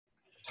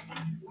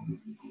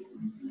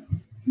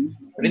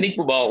Rinig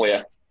po ba ako,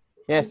 kuya?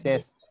 Yes,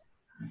 yes.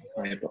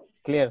 Okay po.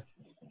 Clear.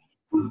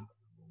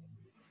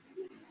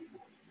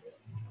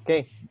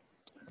 Okay.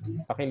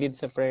 Pakilid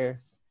sa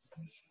prayer.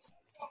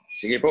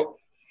 Sige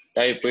po.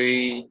 Tayo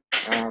po'y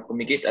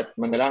pumikit at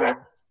manalangin.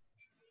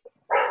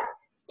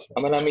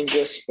 Ama namin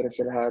Diyos, para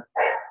sa lahat,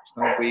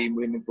 po'y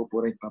muli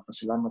nagpupuri at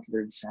papasalamat,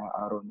 Lord, sa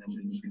araw na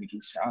binigay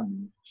sa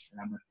amin.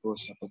 Salamat po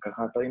sa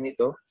pagkakataon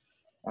nito.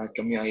 At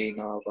kami ay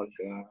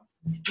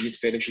nakapag-youth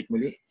fellowship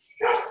muli.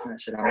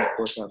 Salamat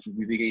po sa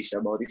pagbibigay sa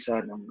bawat isa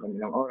ng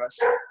kanilang oras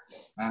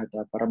at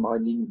para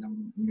makanig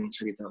ng inyong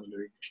salita,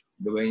 Lord.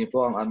 Gabayan niyo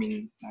po ang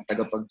aming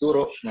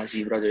tagapagturo na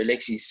si Brother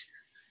Alexis.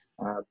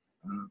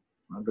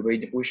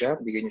 Gabayan niyo po siya,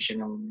 bigyan niyo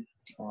siya ng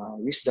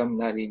wisdom,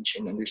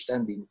 knowledge, and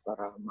understanding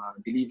para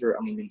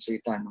ma-deliver ang inyong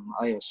salita ng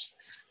maayos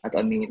at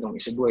aming itong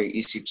isabuhay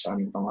isip sa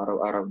aming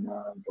pang-araw-araw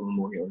na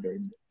pamumuhay,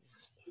 Lord.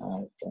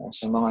 At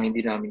sa mga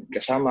hindi namin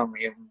kasama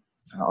ngayong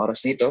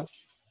oras nito,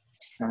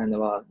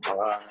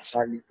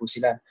 nakasali po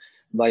sila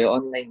via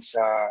online sa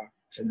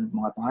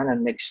mga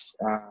tahanan next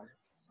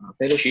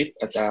fellowship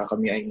at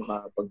kami ay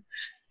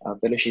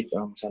makapag-fellowship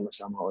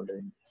sama-sama,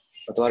 Lord.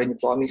 Patawarin niyo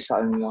po kami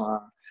sa aming mga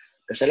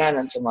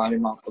kasalanan, sa mga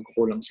aming mga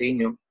pagkukulang sa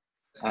inyo.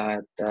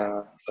 At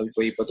kami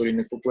po ay patuloy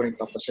nagpupuring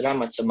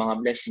papasalamat sa mga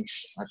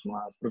blessings at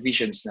mga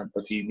provisions na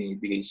patuloy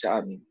binibigay sa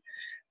amin.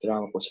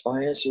 Salamat po sa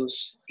Panginoon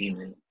Jesus.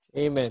 Amen.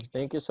 Amen.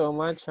 Thank you so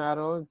much,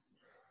 Harold.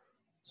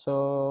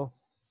 So,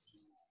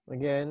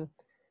 again,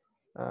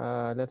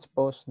 let's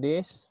post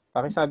this.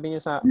 Pakisabi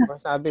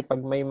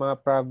pag may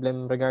mga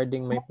problem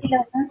regarding my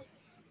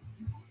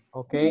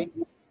okay?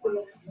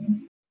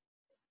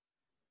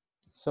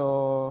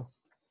 So,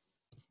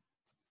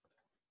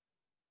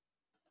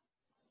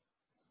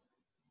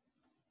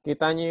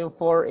 kita niyo yung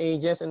 4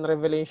 ages in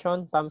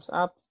Revelation? Thumbs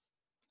up.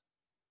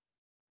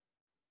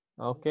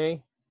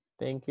 Okay.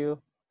 Thank you.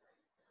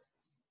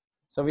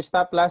 So, we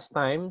stopped last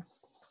time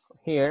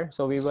here.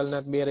 So, we will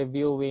not be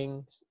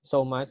reviewing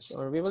so much,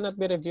 or we will not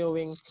be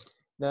reviewing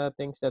the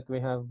things that we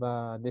have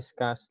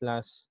discussed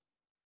last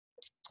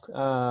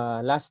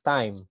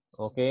time.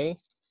 Okay.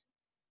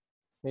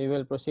 We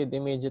will proceed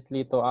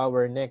immediately to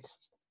our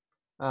next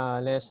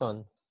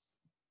lesson.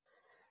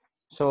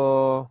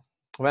 So,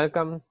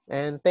 welcome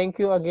and thank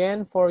you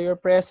again for your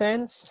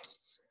presence.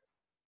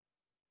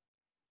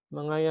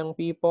 Mga young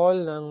people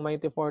ng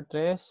Mighty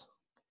Fortress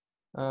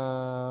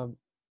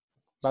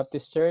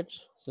Baptist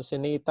Church,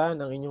 Susinita,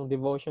 ng inyong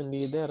devotion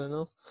leader,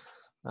 ano?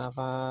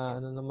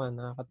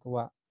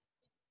 Nakakatuwa.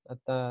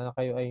 At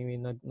kayo ay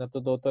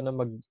natututo na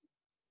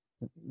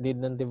mag-lead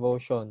ng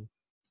devotion.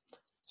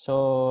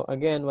 So,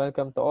 again,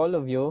 welcome to all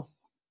of you.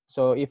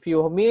 So, if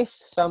you miss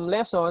some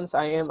lessons,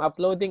 I am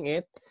uploading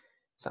it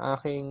sa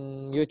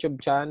aking YouTube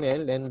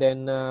channel, and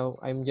then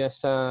I'm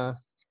just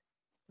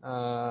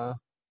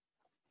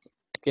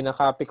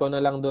kinakopy ko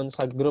na lang doon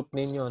sa group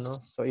ninyo,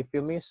 no? So if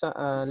you miss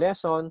a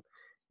lesson,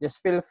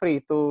 just feel free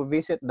to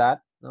visit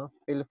that, no?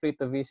 Feel free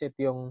to visit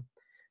yung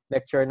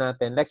lecture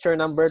natin. Lecture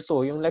number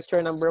 2, yung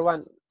lecture number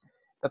 1,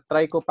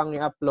 try ko pang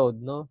i-upload,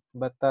 no?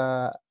 But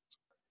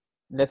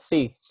let's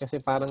see,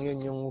 kasi parang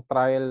yun yung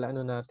trial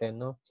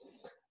natin, no?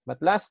 But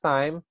last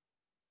time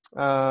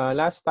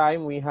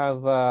we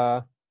have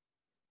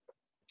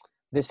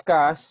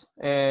discussed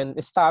and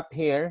stop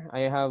here.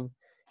 I have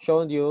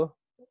shown you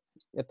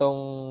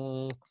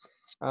itong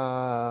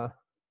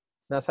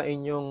nasa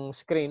inyong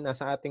screen,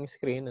 nasa ating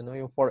screen,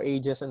 yung 4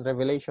 ages in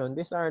Revelation.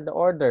 These are the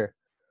order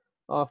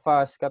of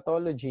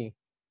eschatology,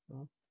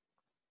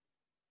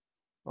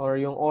 or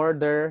yung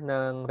order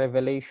ng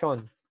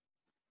Revelation.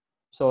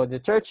 So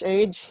the church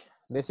age,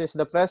 this is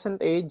the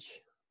present age.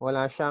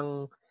 Wala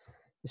siyang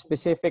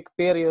specific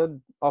period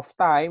of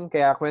time,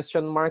 kaya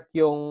question mark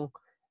yung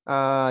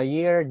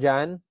year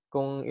dyan,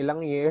 kung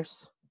ilang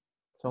years.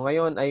 So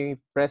ngayon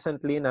ay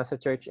presently nasa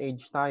church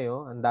age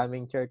tayo. Ang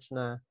daming church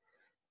na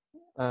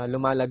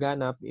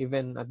lumalaganap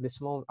even at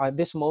this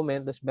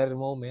very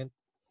moment.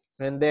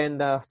 And then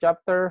the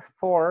chapter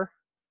 4,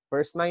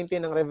 verse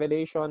 19 ng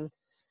Revelation,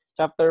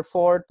 chapter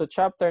 4 to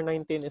chapter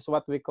 19 is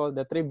what we call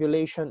the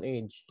tribulation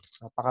age.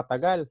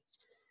 Napakatagal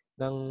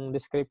ng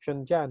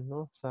description dyan,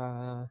 no,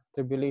 sa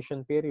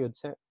tribulation period.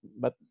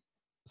 But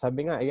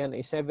sabi nga, ayan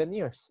ay 7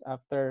 years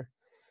after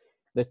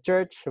the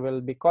church will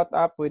be caught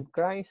up with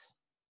Christ.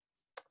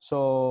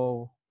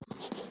 So,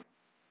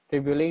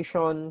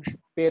 tribulation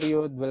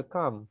period will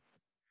come.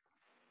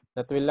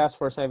 That will last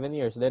for 7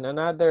 years. Then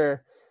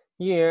another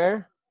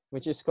year,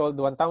 which is called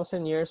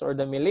 1,000 years, or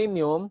the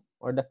millennium,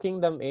 or the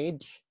kingdom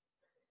age,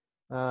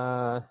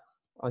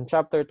 on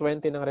chapter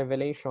 20 ng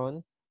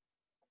Revelation.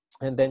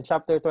 And then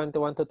chapter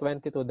 21 to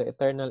 22, the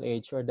eternal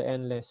age, or the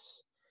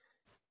endless.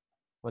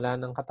 Wala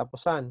nang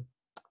katapusan.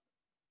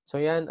 So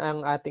yan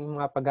ang ating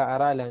mga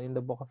pag-aaralan in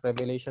the book of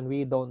Revelation.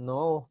 We don't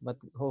know, but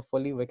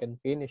hopefully we can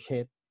finish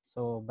it.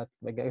 So, but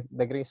by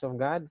the grace of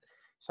God,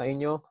 sa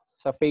inyo,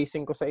 sa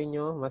facing ko sa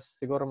inyo,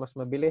 siguro mas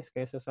mabilis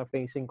kaysa sa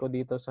facing ko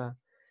dito sa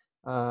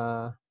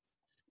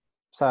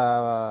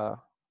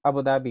Abu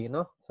Dhabi,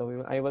 no? So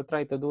I will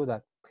try to do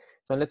that.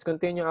 So let's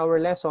continue our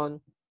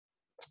lesson.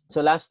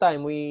 So last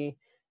time we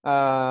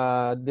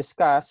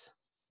discussed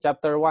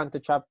chapter 1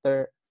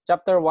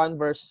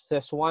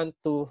 verses 1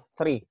 to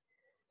 3.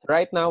 So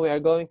right now we are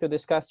going to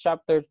discuss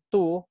chapter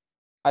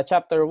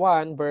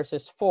 1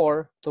 verses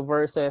 4 to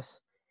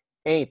verses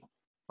 8.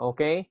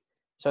 Okay?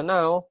 So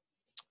now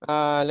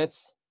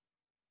let's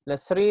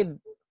read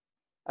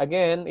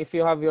again. If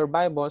you have your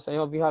Bibles, I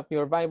hope you have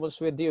your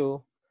Bibles with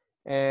you,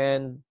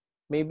 and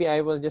maybe I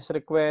will just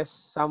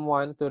request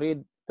someone to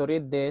read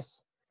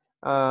this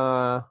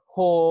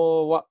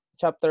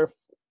chapter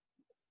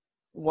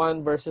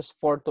 1 verses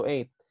 4 to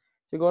 8.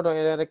 Siguro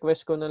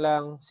i-request ko na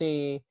lang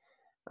si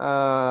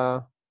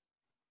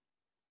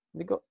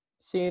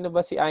sino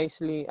ba si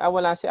Isley?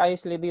 Wala si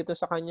Isley dito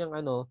sa kanyang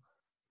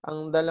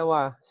ang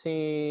dalawa,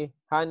 si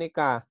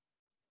Hanika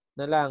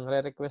na lang,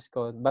 re-request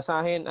ko.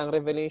 Basahin ang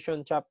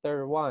Revelation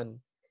chapter 1,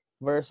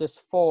 verses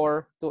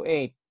 4 to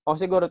 8. O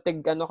siguro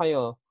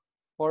kayo,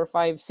 4,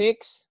 5,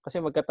 6, kasi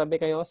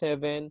magkatabi kayo,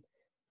 7,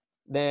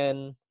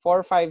 then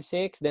 4, 5,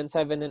 6, then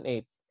 7 and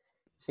 8.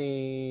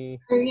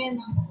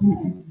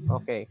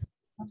 Okay.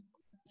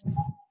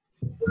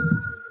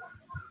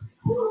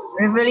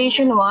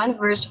 Revelation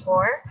 1, verse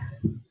 4.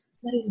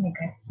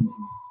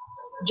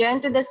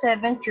 John to the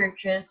 7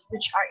 churches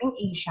which are in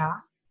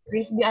Asia,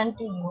 grace be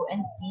unto you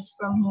and peace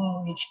from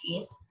him which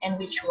is, and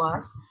which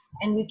was,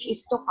 and which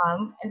is to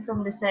come, and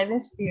from the 7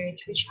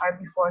 spirits which are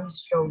before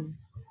his throne.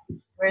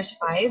 Verse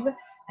 5,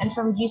 and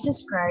from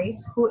Jesus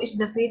Christ, who is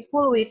the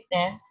faithful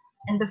witness,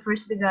 and the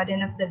first begotten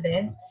of the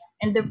dead,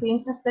 and the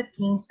prince of the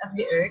kings of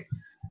the earth,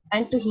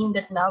 and to him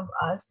that loved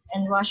us,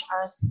 and washed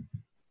us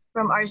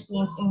from our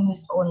sins in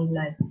his own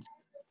blood,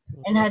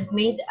 and had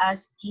made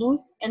us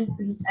kings and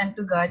priests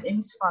unto God and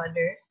his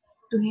Father.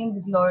 To him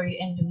the glory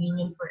and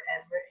dominion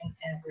forever and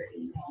ever.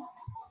 Amen.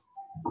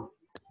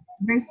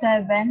 Verse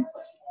 7,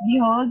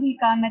 behold, he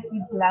cometh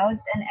with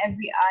clouds, and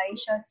every eye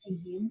shall see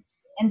him,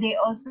 and they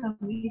also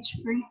which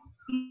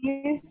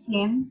pierced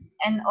him,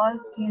 and all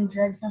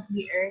kindreds of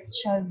the earth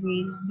shall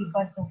wail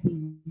because of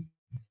him.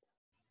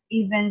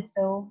 Even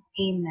so,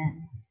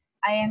 Amen.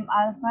 I am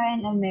Alpha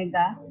and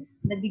Omega,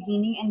 the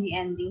beginning and the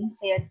ending,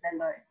 saith the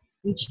Lord,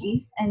 which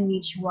is, and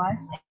which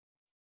was,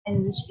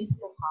 and which is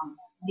to come,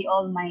 the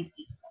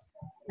Almighty.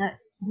 Now,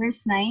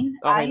 verse 9,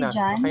 Okay I,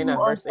 John, who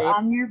verse also 8.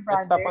 am your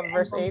Let's stop brother on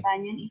verse and 8.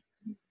 companion.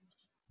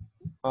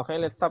 Okay,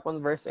 let's stop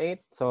on verse 8.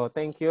 So,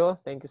 thank you.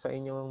 Thank you sa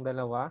inyong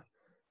dalawa.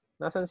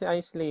 Nasaan si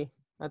Isley?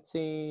 At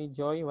si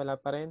Joy,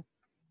 wala pa rin?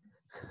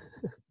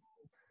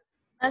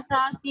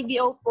 Nasa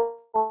CBO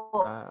po.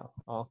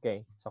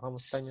 Okay. So,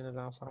 kamusta nyo na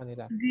lang ako sa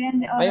kanila?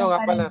 Ayaw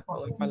nga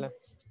pala.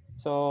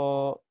 So,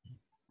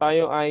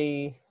 tayo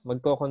ay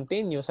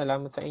magko-continue.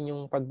 Salamat sa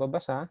inyong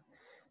pagbabasa.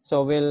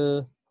 So,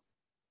 we'll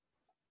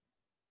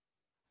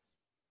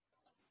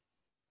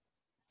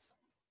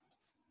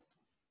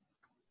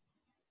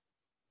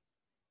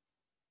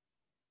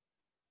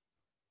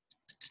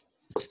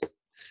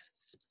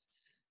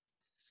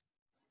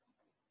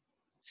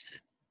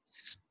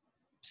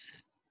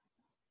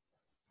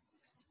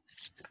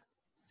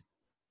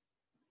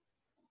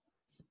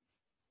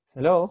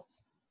Hello?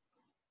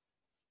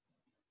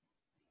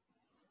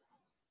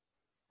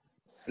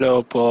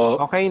 Hello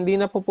po. Okay, hindi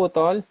na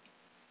puputol?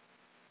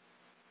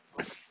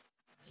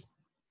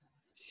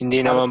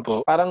 Hindi naman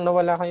po. Parang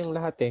nawala kayong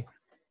lahat eh.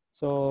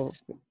 So,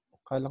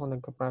 akala ko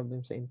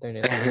nagka-problem sa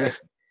internet.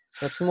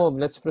 Let's move.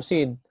 Let's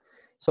proceed.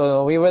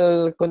 So, we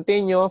will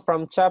continue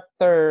from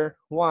chapter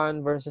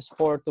 1, verses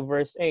 4 to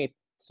verse 8.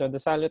 So,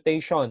 the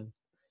salutation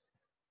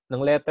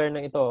ng letter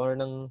na ito or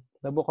ng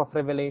the book of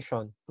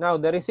Revelation. Now,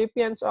 the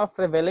recipients of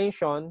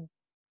Revelation,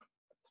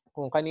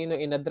 kung kanino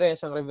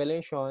in-address ang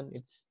Revelation,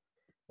 it's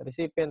the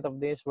recipient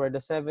of this were the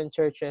 7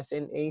 churches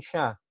in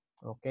Asia.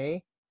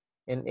 Okay?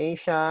 In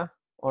Asia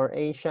or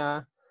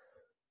Asia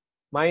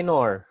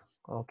Minor.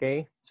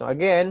 Okay? So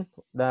again,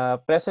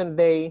 the present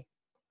day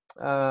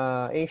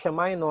Asia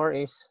Minor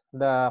is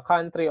the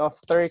country of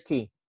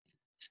Turkey.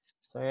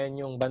 So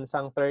yan yung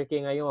bansang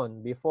Turkey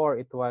ngayon.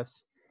 Before it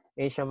was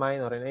Asia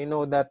Minor. And I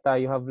know that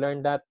you have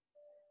learned that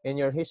in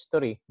your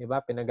history.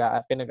 Diba?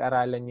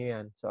 Pinag-aralan nyo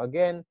yan. So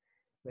again,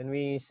 when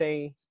we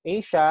say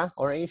Asia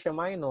or Asia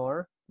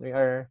Minor, we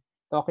are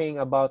talking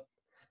about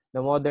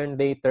the modern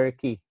day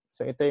Turkey.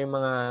 So ito yung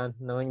mga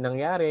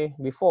nangyari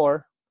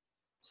before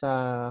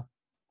sa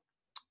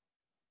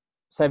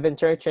 7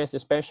 churches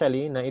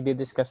especially na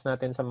i-discuss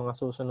natin sa mga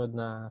susunod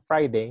na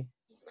Friday.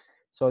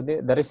 So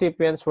the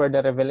recipients were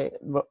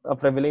of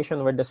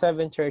Revelation were the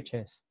 7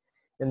 churches.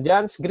 And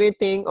John's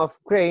greeting of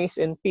grace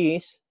and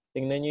peace,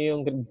 tingnan niyo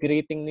yung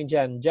greeting ni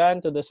John.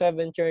 John to the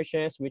 7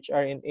 churches which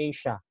are in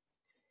Asia.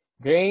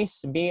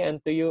 Grace be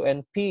unto you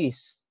and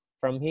peace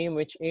from him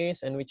which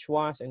is and which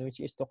was and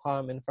which is to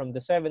come, and from the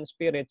 7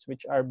 spirits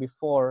which are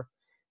before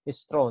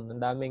his throne.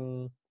 Ang daming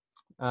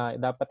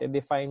dapat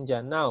i-define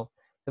dyan. Now,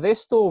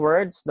 these 2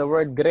 words, the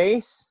word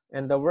grace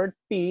and the word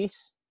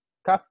peace,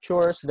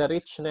 captures the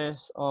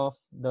richness of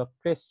the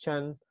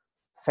Christian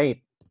faith.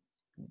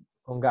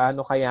 Kung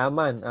gaano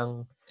kayaman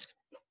ang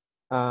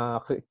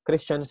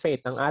Christian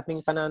faith, ang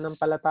ating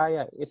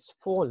pananampalataya, it's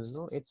full,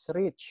 no? It's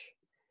rich.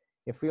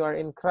 If we are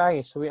in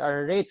Christ, we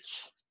are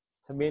rich.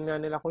 Sabihin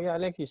nga nila, Kuya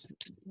Alexis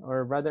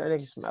or Brother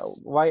Alexis,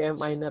 why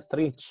am I not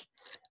rich?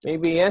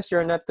 Maybe yes,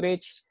 you're not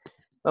rich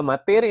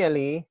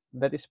materially,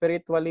 but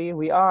spiritually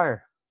we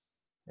are.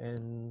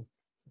 And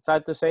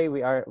sad to say,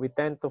 we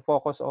tend to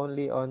focus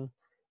only on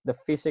the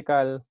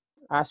physical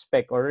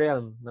aspect or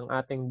realm ng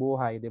ating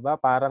buhay, 'di ba?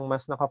 Parang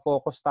mas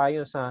nakafocus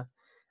tayo sa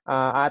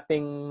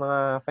ating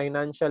mga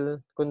financial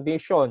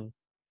condition.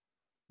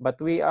 But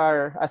we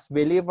are, as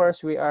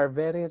believers, we are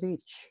very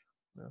rich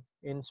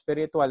in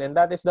spiritual. And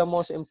that is the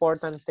most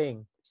important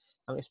thing,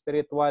 ang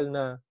spiritual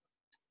na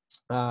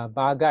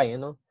bagay.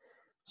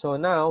 So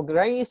now,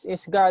 grace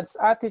is God's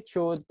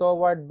attitude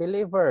toward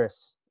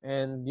believers.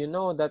 And you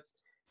know that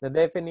the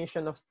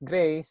definition of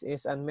grace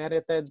is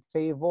unmerited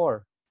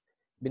favor.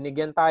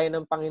 Binigyan tayo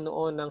ng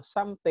Panginoon ng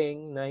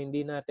something na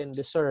hindi natin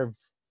deserve.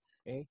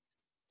 Okay?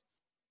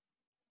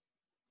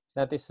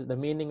 That is the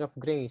meaning of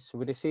grace.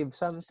 We receive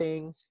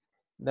something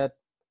that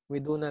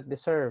we do not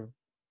deserve.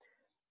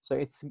 So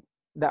it's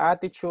the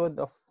attitude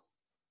of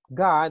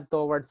God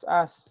towards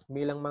us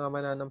bilang mga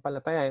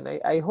mananampalataya. And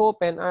I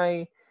hope and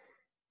I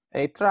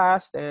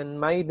trust and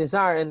my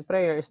desire and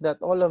prayer is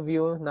that all of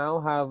you now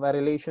have a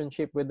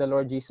relationship with the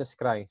Lord Jesus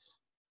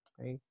Christ.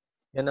 Okay?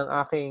 Yan ang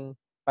aking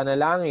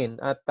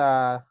panalangin at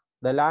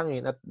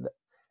dalangin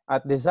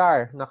at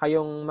desire na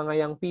kayong mga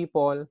young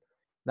people,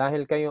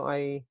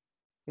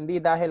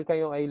 hindi dahil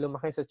kayo ay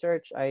lumaki sa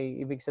church ay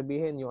ibig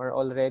sabihin you are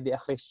already a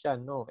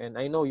Christian. No. And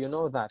I know you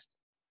know that.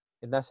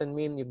 It doesn't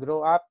mean you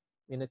grow up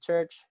in a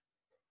church,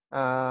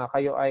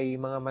 kayo ay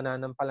mga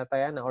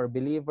mananampalataya na or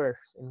believers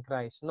in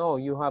Christ. No,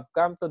 you have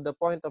come to the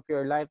point of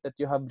your life that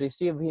you have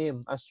received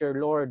Him as your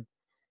Lord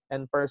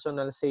and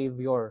personal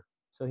Savior.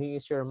 So He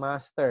is your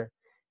Master.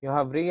 You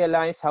have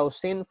realized how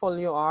sinful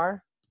you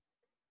are.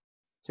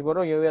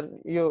 Siguro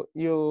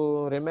you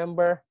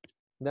remember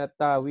that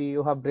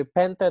you have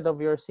repented of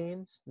your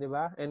sins, di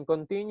ba? And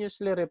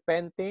continuously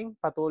repenting,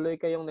 patuloy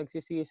kayong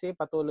nagsisisi,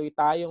 patuloy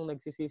tayong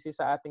nagsisisi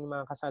sa ating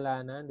mga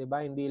kasalanan, di ba?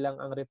 Hindi lang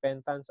ang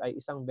repentance ay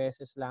isang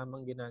beses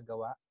lamang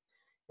ginagawa.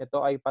 Ito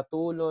ay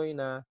patuloy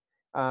na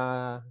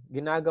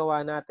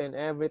ginagawa natin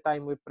every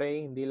time we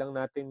pray. Hindi lang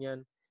natin yan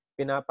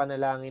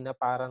pinapanalangin na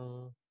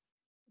parang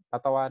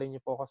patawarin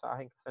niyo po ako sa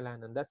aking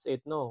kasalanan. That's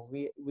it. No,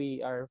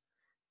 we are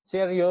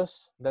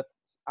serious that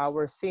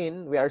our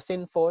sin, we are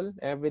sinful.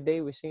 Every day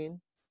we sin.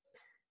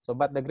 So,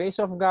 but the grace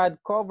of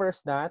God covers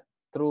that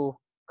through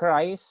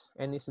Christ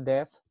and His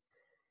death.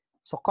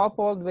 So,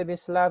 coupled with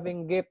His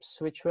loving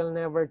gifts which will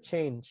never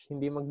change.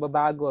 Hindi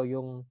magbabago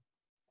yung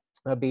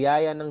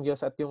biyaya ng Diyos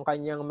at yung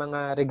kanyang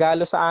mga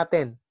regalo sa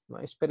atin,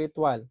 mga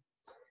spiritual.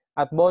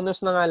 At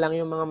bonus na nga lang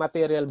yung mga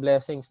material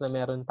blessings na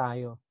meron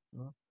tayo.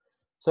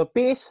 So,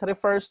 peace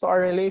refers to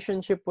our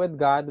relationship with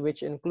God,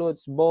 which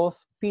includes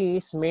both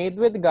peace made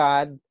with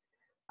God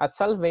at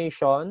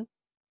salvation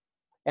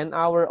and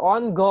our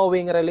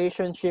ongoing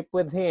relationship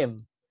with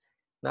Him.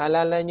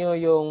 Naalala nyo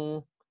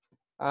yung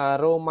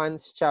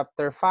Romans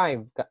chapter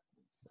 5.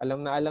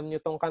 Alam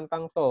nyo tong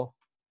kantang to.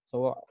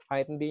 So,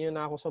 kahit hindi nyo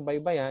na ako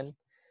subaybayan,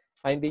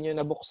 hindi nyo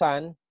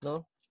nabuksan,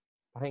 no?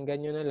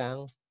 Pakinggan nyo na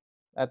lang.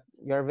 At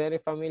you're very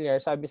familiar.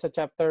 Sabi sa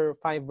chapter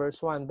 5 verse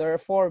 1,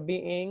 therefore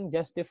being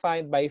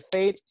justified by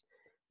faith,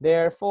 we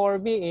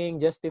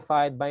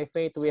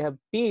have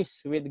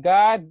peace with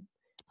God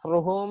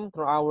through whom?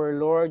 Through our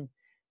Lord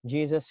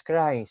Jesus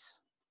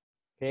Christ.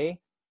 Okay?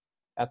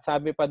 At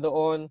sabi pa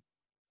doon,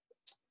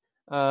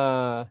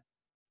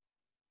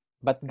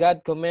 but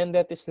God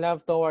commended His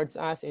love towards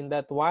us in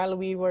that while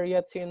we were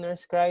yet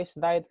sinners, Christ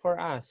died for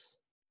us.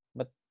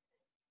 But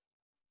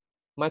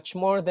much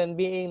more than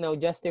being now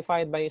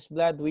justified by His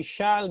blood, we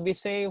shall be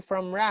saved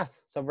from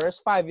wrath. So verse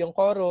 5, yung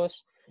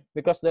chorus,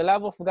 because the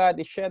love of God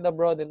is shed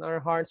abroad in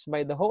our hearts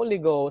by the Holy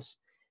Ghost,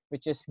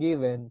 which is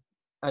given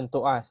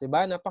unto us.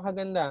 Diba?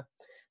 Napakaganda.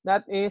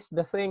 That is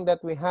the thing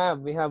that we have.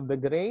 We have the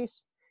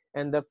grace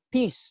and the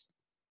peace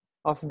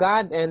of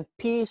God and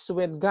peace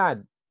with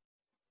God.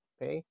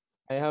 Okay?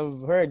 I have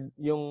heard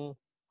yung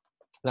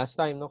last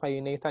time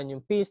kay Nathan,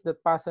 yung peace that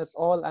passeth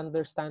all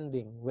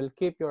understanding will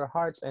keep your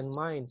hearts and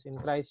minds in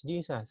Christ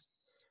Jesus.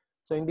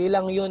 So hindi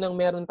lang yun ang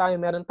meron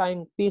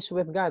tayong peace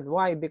with God.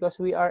 Why? Because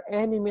we are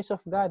enemies of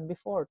God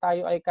before.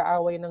 Tayo ay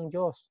kaaway ng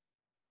Diyos.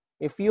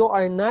 If you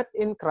are not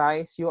in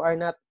Christ, you are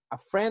not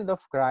a friend of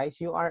Christ,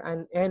 you are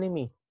an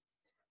enemy.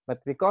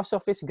 But because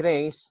of His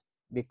grace,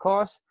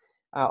 because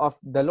of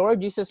the Lord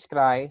Jesus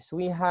Christ,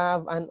 we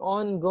have an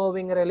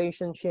ongoing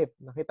relationship.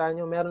 Nakita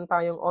nyo, meron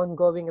tayong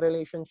ongoing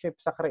relationship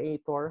sa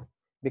Creator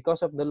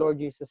because of the Lord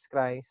Jesus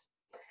Christ.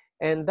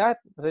 And that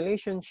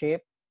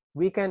relationship,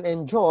 we can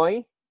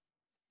enjoy,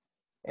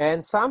 and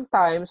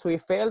sometimes we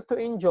fail to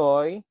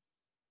enjoy.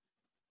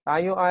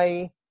 Tayo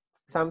ay,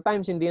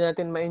 sometimes hindi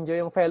natin ma-enjoy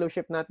yung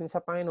fellowship natin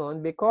sa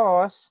Panginoon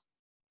because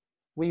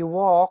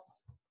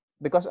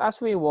as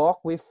we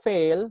walk, we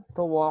fail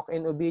to walk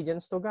in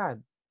obedience to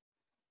God.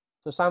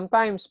 So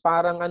sometimes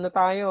parang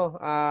tayo,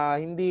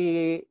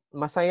 hindi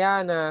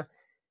masaya na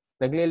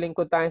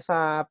Naglilingkod tayo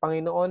sa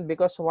Panginoon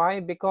because why?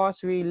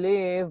 Because we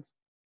live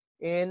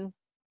in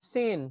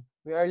sin.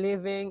 We are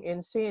living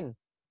in sin.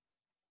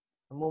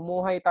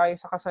 Namumuhay tayo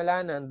sa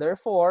kasalanan.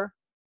 Therefore,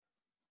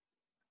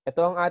 ito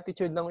ang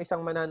attitude ng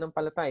isang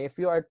mananampalataya. If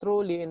you are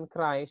truly in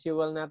Christ, you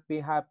will not be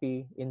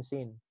happy in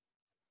sin.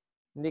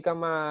 Hindi ka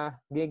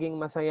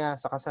magiging masaya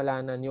sa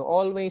kasalanan. You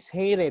always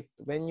hate it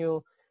when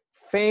you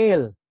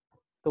fail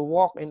to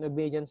walk in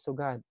obedience to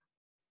God.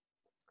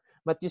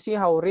 But you see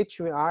how rich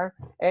we are?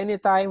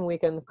 Anytime we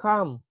can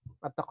come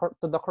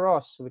to the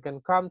cross. We can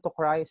come to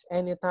Christ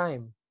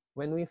anytime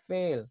when we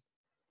fail.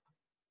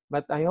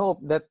 But I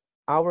hope that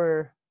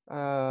our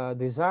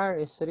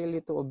desire is really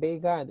to obey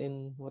God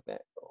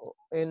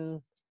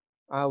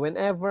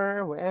whenever,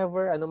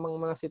 wherever, anumang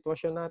mga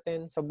sitwasyon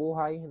natin sa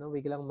buhay,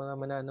 biglang mga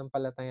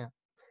mananampalataya.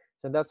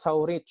 So that's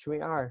how rich we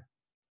are.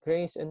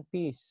 Grace and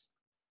peace.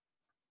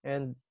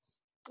 And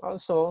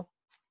also,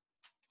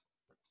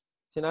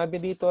 sinabi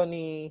dito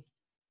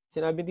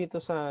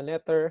sa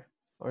letter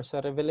or sa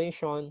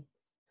Revelation,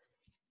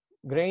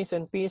 grace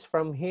and peace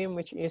from Him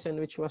which is and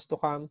which was to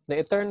come.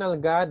 The eternal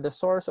God, the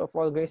source of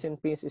all grace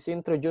and peace, is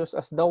introduced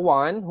as the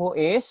one who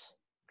is,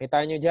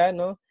 kita nyo dyan,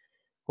 no?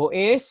 Who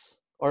is,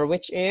 or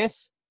which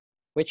is,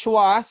 which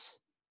was,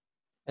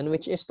 and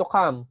which is to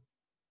come.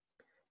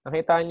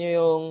 Nakita nyo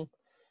yung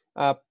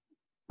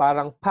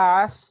parang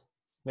past,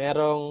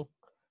 merong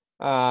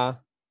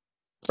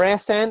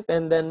present,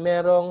 and then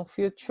merong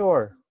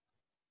future.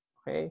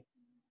 Okay?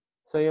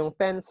 So yung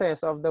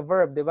tenses of the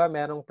verb, di ba?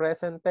 Merong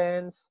present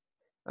tense,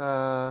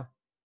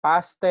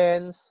 past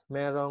tense,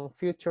 merong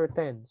future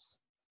tense.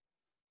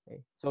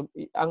 Okay. So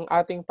ang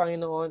ating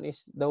Panginoon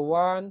is the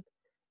one,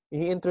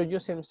 He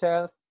introduced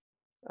Himself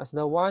as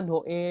the one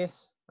who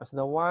is, as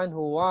the one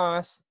who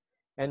was,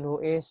 and who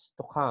is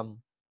to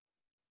come.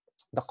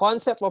 The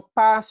concept of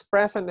past,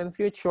 present, and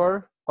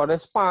future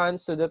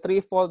corresponds to the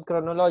threefold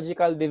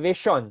chronological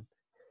division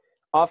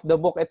of the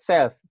book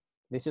itself.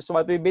 This is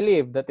what we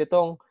believe, that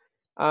itong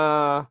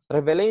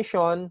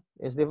Revelation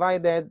is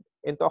divided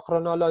into a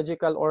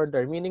chronological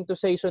order, meaning to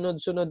say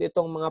sunod-sunod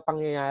itong mga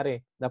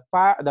pangyayari.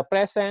 The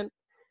present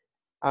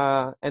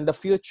and the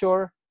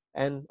future,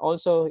 and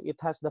also it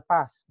has the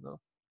past. No?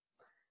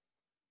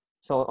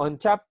 So on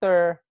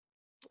chapter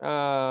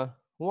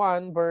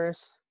 1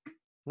 verse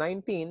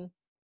 19,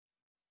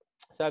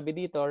 sabi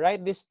dito,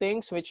 write these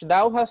things which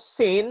thou hast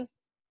seen.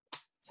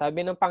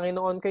 Sabi ng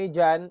Panginoon kay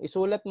John,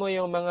 isulat mo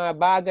yung mga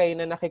bagay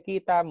na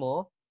nakikita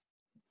mo.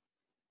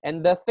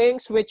 And the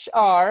things which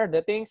are, the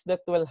things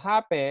that will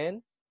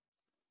happen,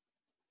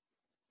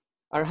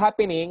 are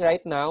happening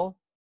right now.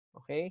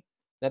 Okay?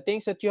 The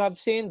things that you have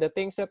seen, the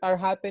things that are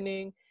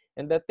happening,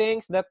 and the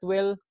things that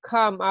will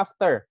come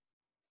after.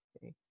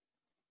 Okay?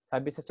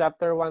 Sabi sa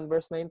chapter 1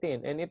 verse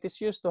 19. And it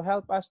is used to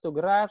help us to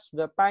grasp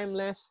the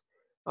timeless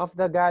of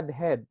the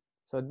Godhead.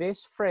 So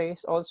this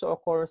phrase also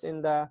occurs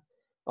in the,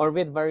 or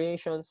with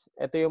variations.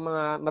 Ito yung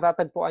mga,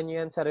 matatagpuan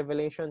nyo yan sa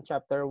Revelation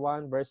chapter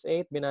 1 verse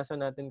 8. Binasa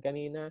natin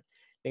kanina.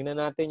 Tingnan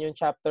natin yung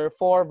chapter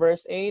 4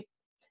 verse 8.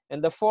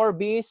 And the four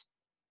beasts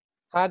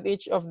had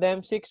each of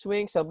them 6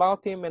 wings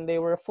about him, and they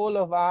were full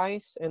of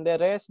eyes, and they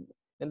rest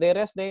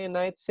day and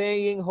night,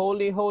 saying,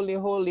 Holy, holy,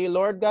 holy,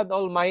 Lord God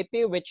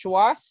Almighty, which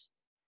was,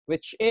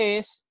 which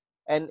is,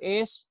 and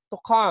is to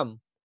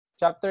come.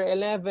 Chapter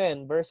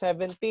 11 verse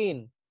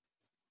 17.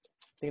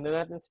 Tingnan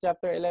natin sa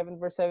chapter 11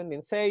 verse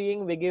 17.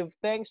 Saying, we give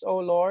thanks, O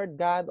Lord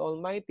God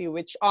Almighty,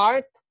 which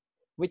art,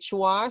 which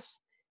was,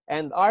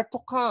 and are to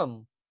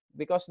come,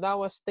 because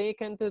thou hast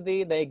taken to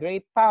thee thy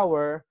great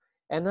power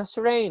and hast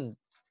reigned.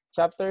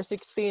 Chapter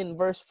 16,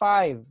 verse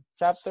 5.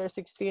 Chapter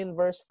 16,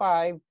 verse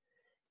 5.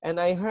 And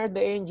I heard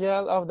the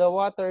angel of the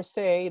water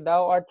say,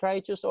 Thou art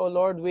righteous, O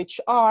Lord, which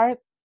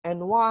art,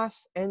 and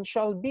was, and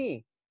shall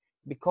be,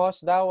 because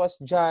thou wast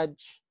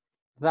judged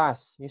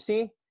thus. You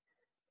see,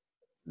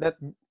 that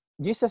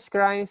Jesus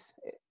Christ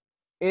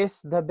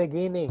is the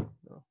beginning.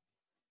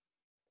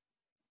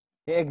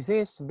 He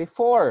exists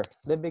before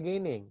the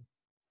beginning.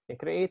 He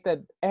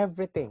created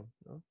everything.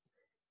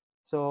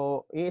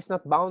 So, He is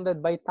not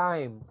bounded by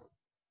time.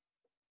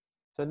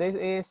 So, this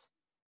is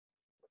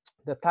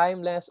the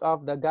timeless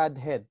of the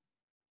Godhead.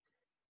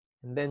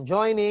 And then,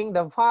 joining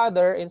the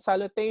Father in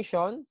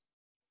salutation,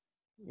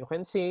 you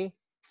can see,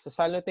 sa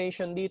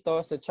salutation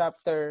dito, sa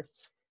chapter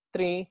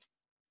 3,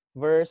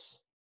 verse,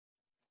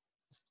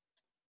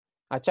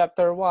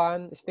 chapter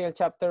 1, still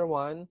chapter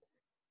 1,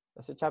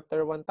 sa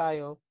chapter 1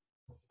 tayo,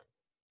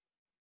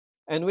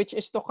 and which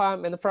is to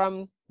come, and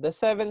from the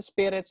 7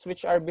 spirits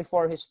which are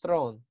before His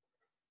throne.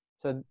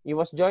 So, He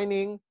was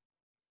joining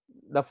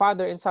the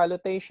Father in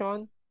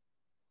salutation,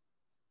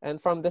 and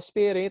from the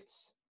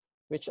spirits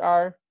which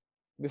are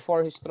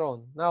before His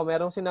throne. Now,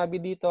 merong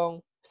sinabi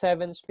ditong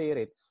 7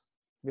 spirits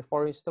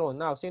before His throne.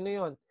 Now, sino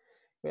yun?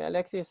 Kuya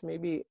Alexis,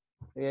 maybe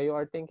you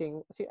are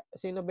thinking,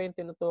 sino ba yung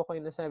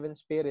tinutukoy na 7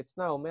 spirits?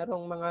 Now,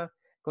 merong mga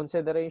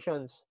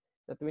considerations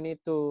that we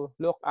need to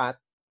look at.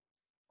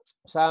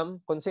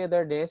 Some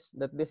consider this,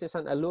 that this is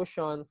an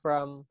allusion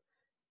from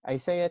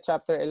Isaiah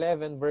chapter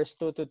 11, verse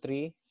 2 to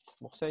 3.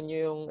 Buksan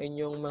niyo yung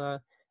inyong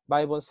mga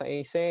Bible sa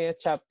Isaiah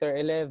chapter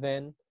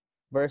 11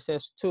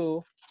 verses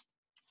 2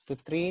 to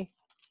 3.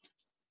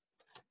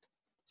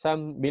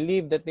 Some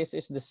believe that this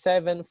is the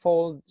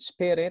sevenfold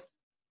spirit.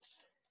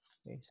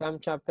 Okay.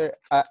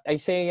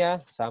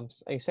 Isaiah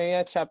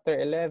chapter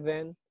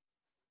 11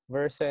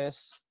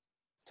 verses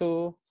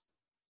 2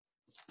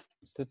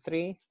 to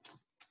 3.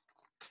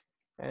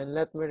 And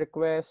let me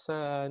request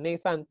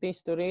Nathan,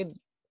 please, to read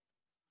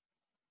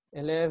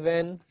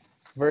 11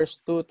 verse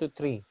 2 to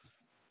 3.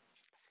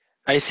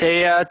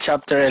 Isaiah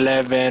chapter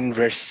 11,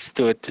 verse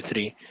 2 to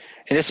 3.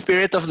 And the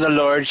Spirit of the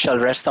Lord shall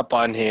rest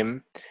upon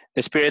him,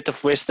 the Spirit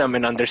of wisdom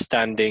and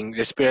understanding,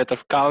 the Spirit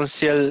of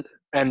counsel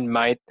and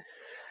might,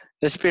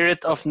 the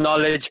Spirit of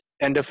knowledge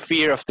and the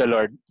fear of the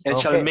Lord, and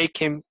shall Okay. make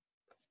him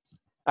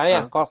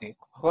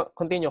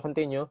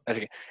Continue.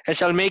 Okay. And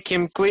shall make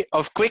him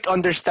quick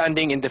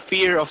understanding in the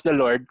fear of the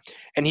Lord,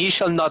 and he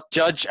shall not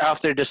judge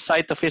after the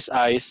sight of his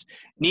eyes,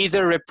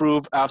 neither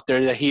reprove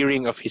after the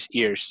hearing of his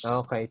ears.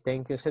 Okay,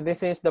 thank you. So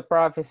this is the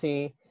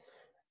prophecy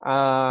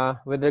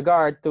with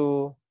regard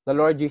to the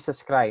Lord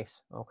Jesus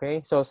Christ.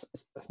 Okay? So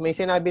may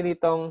sinabi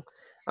ditong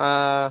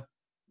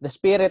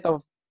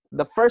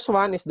the first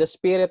one is the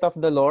Spirit of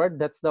the Lord.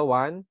 That's the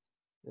one.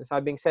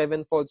 Sabing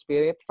sevenfold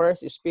Spirit.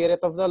 First, is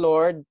Spirit of the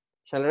Lord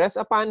shall rest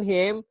upon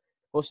him.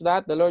 Who's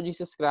that? The Lord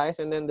Jesus Christ.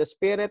 And then the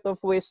Spirit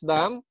of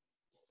wisdom,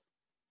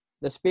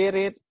 the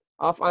Spirit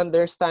of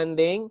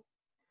understanding,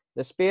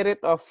 the Spirit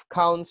of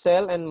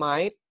counsel and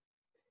might,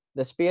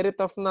 the Spirit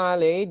of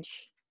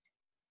knowledge,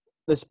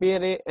 the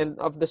Spirit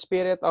of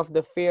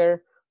the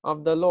fear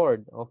of the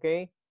Lord.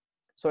 Okay?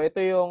 So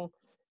ito yung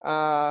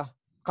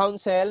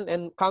counsel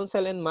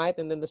and might,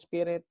 and then the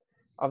Spirit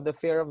of the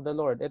fear of the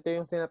Lord. Ito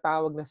yung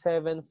sinatawag na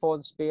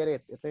sevenfold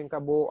Spirit. Ito yung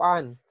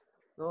kabuuan,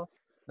 no,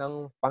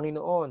 ng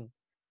Panginoon.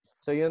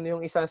 So yun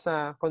yung isa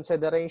sa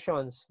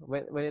considerations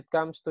when it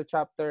comes to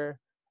chapter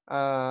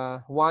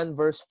 1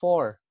 verse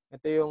 4.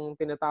 Ito yung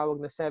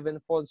tinatawag na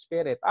sevenfold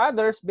Spirit.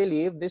 Others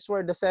believe these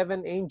were the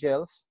seven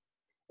angels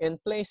in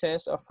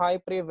places of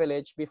high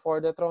privilege before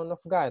the throne of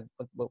God.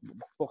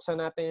 Buksan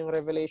natin yung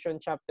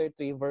Revelation chapter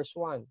 3 verse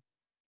 1.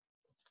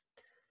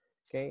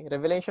 Okay,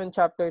 Revelation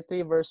chapter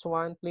 3 verse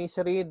 1. Please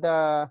read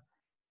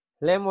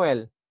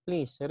Lemuel.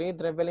 Please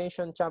read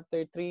Revelation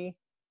chapter 3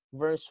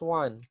 verse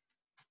 1.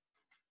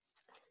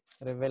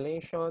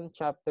 Revelation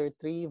chapter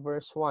 3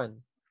 verse 1.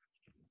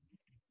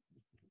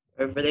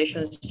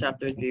 Revelation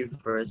chapter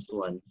 3, verse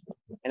 1.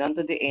 And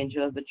unto the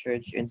angel of the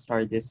church in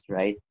Sardis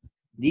write,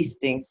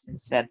 These things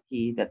saith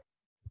he that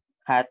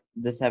hath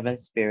the seven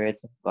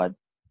spirits of God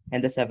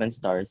and the seven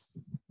stars.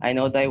 I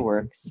know thy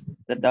works,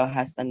 that thou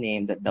hast a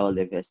name, that thou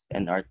livest,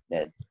 and art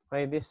dead.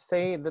 Okay, this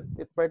say that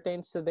it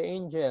pertains to the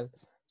angel.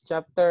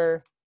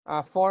 Chapter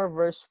 4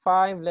 verse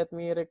 5. Let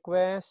me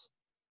request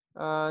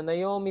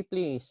Naomi,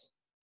 please.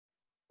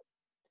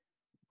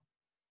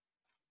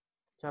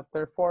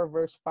 Chapter 4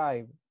 verse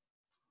 5.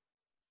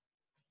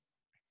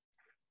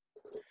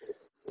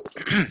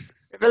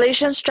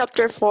 Revelations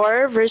chapter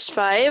 4 verse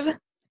 5.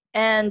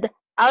 And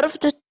out of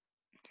the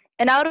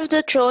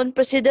throne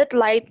proceeded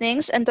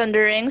lightnings and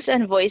thunderings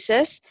and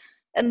voices,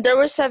 and there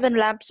were seven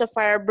lamps of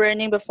fire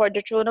burning before the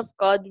throne of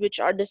God, which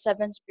are the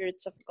seven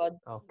spirits of God.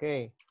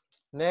 Okay.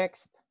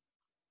 Next.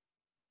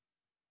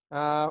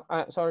 5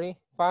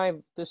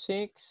 to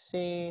 6,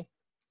 si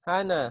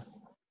Hannah.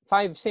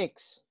 5,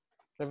 6.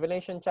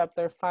 Revelation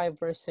chapter 5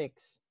 verse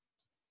 6.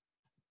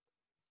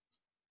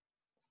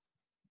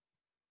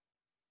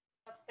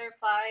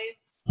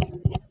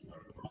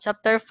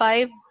 Chapter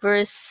 5,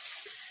 verse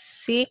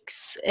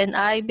 6. And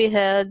I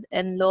beheld,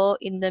 and lo,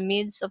 in the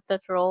midst of the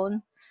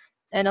throne,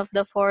 and of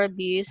the four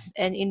beasts,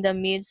 and in the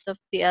midst of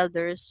the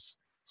elders,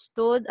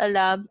 stood a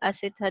lamb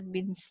as it had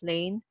been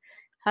slain,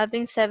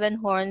 having 7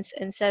 horns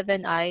and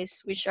 7 eyes,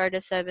 which are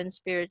the 7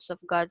 spirits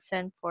of God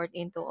sent forth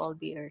into all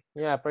the earth.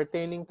 Yeah,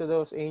 pertaining to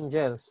those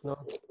angels,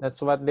 no?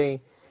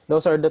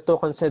 Those are the two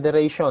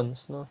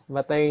considerations, no?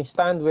 But I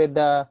stand with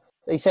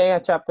Isaiah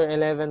chapter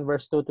 11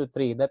 verse 2 to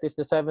 3. That is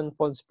the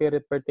sevenfold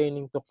spirit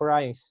pertaining to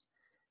Christ,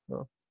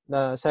 no?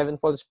 The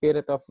sevenfold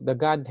spirit of the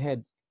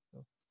Godhead.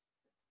 No?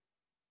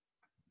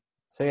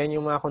 So yan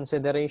yung mga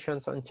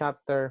considerations on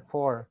chapter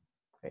 4.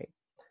 Okay.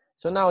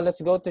 So now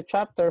let's go to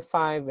chapter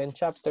 5 and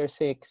chapter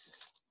 6.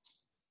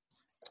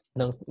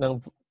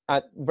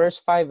 At verse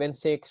 5 and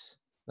 6,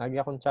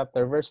 lagi akong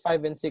chapter. Verse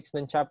 5 and 6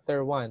 ng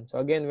chapter 1. So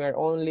again, we are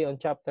only on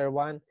chapter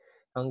 1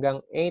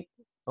 hanggang 8.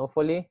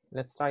 Hopefully,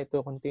 let's try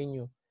to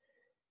continue.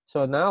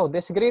 So now,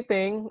 this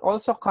greeting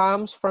also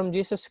comes from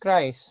Jesus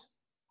Christ,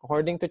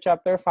 according to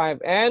chapter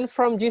 5. And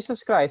from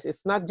Jesus Christ,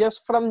 it's not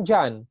just from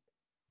John.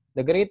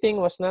 The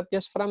greeting was not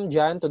just from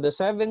John to the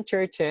 7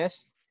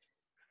 churches,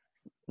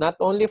 not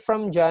only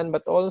from John,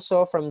 but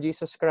also from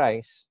Jesus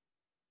Christ.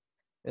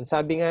 And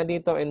sabi nga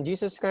dito, and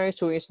Jesus Christ,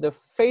 who is the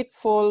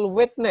faithful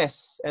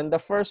witness and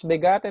the first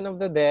begotten of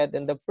the dead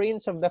and the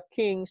prince of the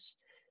kings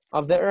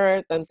of the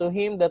earth, and to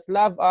him that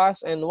loved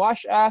us and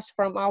washed us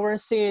from our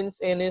sins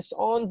in his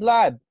own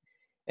blood,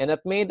 and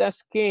hath made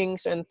us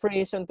kings and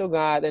priests unto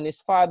God and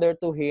his Father.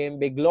 To him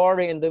be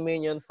glory and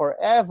dominion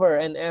forever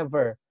and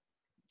ever.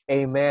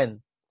 Amen.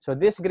 So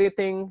this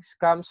greetings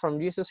comes from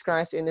Jesus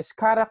Christ in his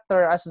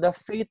character as the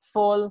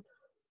faithful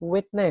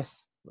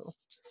witness.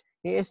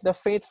 He is the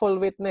faithful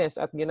witness.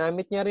 At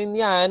ginamit niya rin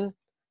yan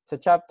sa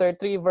chapter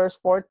 3,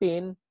 verse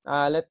 14.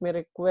 Let me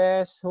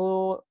request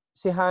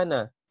si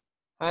Hannah.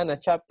 Hannah,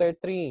 chapter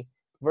 3,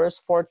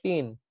 verse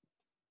 14.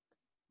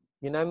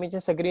 Ginamit niya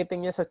sa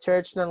greeting niya sa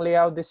church ng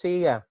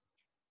Laodicea.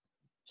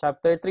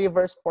 Chapter 3,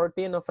 verse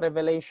 14 of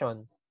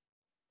Revelation.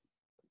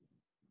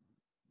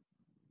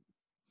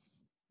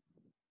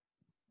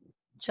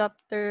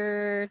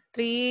 Chapter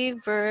 3,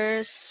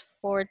 verse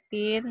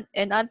 14.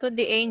 And unto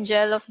the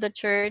angel of the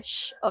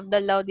church of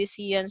the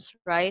Laodiceans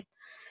write,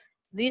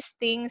 These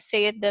things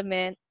saith the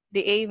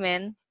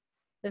Amen,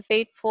 the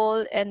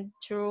faithful and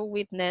true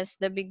witness,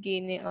 the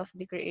beginning of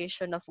the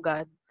creation of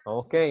God.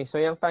 Okay,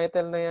 so yung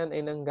title na yan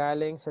ay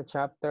nanggaling sa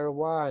chapter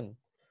 1,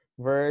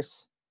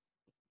 verse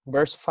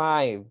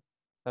 5.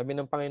 Sabi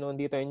ng Panginoon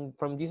dito,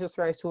 from Jesus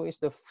Christ who is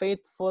the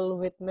faithful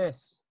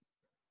witness,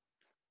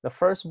 the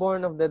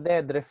firstborn of the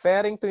dead,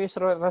 referring to his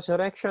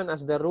resurrection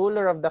as the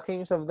ruler of the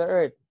kings of the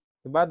earth.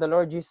 Diba? The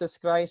Lord Jesus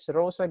Christ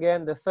rose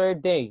again the third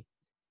day.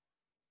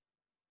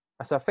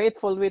 As a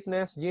faithful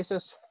witness,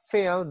 Jesus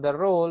filled the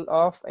role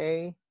of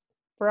a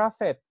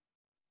prophet.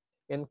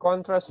 In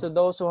contrast to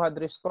those who had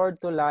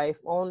restored to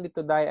life only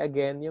to die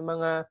again, yung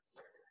mga,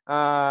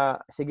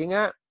 sige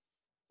nga,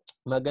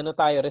 magano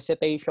tayo,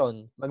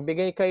 recitation.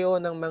 Magbigay kayo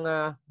ng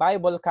mga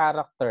Bible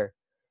character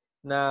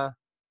na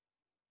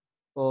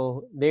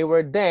they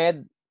were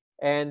dead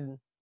and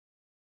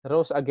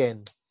rose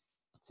again.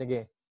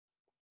 Sige.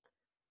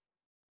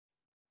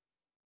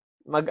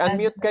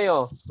 Mag-unmute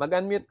kayo.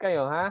 Mag-unmute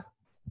kayo, ha?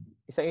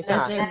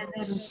 Isa-isa.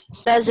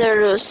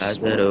 Lazarus.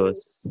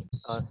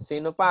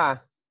 Sino pa?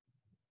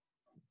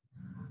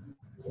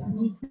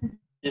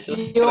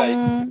 Jesus Yung Christ.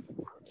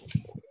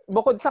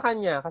 Bukod sa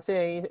kanya,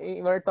 kasi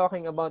we're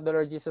talking about the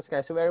Lord Jesus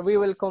Christ, where we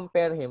will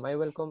compare him. I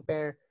will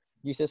compare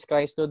Jesus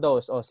Christ to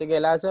those. Sige,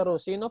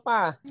 Lazarus. Sino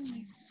pa?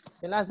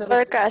 Si Lazarus.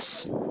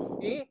 Dorcas.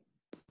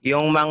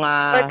 Yung mga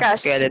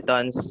Dorcas.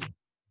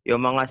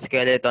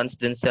 skeletons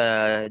dun sa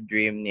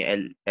dream ni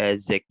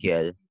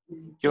Ezekiel.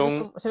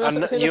 Yung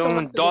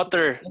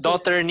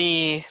daughter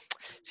ni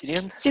sino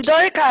yun? Si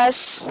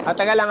Dorcas.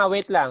 Taga lang,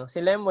 wait lang. Si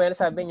Lemuel,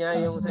 sabi niya,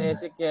 yung sa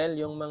Ezekiel,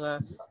 yung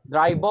mga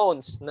dry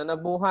bones na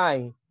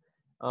nabuhay.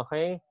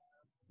 Okay?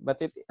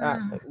 But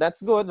that's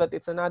good, but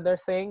it's another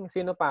thing.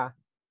 Sino pa?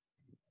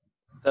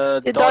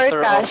 The Si daughter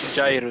Dorcas. of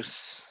Jairus.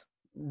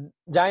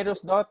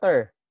 Jairus'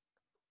 daughter.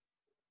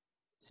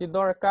 Si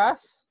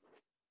Dorcas?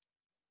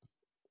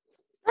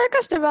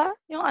 Dorcas, diba?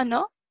 Yung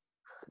ano?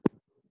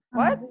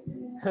 What?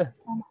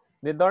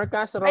 The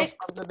Dorcas rose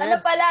from the Ano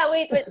dead. pala?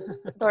 Wait.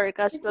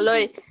 Dorcas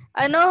tuloy.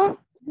 Ano?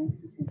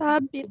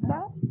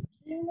 Tabita?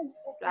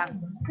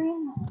 Lang.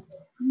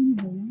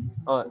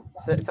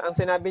 Ang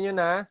sinabi nyo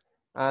na,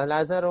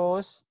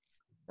 Lazarus,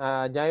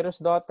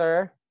 Jairus'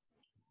 daughter.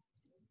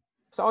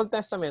 Sa Old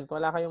Testament,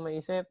 wala kayong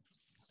maisip?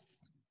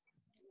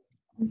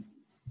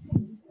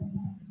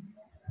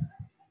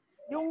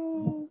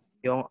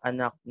 Yung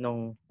anak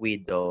nung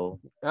widow.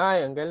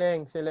 Ay, ang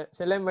galing. Si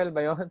Lemuel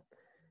ba yun?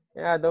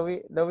 Yeah,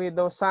 the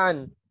widow's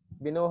son.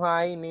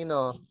 Binuhay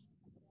nino?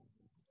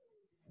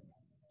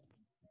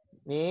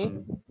 Ni?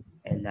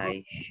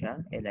 Elijah.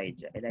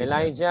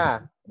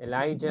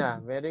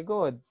 Very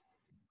good.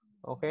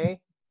 Okay?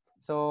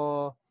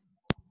 So,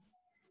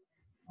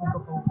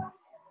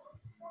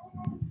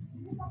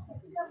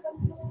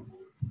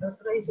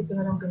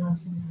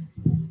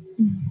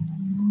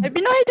 Ay,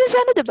 binuhay din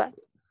sana, diba?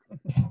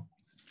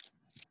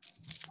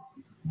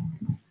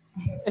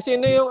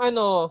 sino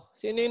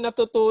yung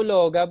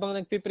natutulog habang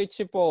nagpipreach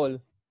si Paul?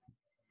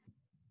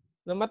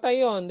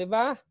 Namatay yun, di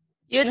ba?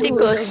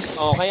 Eutychus.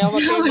 Kaya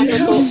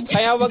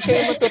wag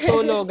kayo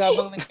matutulog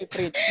habang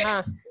nagpipreach,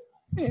 ha?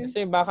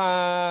 Kasi baka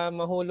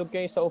mahulog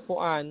kayo sa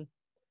upuan.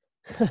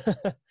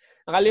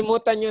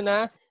 Nakalimutan nyo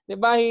na, di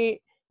ba?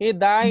 He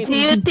died.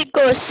 Si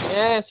Eutychus.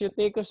 Yes,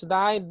 Eutychus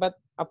died, but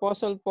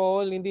Apostle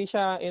Paul, hindi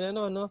siya,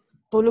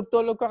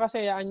 tulog-tulog ka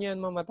kasi, yaan yan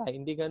mamatay.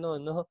 Hindi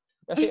gano'n, no?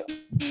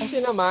 Kasi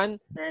naman,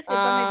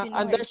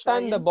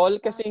 understandable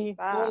kasi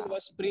Paul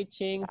was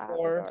preaching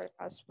for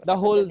the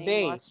whole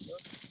day.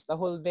 The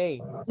whole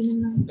day.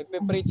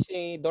 Nagpe-preach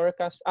si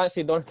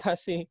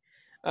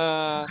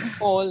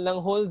Paul ng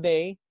whole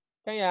day.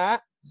 Kaya,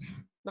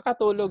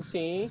 nakatulog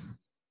si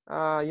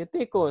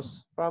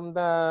Eutychus. From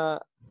the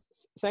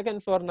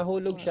second floor,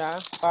 nahulog siya,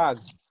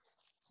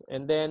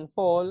 And then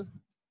Paul,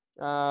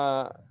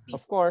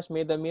 of course,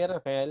 made a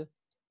miracle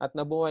at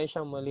nabuhay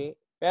siyang muli.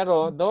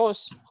 Pero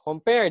those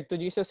compared to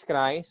Jesus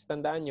Christ,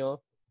 tandaan nyo,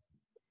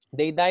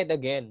 they died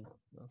again.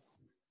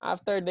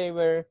 After they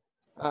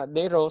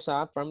rose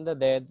up from the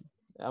dead,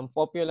 ang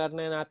popular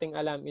na nating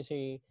alam is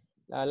si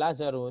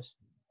Lazarus.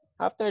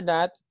 After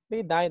that,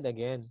 they died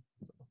again.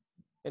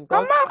 And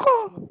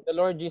the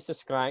Lord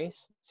Jesus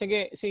Christ.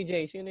 Sige,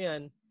 CJ, sino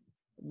yan?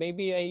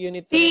 Maybe a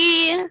unit.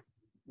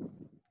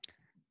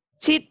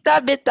 Si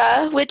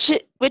Tabitha, which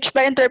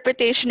by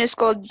interpretation is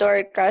called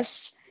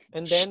Dorcas,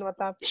 And then, what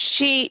happened?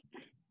 she,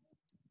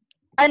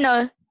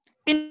 ano,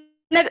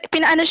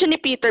 pinaano siya ni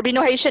Peter,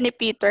 binuhay siya ni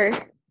Peter.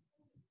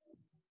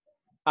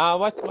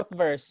 What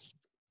verse?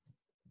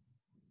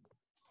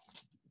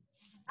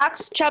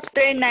 Acts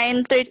chapter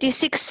 9,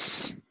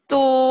 36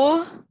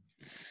 to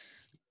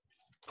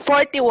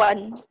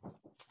 41.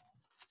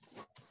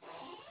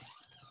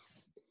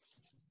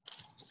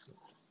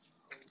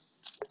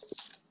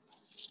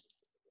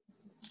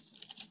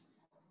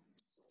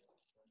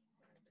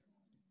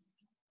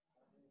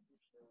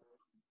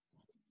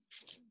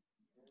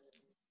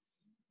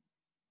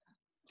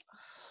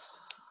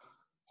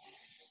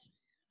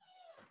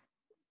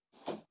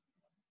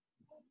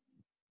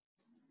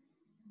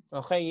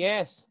 Okay,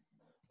 yes.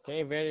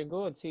 Okay, very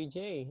good,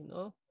 CJ,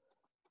 no?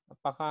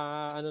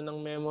 Napaka ano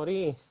ng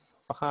memory.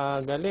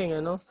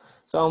 Napakagaling, ano?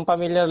 So, ang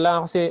familiar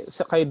lang ako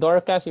kay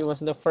Dorcas, he was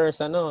the first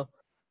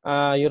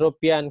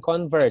European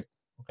convert.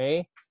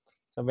 Okay?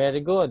 So,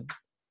 very good.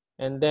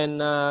 And then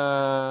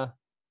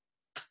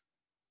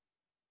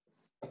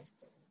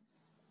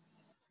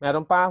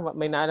meron pa?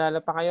 May naalala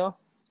pa kayo?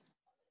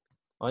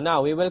 Oh, now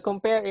we will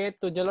compare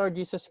it to the Lord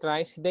Jesus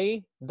Christ.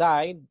 They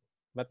died,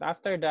 but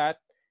after that,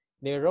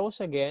 they rose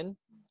again.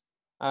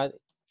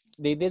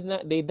 They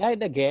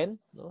died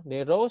again. No?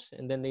 They rose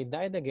and then they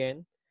died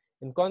again.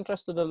 In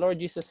contrast to the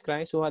Lord Jesus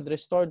Christ, who had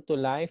restored to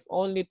life,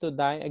 only to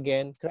die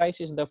again,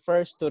 Christ is the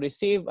first to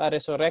receive a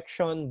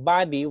resurrection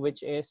body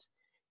which is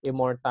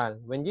immortal.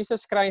 When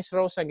Jesus Christ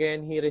rose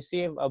again, he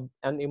received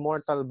an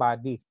immortal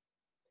body.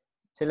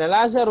 Sila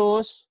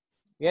Lazarus,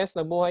 yes,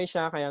 nabuhay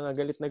siya, kaya nga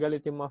galit na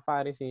galit yung mga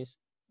Pharisees.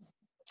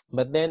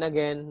 But then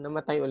again,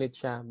 namatay ulit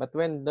siya. But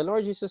when the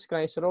Lord Jesus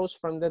Christ rose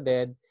from the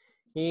dead,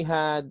 he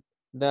had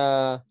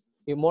the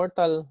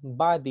immortal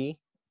body,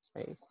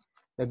 okay,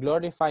 the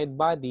glorified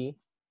body,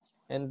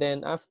 and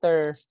then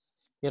after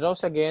he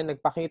rose again,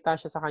 nagpakita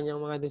siya sa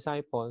kanyang mga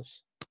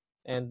disciples,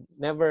 and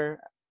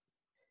never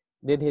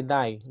did he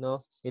die,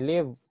 no? He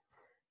lived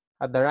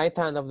at the right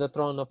hand of the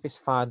throne of his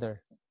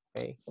Father.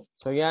 Okay?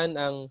 So yan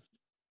ang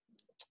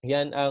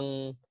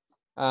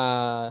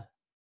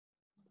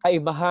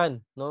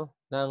kaibahan, no,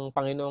 ng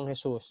Panginoong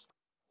Jesus.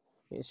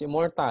 He is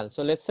immortal.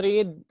 So let's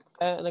read,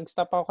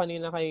 nag-stop ako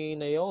kanina kay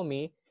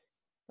Naomi.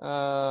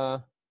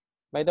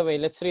 By the way,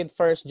 let's read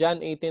first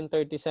John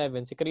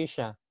 18:37. Si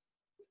Krisha.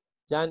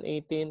 John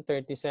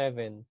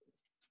 18:37.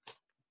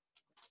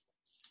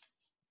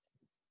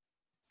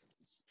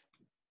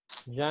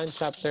 John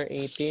chapter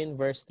 18,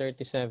 verse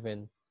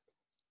 37.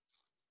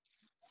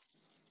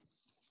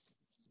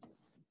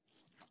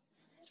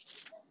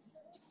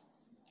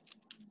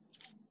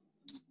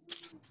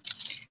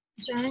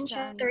 John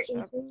chapter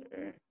 18,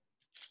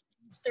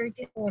 verse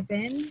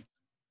 37.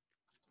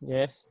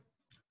 Yes.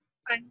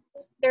 And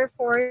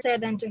therefore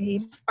said unto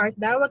him, Art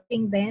thou a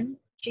king then?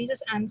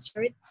 Jesus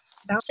answered,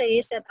 Thou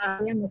sayest that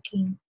I am a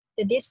king.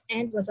 To this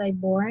end was I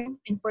born,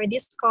 and for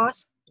this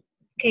cause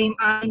came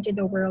I into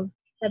the world,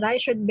 that I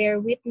should bear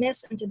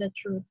witness unto the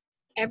truth.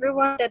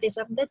 Everyone that is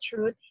of the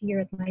truth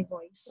heareth my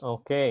voice.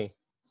 Okay.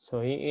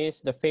 So he is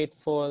the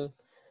faithful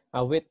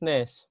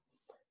witness.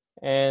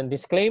 And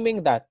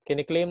disclaiming that,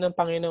 kiniklaim ng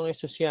Panginoong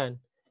Yesus yan.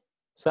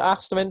 Sa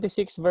Acts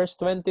 26 verse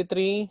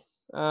 23,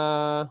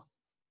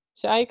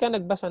 si Aika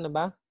nagbasa na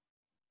ba?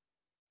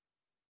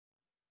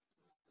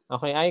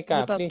 Okay,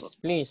 Aika,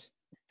 please.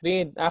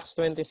 Read Acts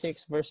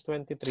 26 verse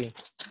 23.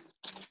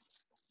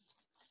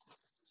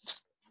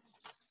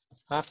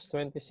 Acts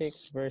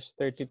 26 verse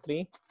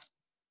 33.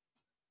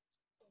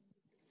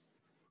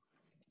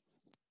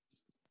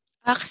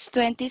 Acts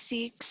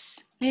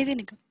 26.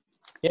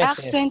 Yes,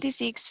 Acts yes.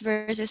 26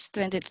 verses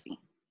 23.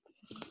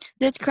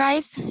 That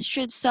Christ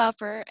should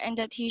suffer and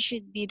that he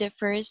should be the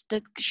first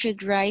that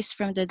should rise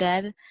from the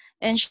dead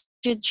and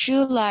should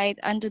shew light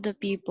unto the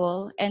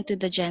people and to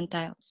the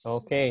Gentiles.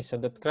 Okay, so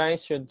that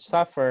Christ should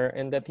suffer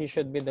and that he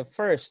should be the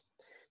first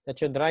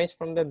that should rise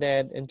from the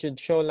dead and should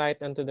show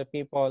light unto the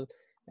people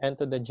and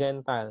to the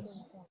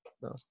Gentiles.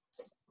 No?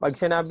 Pag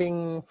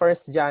sinabing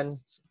first John,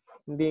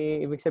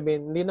 hindi ibig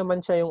sabihin, hindi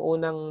naman siya yung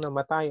unang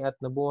namatay at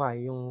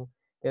nabuhay. Yung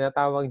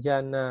tinatawag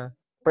dyan na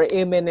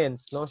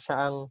preeminence, no?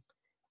 Siya ang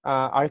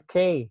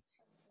arche.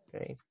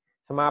 Okay?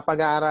 So mga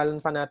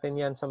pag-aaralan pa natin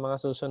yan sa mga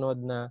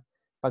susunod na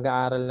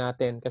pag-aaral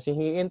natin. Kasi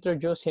he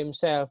introduced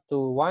himself to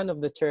one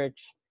of the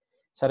church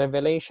sa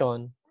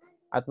Revelation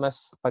at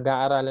mas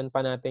pag-aaralan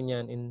pa natin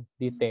yan in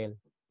detail.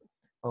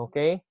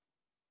 Okay?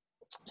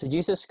 So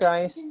Jesus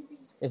Christ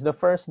is the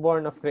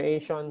firstborn of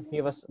creation. He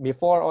was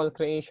before all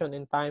creation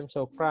in time.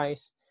 So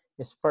Christ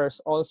is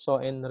first also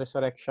in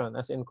resurrection,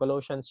 as in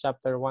Colossians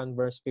chapter 1,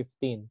 verse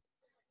 15.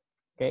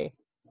 Okay?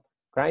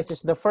 Christ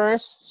is the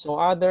first, so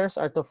others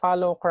are to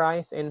follow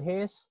Christ in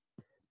his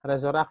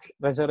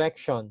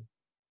resurrection.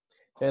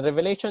 So in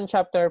Revelation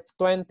chapter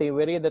 20,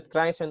 we read that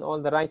Christ and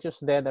all the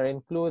righteous dead are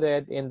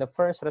included in the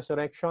first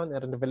resurrection.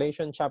 In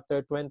Revelation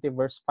chapter 20,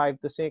 verse 5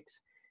 to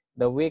 6,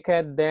 the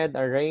wicked dead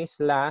are raised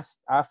last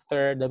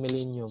after the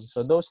millennium.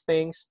 So those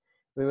things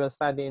we will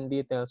study in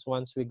details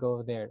once we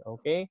go there,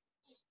 okay?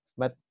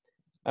 But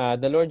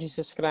the Lord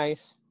Jesus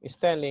Christ is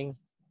telling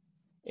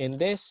in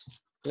this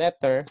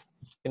letter,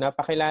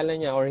 pinapakilala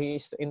niya or he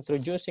is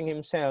introducing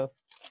himself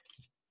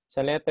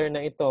sa letter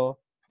na ito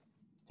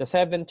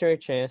sa 7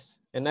 churches,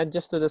 and not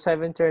just to the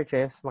 7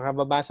 churches,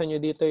 makababasa nyo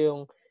dito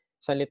yung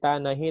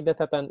salita na he that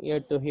hath an ear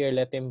to hear,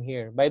 let him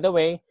hear. By the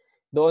way,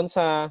 doon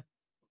sa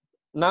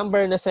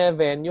number na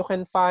 7, you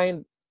can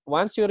find,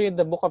 once you read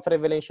the book of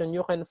Revelation,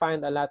 you can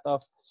find a lot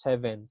of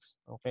 7s.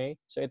 Okay?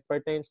 So it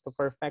pertains to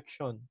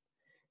perfection.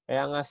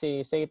 Kaya nga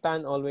si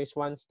Satan always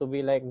wants to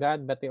be like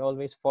God, but he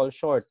always falls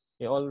short.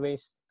 He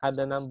always had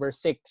the number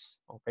 6.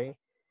 Okay?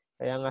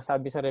 Kaya nga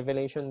sabi sa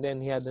Revelation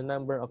din, he had the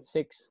number of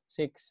 6,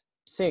 6,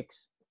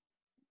 6.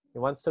 He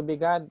wants to be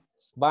God,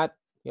 but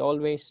he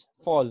always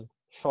fall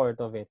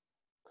short of it.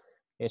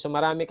 Okay, so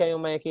marami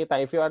kayong makikita.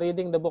 If you are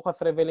reading the book of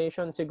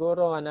Revelation,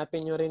 siguro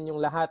hanapin nyo rin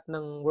yung lahat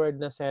ng word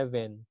na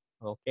 7.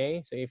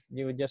 Okay? So if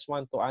you just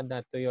want to add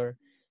that to your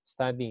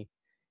study.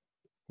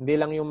 Hindi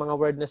lang yung mga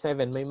word na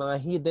 7. May mga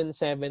hidden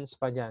 7s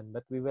pa dyan.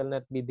 But we will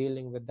not be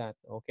dealing with that.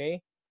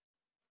 Okay?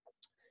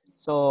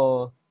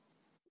 So,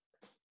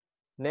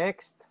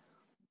 next.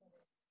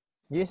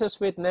 Jesus'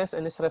 witness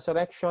and His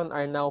resurrection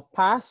are now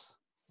past.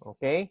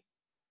 Okay?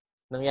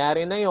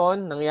 Nangyari na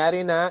yon,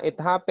 nangyari na. It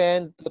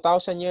happened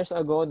 2,000 years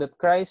ago that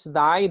Christ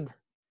died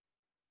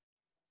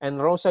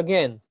and rose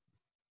again.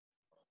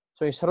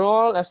 So His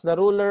role as the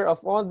ruler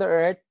of all the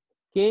earth,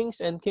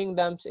 kings and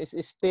kingdoms is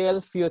still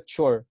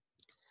future.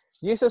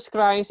 Jesus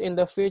Christ in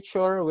the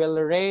future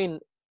will reign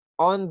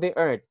on the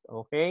earth.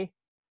 Okay?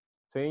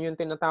 So yun yung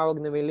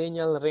tinatawag na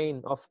millennial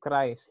reign of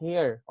Christ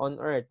here on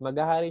earth.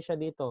 Maghahari siya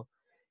dito.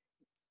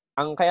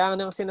 Ang kaya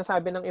nang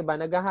sinasabi ng iba,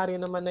 naghahari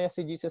naman na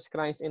si Jesus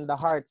Christ in the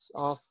hearts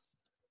of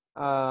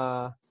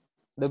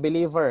the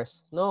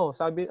believers. No,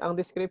 sabi ang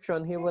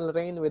description, He will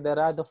reign with the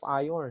rod of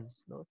iron.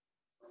 No?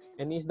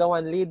 And He's the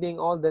one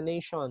leading all the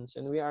nations,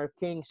 and we are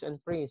kings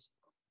and priests.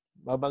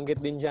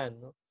 Babanggit din dyan.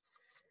 No?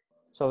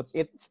 So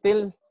it's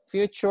still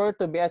future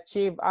to be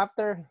achieved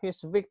after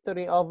His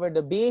victory over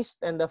the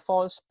beast and the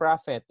false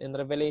prophet in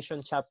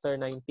Revelation chapter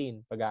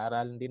 19.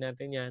 Pag-aaralan din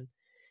natin yan.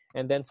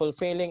 And then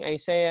fulfilling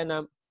Isaiah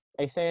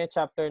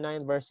chapter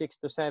 9 verse 6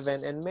 to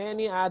 7 and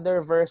many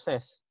other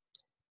verses.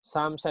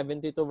 Psalm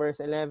 72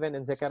 verse 11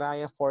 and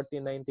Zechariah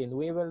 14:19.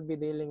 We will be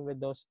dealing with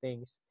those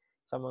things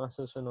sa mga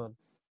susunod.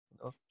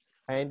 No?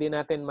 Kaya hindi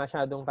natin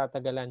masyadong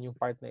tatagalan yung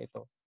part na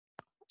ito.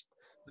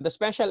 The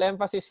special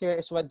emphasis here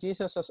is what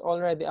Jesus has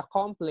already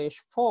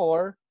accomplished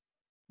for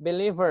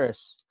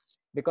believers.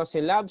 Because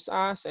He loves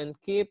us and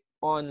keep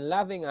on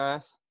loving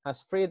us,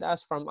 has freed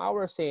us from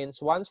our sins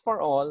once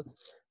for all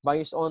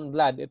by His own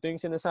blood. Ito yung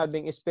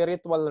sinasabing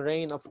spiritual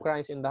reign of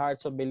Christ in the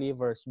hearts of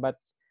believers. But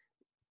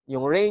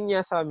yung reign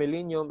niya sa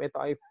millennium,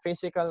 ito ay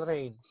physical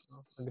reign.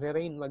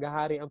 Magre-reign,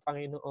 maghahari ang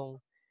Panginoong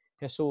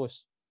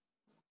Jesus.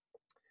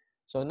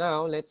 So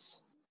now,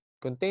 let's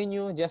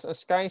continue. Just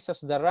as Christ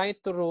has the right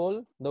to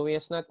rule, though He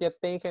has not yet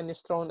taken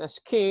His throne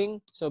as king,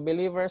 so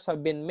believers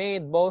have been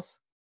made both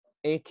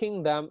a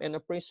kingdom and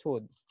a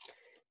priesthood.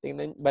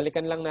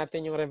 Balikan lang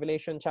natin yung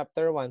Revelation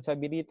chapter 1.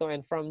 Sabi dito,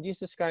 and from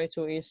Jesus Christ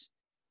who is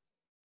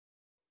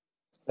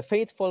the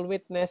faithful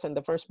witness and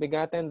the first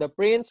begotten, the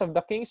prince of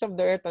the kings of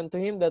the earth, unto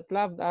Him that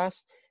loved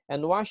us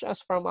and washed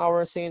us from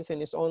our sins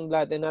in His own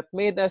blood, and hath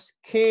made us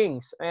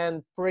kings and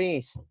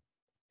priests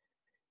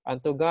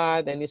unto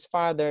God and His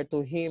Father.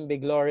 To Him be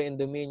glory and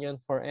dominion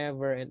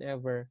forever and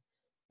ever.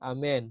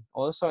 Amen.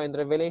 Also in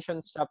Revelation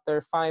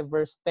chapter 5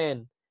 verse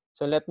 10.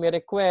 So let me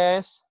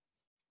request,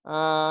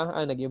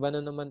 nag-iba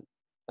na naman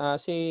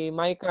si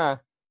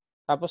Micah.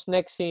 Tapos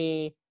next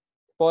si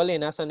Pauline,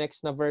 nasa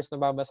next na verse na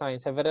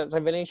babasahin. Sa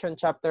Revelation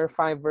chapter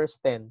 5 verse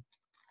 10.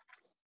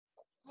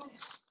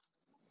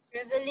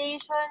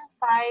 Revelation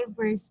 5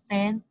 verse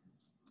 10.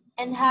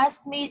 And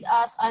hast made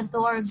us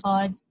unto our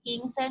God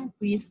kings and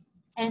priests,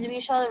 and we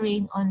shall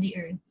reign on the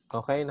earth.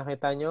 Okay,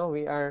 nakita nyo?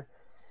 We are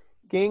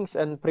kings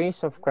and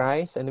priests of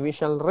Christ, and we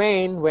shall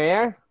reign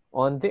where?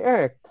 On the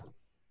earth.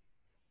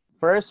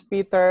 1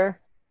 Peter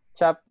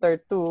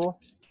chapter 2.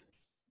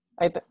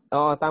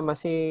 Tama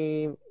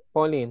si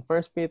Pauline.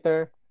 1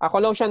 Peter,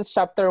 Colossians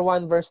chapter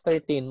 1 verse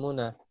 13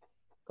 muna.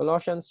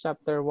 Colossians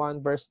chapter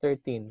 1 verse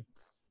 13.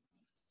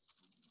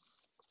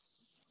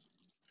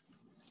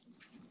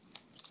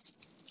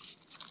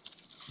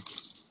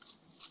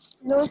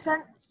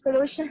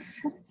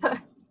 Colossians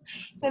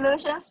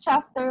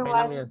chapter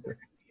 1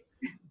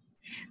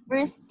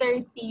 verse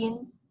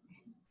 13.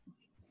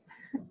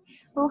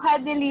 Who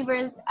had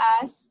delivered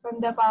us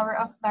from the power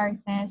of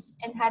darkness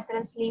and had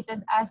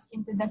translated us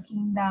into the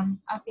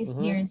kingdom of His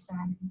dear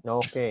Son.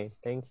 Okay,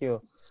 thank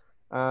you.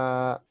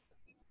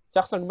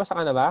 Chucks, nagbasa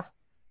ka na ba?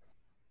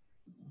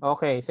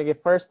 Okay, sige,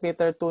 1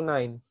 Peter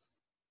 2:9.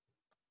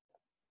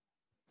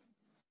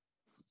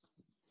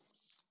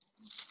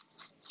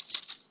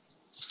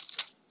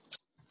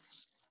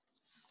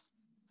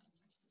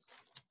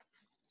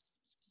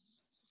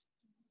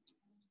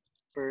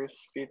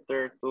 First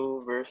Peter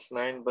 2 verse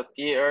 9, but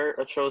ye are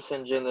a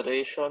chosen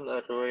generation,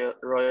 a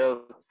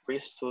royal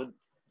priesthood,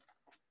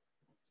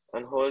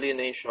 an holy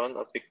nation,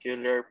 a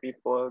peculiar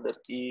people, that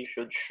ye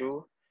should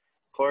shew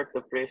forth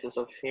the praises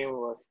of him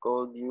who hath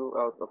called you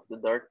out of the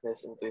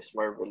darkness into his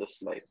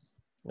marvelous light.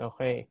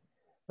 Okay.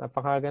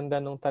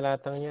 Napakaganda nung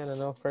talatang yan,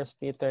 ano? 1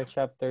 Peter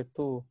chapter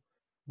 2,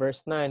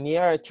 verse 9. Ye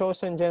are a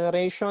chosen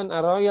generation,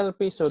 a royal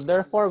priesthood.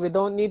 Therefore, we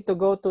don't need to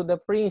go to the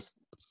priest.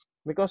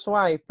 Because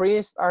why?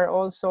 Priests are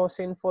also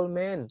sinful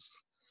men.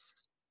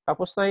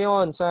 Tapos na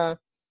yon sa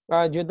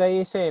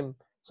Judaism.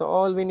 So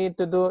all we need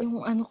to do,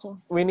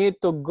 we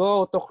need to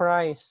go to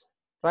Christ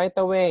right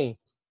away.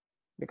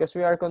 Because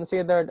we are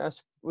considered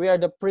as, we are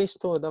the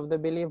priesthood of the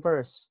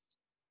believers.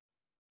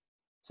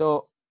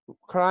 So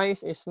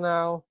Christ is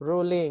now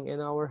ruling in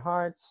our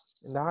hearts,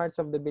 in the hearts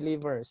of the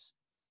believers.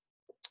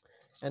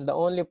 And the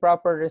only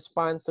proper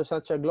response to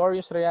such a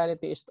glorious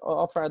reality is to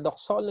offer a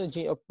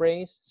doxology of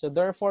praise. So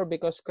therefore,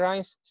 because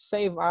Christ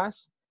saved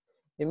us,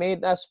 He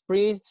made us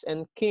priests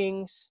and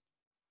kings.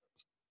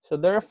 So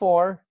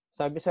therefore,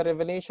 sabi sa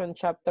Revelation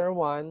chapter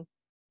 1,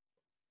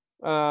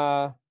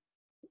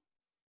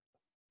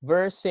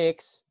 verse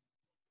 6,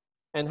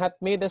 and hath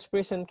made us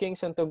priests and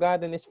kings unto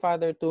God and his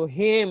Father. To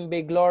him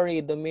be glory,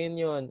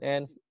 dominion,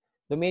 and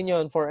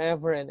dominion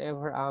forever and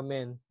ever.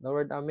 Amen. The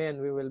word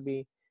amen, we will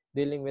be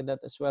dealing with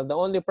that as well. The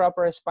only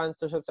proper response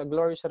to such a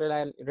glorious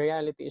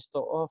reality is to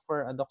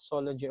offer a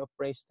doxology of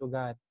praise to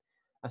God,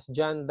 as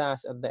John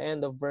does at the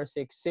end of verse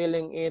 6,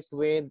 sealing it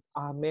with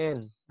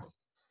amen.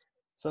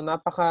 So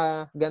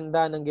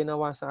napakaganda ng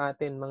ginawa sa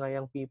atin, mga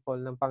young people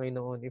ng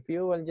Panginoon. If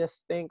you will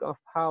just think of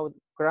how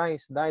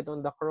Christ died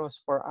on the cross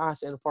for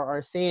us and for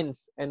our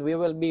sins, and we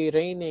will be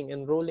reigning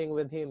and ruling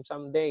with Him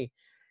someday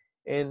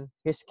in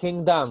His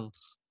kingdom,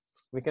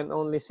 we can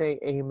only say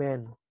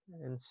amen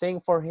and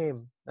sing for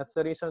Him. That's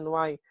the reason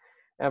why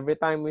every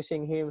time we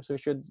sing hymns, we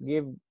should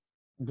give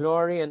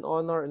glory and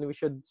honor, and we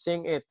should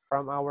sing it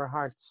from our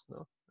hearts.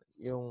 No?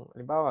 Yung,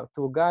 halimbawa,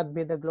 to God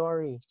be the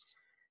glory.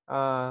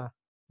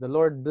 The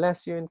Lord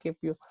bless you and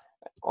keep you.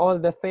 All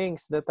the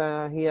things that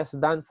He has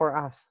done for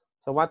us.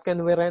 So what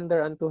can we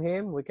render unto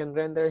Him? We can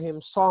render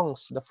Him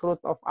songs, the fruit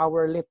of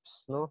our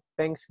lips. No,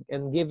 thanks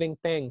and giving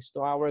thanks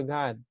to our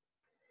God.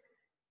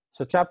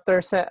 So chapter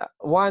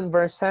 1,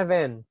 verse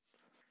 7.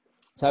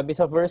 Sabi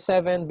sa verse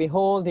 7,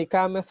 behold, He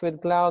cometh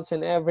with clouds,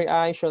 and every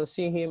eye shall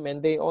see Him,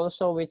 and they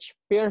also which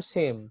pierce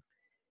Him,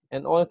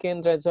 and all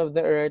kindreds of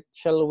the earth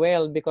shall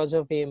wail because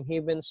of Him.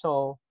 Even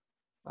so,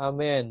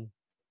 amen.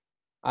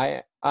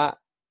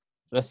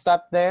 Let's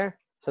stop there.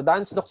 So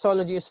Dan's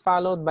doxology is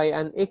followed by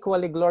an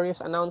equally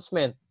glorious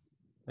announcement.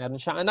 Meron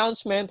siyang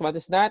announcement. What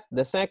is that?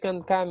 The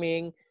second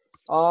coming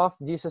of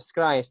Jesus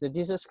Christ. That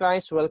Jesus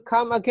Christ will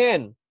come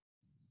again.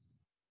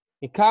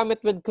 He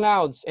cometh with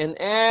clouds, and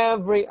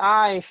every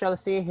eye shall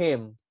see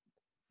Him.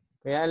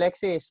 Kaya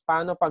Alexis,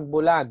 paano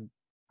pagbulag?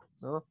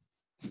 No?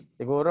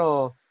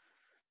 Siguro,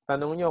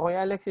 tanong nyo,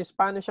 Kuya Alexis,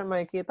 paano siya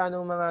makikita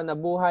ng mga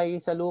nabuhay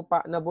sa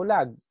lupa na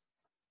bulag?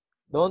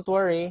 Don't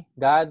worry,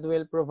 God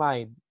will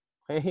provide.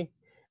 Okay?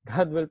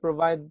 God will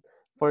provide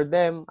for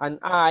them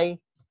an eye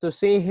to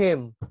see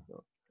Him.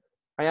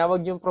 Kaya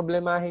wag yung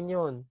problemahin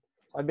yun.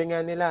 Sabi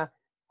nga nila,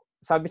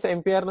 sabi sa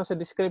impyerno sa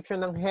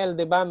description ng hell,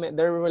 di ba?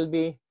 There will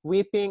be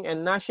weeping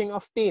and gnashing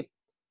of teeth.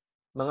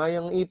 Mga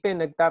yung ipin,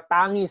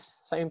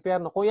 nagtatangis sa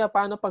impyerno. Kuya,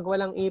 paano pag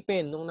walang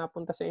ipin nung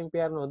napunta sa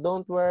impyerno?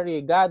 Don't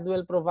worry, God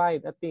will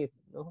provide a teeth.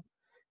 No?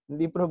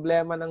 Hindi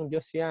problema ng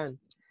Diyos yan.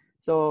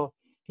 So,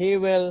 He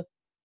will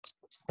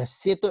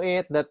see to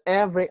it that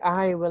every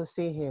eye will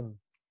see Him.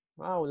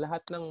 Wow,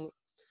 lahat ng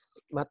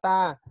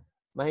mata,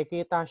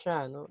 makikita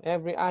siya. No?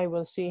 Every eye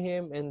will see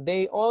Him, and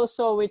they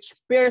also which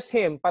pierce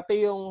Him,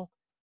 pati yung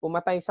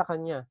pumatay sa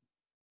Kanya.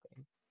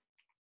 Okay.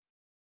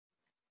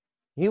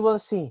 He will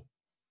see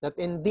that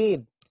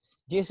indeed,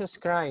 Jesus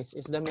Christ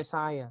is the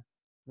Messiah.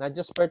 Not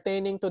just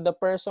pertaining to the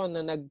person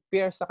na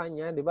nag-pierce sa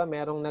Kanya, di ba?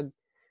 Merong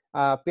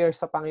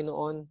nag-pierce sa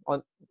Panginoon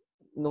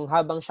nung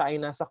habang siya ay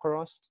nasa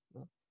cross.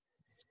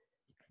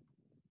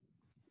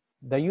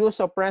 The use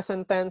of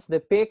present tense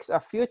depicts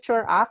a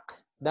future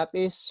act that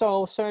is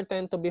so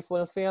certain to be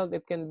fulfilled,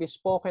 it can be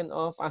spoken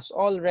of as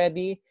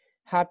already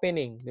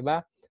happening.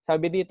 Diba?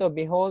 Sabi dito,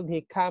 behold,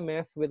 He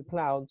cometh with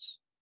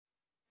clouds,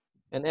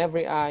 and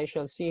every eye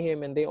shall see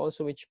Him, and they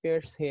also which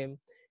pierce Him,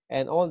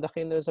 and all the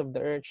kindreds of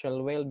the earth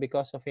shall wail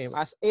because of Him.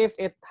 As if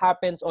it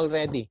happens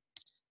already.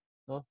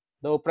 No?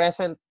 Though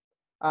present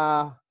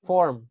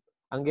form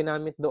ang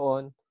ginamit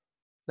doon,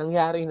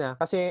 nangyari na.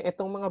 Kasi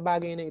itong mga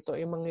bagay na ito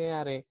ay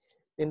mangyayari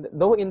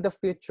though in the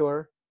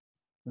future,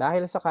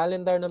 dahil sa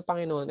calendar ng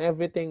Panginoon,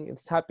 everything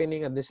is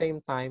happening at the same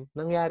time,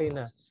 nangyari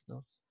na.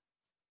 No?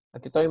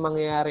 At ito ay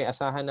mangyayari,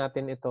 asahan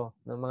natin ito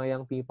ng mga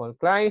young people.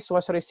 Christ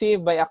was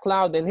received by a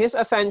cloud in His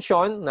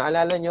ascension.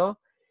 Naalala nyo?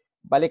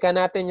 Balikan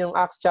natin yung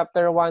Acts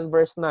chapter 1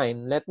 verse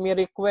 9. Let me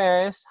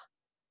request,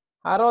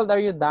 Harold, are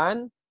you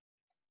done?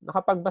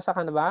 Nakapagbasa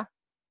ka na ba?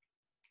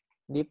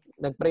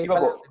 Nag-pray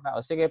pa lang, diba?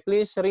 O sige,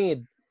 please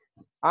read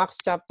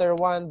Acts chapter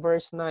 1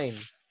 verse 9.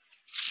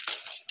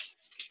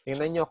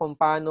 Tingnan nyo kung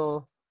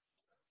paano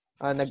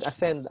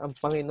nag-ascend ang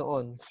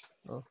Panginoon,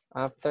 no?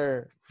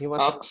 After He was...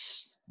 Acts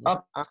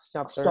Acts Acts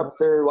chapter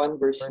chapter 1,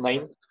 verse verse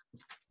 9.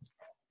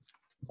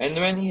 And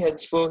when he had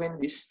spoken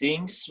these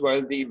things,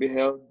 while they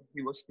beheld,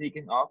 he was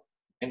taken up,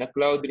 and a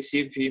cloud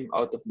received him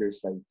out of their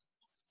sight.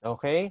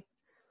 Okay?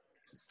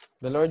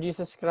 The Lord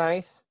Jesus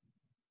Christ,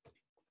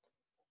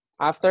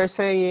 after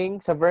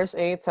saying, sa verse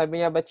 8, sabi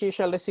niya, but ye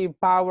shall receive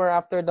power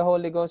after the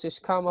Holy Ghost is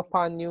come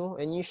upon you,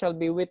 and ye shall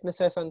be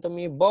witnesses unto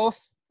me both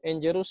in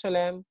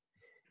Jerusalem,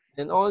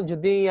 in all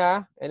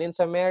Judea, and in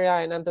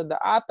Samaria, and unto the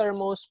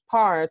uttermost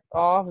part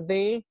of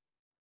the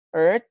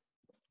earth.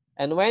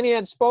 And when he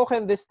had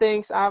spoken these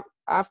things,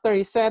 after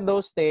he said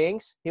those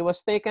things, he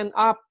was taken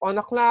up on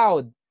a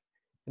cloud,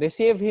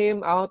 receive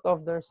him out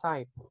of their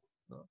sight.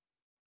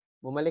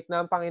 Bumalik na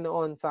ang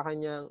Panginoon sa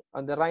kanyang,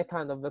 on the right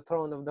hand of the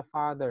throne of the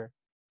Father.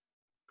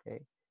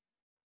 Okay.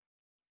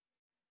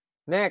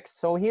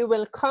 Next, so he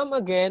will come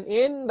again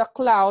in the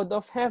cloud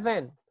of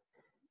heaven.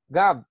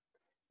 Gab,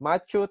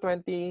 Matthew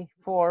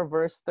 24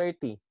 verse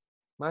 30.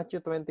 Matthew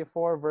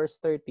 24 verse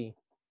 30.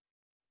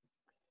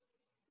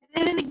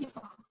 Narinig niyo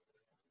po.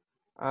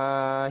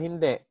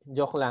 Hindi.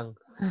 Joke lang.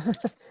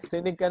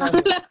 Rinig ka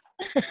namin.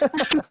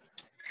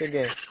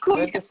 Sige.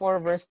 24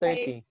 verse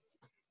 30.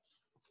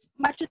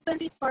 Matthew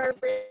 24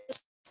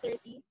 verse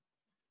 30.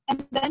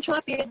 And then shall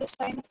appear the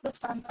sign of the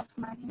Son of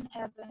Man in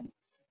heaven.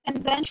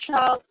 And then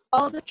shall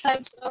all the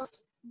tribes of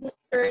the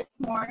earth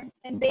mourn,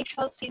 and they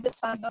shall see the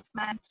Son of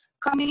Man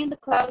coming in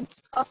the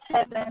clouds of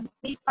heaven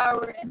with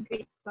power and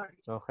great glory.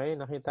 Okay,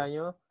 nakita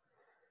nyo?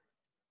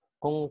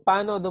 Kung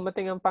paano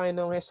dumating ang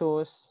Panginoong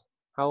Jesus,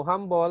 how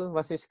humble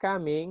was His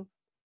coming,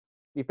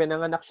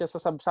 ipinanganak siya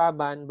sa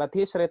sabsaban, but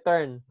His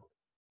return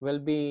will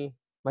be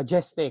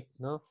majestic,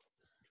 no?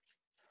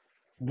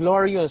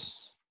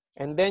 Glorious.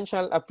 And then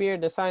shall appear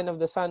the sign of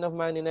the Son of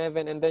Man in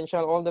heaven, and then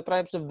shall all the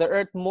tribes of the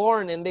earth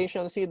mourn, and they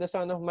shall see the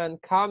Son of Man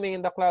coming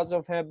in the clouds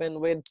of heaven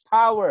with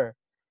power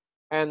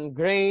and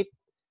great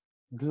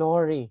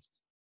glory.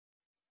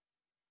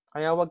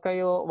 Kaya wag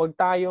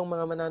tayong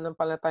mga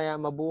mananampalataya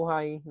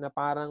mabuhay na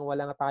parang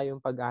wala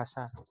tayong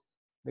pag-asa.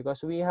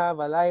 Because we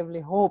have a lively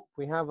hope.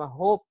 We have a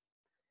hope.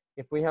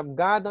 If we have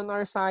God on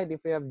our side,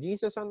 if we have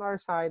Jesus on our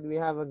side, we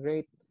have a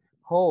great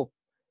hope.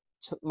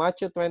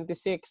 Matthew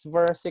 26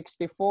 verse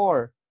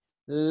 64.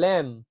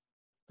 Lem,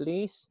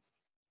 please.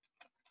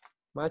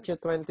 Matthew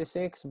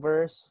 26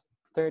 verse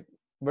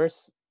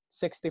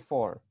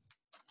 64.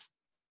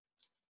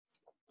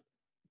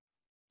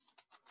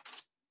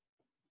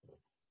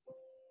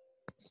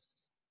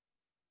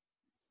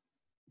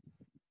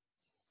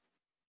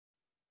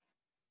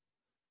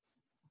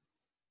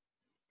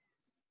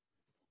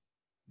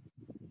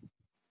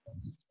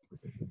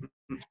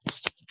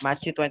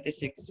 Matthew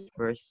 26,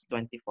 verse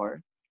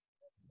 24.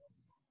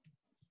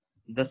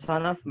 The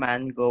Son of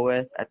Man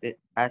goeth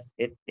as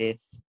it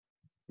is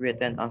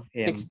written of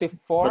him.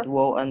 64? But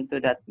woe unto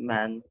that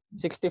man.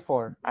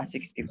 64.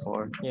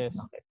 64. Yes.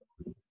 Okay.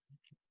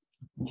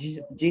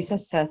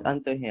 Jesus says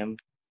unto him,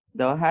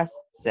 Thou hast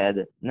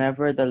said,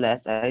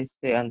 Nevertheless I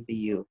say unto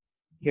you,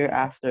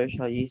 hereafter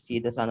shall ye see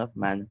the Son of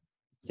Man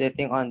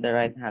sitting on the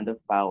right hand of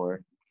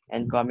power,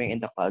 and coming in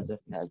the clouds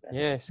of heaven.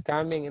 Yes,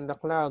 coming in the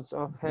clouds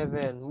of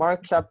heaven.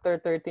 Mark chapter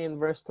 13,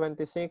 verse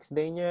 26.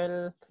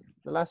 Daniel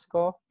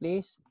Velasco,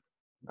 please.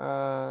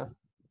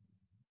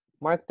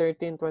 Mark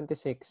 13,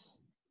 26.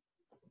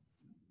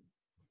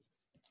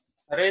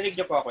 Narinig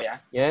niyo po ako,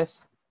 ya?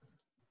 Yes.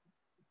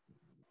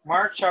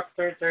 Mark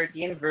chapter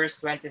 13,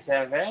 verse 26.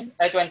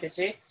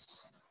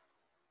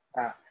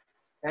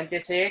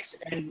 26.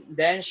 And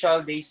then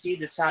shall they see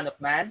the Son of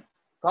Man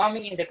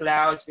coming in the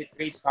clouds with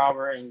great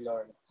power and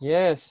glory.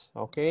 Yes.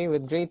 Okay,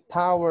 with great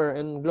power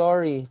and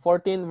glory.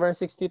 14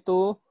 verse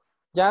 62.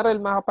 Jarrell,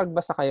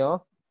 makapagbasa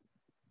kayo?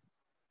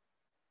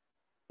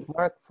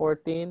 Mark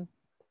 14,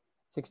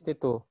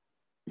 62.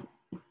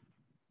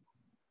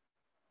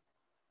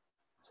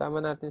 Sama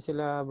natin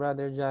sila,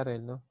 Brother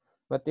Jarrell, no?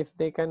 But if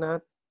they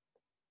cannot,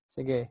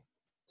 sige,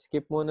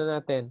 skip muna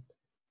natin.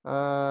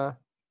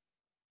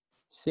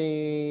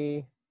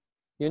 Si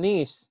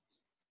Eunice,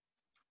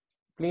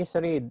 please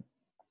read.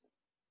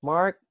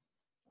 Mark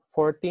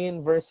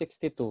 14, verse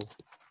 62.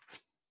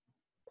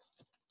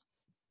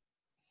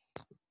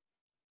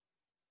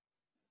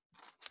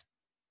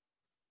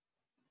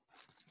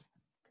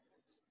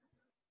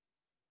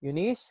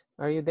 Eunice,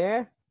 are you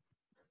there?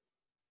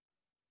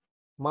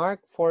 Mark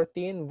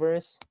 14,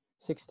 verse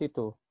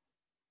 62.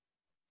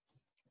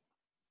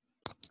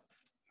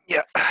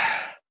 Yeah.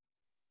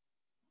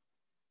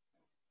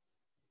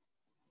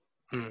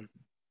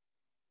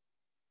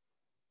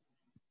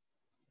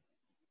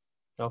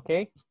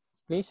 Okay,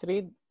 please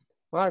read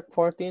Mark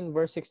 14,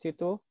 verse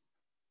 62.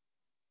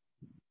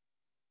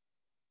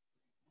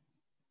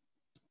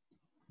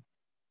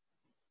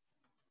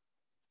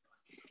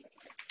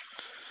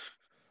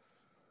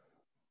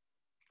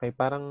 Okay,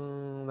 parang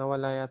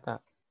nawala yata.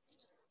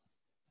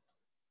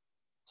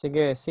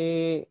 Sige,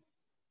 si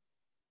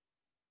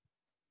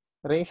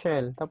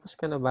Rachel, tapos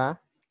ka na ba?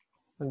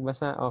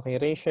 Magbasa. Okay,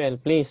 Rachel,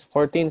 please.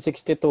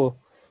 14:62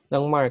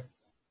 ng Mark.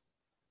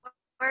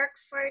 Mark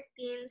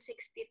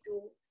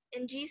 14:62.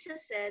 And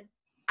Jesus said,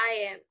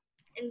 I am.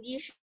 And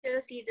ye shall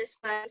see the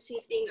Son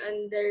sitting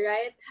on the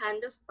right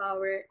hand of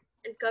power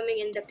and coming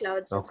in the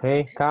clouds of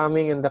Okay,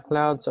 coming in the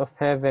clouds of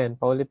heaven.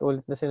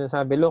 Paulit-ulit na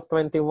sinasabi. Luke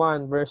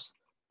 21 verse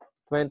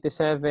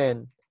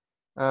 27.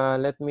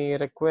 Let me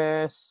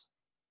request.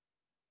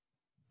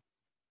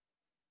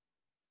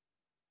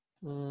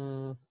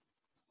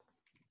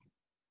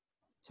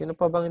 Sino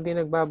pa bang hindi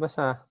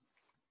nagbabasa?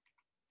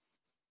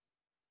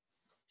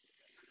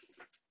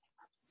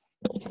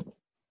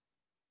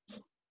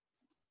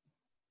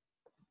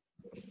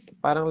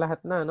 Parang lahat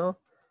na, no?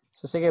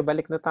 So sige,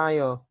 balik na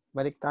tayo.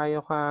 Balik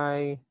tayo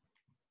kay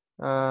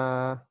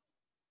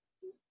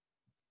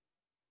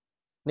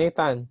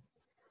Nathan.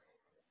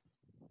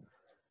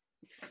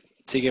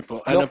 Sige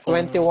po. Ano Luke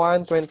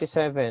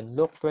 21:27.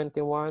 Luke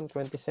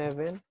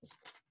 21:27.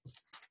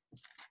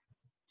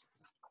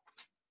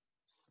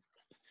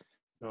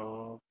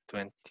 Luke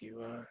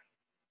 21:27.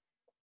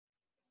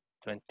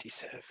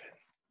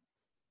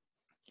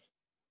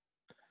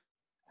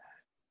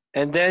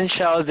 And then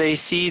shall they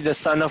see the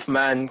Son of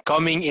Man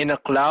coming in a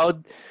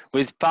cloud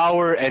with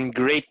power and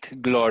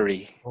great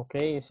glory.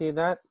 Okay, you see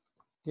that?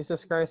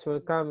 Jesus Christ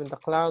will come in the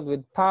cloud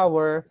with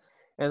power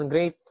and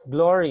great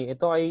glory.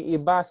 Ito ay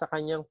iba sa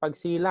kanyang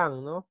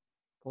pagsilang, no?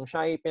 Kung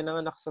siya ay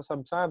pinanganak sa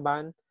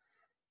sabsaban,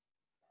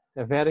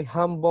 very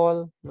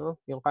humble,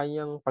 no? Yung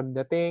kanyang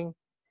pagdating,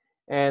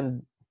 and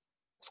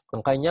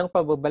ang kanyang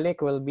pagbabalik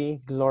will be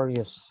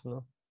glorious,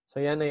 no? So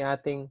yan ay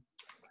ating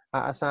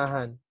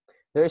aasahan.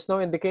 There is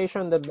no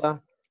indication that the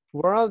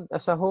world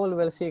as a whole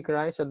will see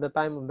Christ at the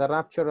time of the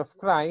rapture of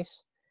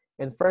Christ.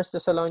 In 1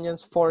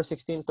 Thessalonians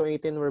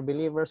 4:16-18, where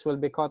believers will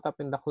be caught up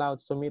in the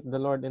clouds to meet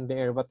the Lord in the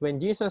air. But when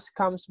Jesus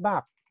comes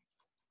back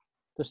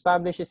to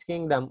establish his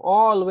kingdom,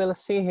 all will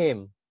see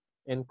him,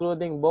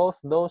 including both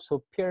those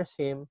who pierce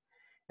him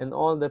and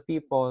all the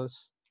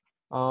peoples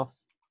of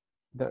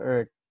the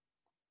earth.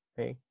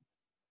 Okay?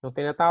 Yung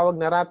tinatawag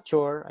na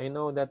rapture, I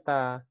know that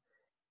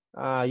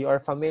you are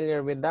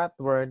familiar with that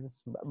word.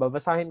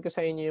 Babasahin ko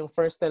sa inyo yung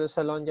 1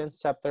 Thessalonians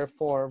chapter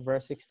 4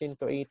 verse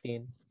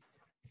 16-18.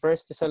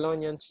 1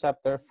 Thessalonians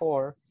chapter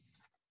 4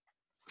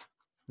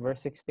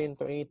 verse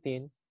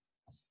 16-18.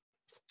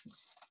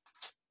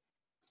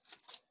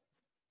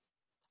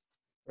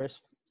 1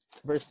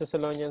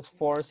 Thessalonians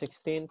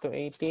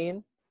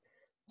 4:16-18.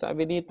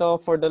 Sabi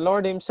dito, for the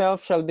Lord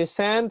himself shall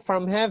descend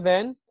from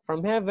heaven.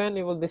 From heaven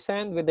he will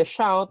descend with a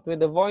shout, with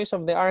the voice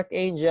of the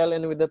archangel,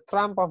 and with the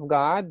trump of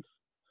God.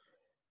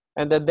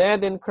 And the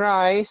dead in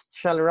Christ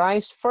shall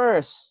rise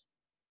first.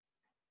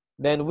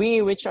 Then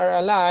we which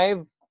are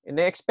alive,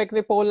 ina-expect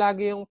ni Paul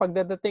lagi yung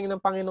pagdadating ng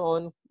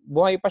Panginoon,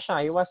 buhay pa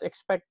siya. He was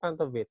expectant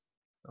of it.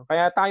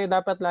 Kaya tayo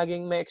dapat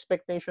laging may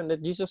expectation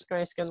that Jesus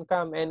Christ can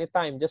come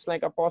anytime, just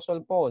like Apostle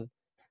Paul.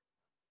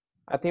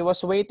 At he was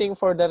waiting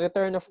for the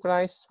return of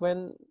Christ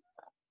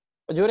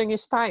during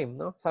his time.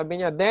 No? Sabi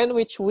niya, then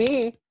which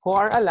we who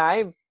are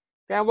alive,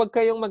 kaya wag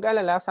kayong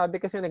mag-alala, sabi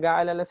kasi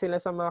nag-aalala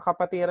sila sa mga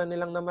kapatiran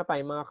nilang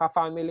namatay, mga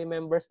ka-family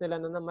members nila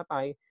na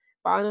namatay,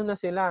 paano na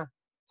sila?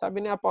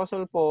 Sabi ni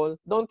Apostle Paul,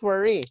 don't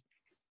worry.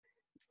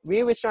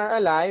 We which are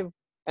alive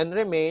and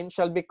remain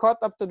shall be caught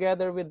up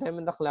together with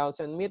them in the clouds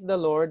and meet the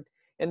Lord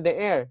in the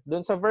air.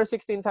 Dun sa verse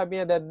 16,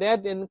 sabi niya, the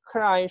dead in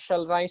Christ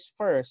shall rise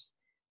first.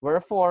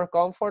 Wherefore,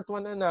 comfort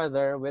one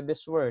another with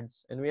these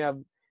words. And we have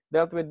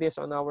dealt with this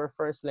on our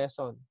first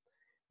lesson.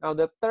 Now,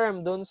 the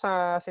term dun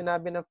sa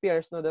sinabi na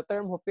pierce, no, the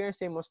term who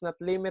pierced him was not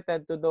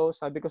limited to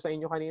those, sabi ko sa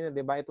inyo kanina, di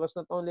ba? It was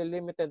not only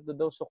limited to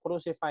those who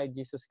crucified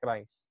Jesus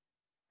Christ.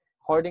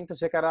 According to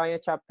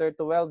Zechariah chapter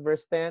 12,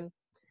 verse 10,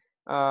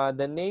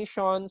 the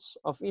nations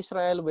of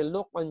Israel will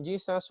look on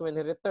Jesus when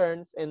he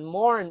returns and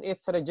mourn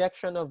its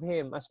rejection of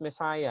him as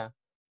Messiah,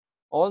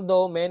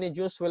 although many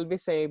Jews will be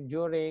saved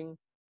during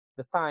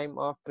the time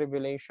of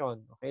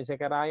tribulation. Okay,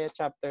 Zechariah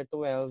chapter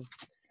 12,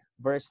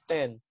 verse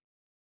 10.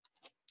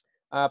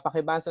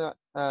 Pakibasa,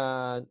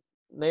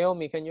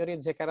 Naomi, can you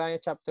read Zechariah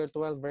chapter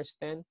 12, verse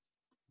 10?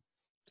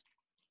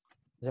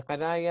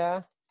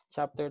 Zechariah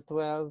chapter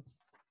 12,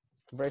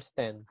 verse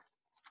 10.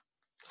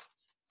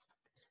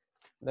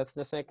 That's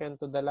the second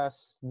to the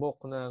last book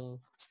ng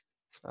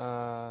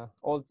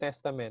Old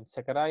Testament.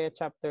 Zechariah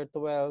chapter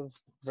 12,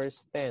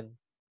 verse 10.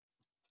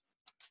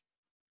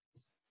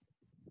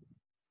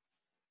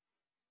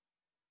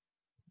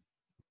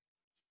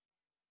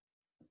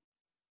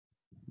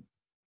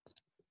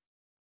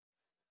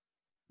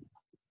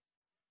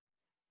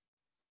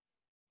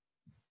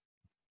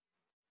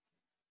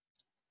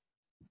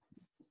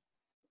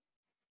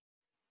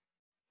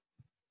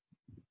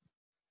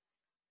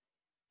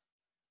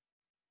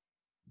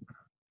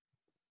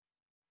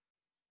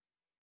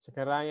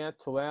 Zechariah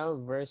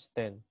 12, verse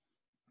 10.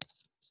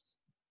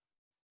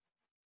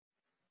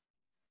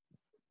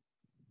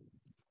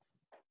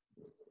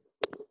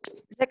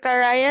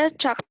 Zechariah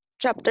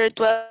chapter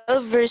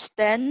 12, verse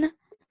 10.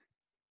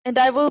 And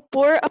I will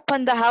pour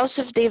upon the house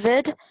of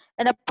David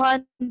and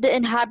upon the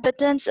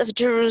inhabitants of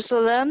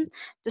Jerusalem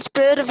the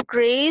spirit of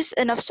grace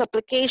and of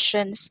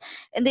supplications,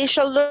 and they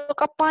shall look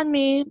upon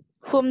me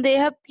whom they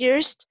have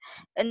pierced,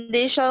 and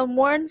they shall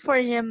mourn for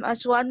him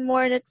as one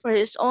mourneth for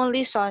his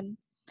only son,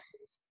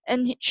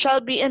 and shall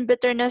be in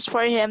bitterness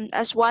for him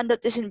as one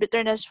that is in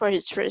bitterness for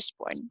his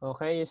firstborn.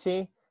 Okay, you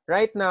see,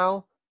 right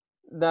now,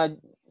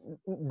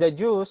 the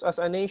Jews as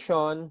a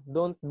nation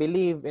don't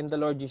believe in the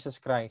Lord Jesus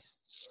Christ.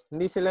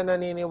 Hindi sila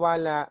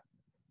naniniwala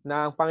na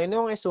ang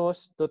Panginoong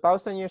Jesus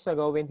 2,000 years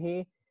ago when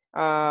He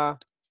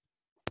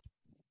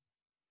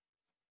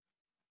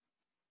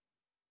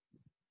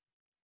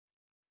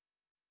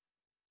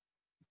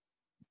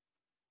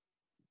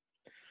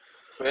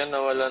Kaya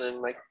nawala na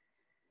yung mic.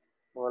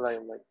 Nawala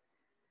yung mic.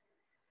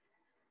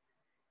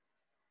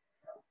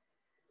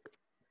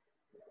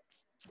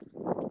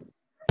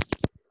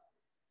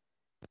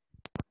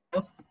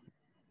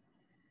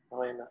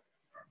 Okay na.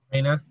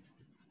 Okay na?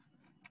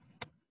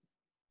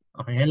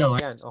 Okay, hello.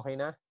 Ayan, okay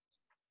na?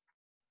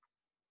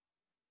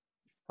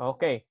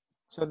 Okay.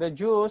 So the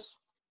Jews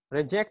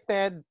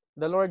rejected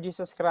the Lord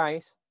Jesus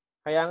Christ.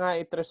 Kaya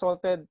nga it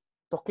resulted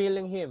to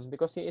killing him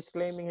because he is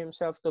claiming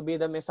himself to be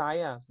the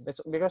Messiah.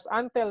 Because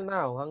until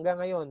now, hanggang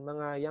ngayon,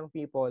 mga young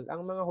people,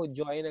 ang mga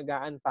Hudyo ay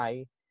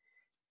nag-aantay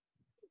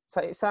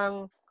sa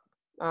isang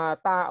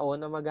tao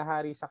na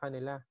maghahari sa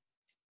kanila.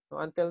 So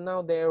until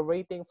now, they are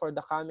waiting for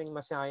the coming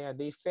Messiah.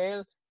 They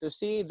fail to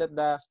see that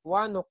the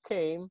one who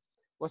came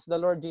was the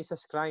Lord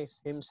Jesus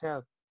Christ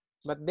himself.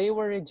 But he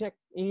rejected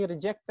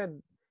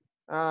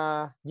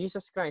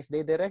Jesus Christ.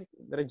 They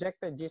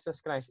rejected Jesus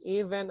Christ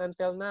even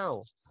until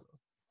now.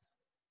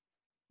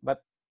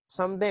 But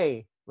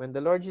someday, when the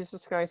Lord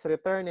Jesus Christ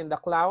return in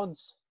the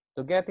clouds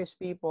to get His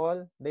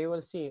people, they will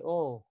see,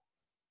 oh,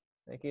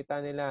 nakita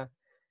nila,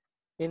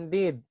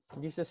 indeed,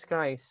 Jesus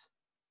Christ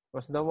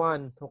was the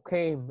one who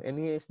came and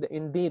He is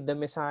indeed the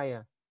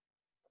Messiah.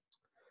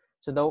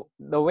 So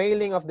the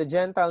wailing of the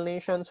Gentile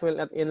nations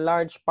will in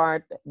large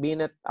part be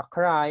not a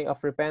cry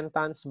of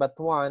repentance, but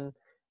one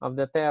of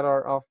the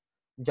terror of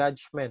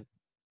judgment.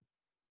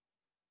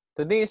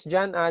 To this,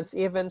 John adds,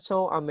 even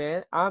so,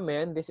 amen,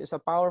 amen, this is a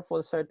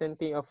powerful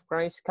certainty of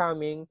Christ's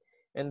coming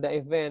and the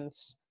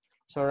events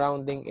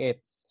surrounding it.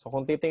 So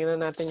kung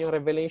titingnan natin yung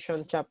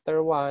Revelation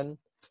chapter 1,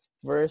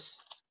 verse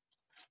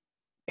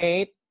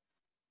 8,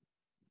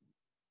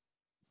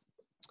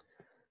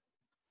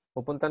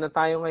 pupunta na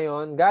tayo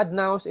ngayon. God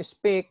now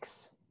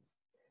speaks.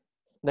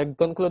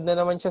 Nag-conclude na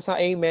naman siya sa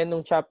amen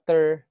nung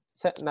chapter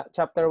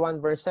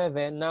 1, verse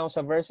 7. Now sa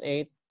verse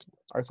 8,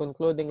 our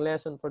concluding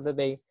lesson for the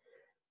day,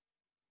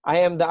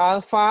 I am the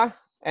Alpha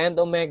and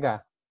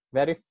Omega.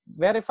 Very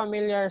very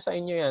familiar sa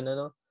inyo yan,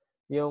 ano?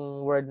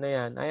 Yung word na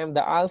yan. I am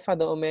the Alpha,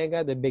 the Omega,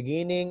 the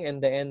beginning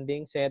and the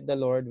ending, said the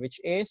Lord, which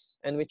is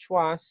and which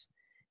was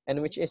and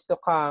which is to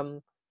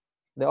come,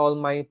 the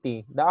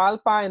Almighty. The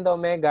Alpha and the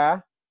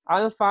Omega.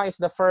 Alpha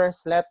is the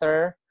first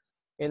letter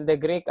in the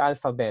Greek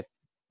alphabet.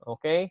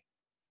 Okay?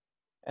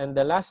 And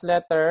the last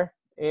letter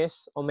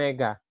is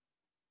Omega.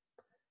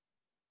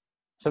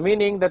 So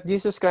meaning that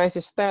Jesus Christ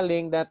is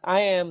telling that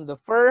I am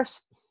the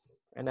first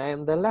and I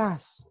am the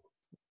last.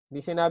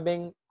 Hindi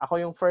sinabing ako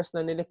yung first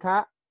na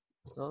nilikha.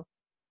 No?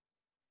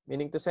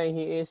 Meaning to say,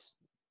 He is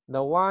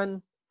the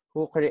one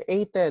who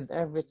created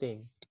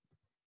everything.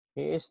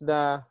 He is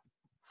the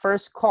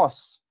first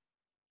cause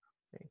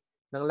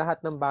ng lahat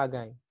ng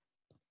bagay.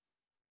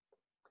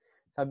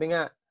 Sabi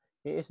nga,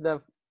 He is the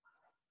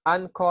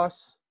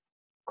uncaused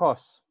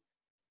cause.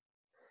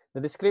 The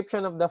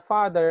description of the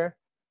Father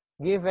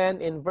given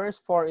in verse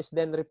 4 is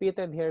then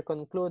repeated here,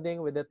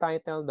 concluding with the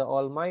title, the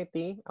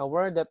Almighty, a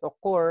word that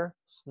occurs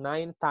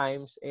 9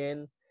 times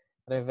in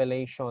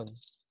Revelation.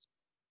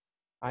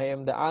 I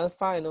am the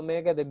Alpha and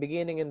Omega, the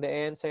beginning and the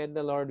end, said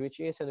the Lord,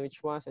 which is and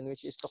which was and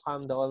which is to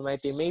come, the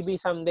Almighty. Maybe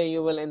someday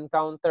you will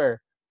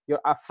encounter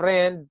a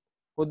friend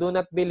who do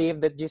not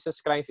believe that Jesus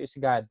Christ is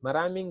God.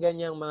 Maraming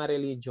ganyang mga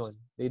religion.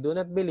 They do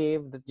not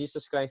believe that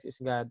Jesus Christ is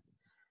God.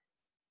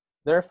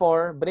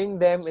 Therefore, bring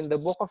them in the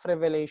book of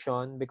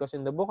Revelation, because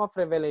in the book of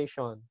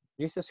Revelation,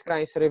 Jesus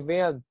Christ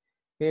revealed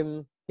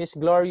His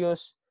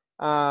glorious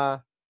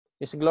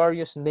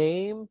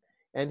name,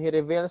 and He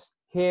reveals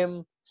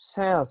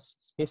Himself,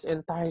 His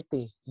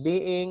entirety,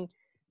 being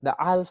the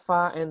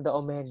Alpha and the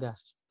Omega,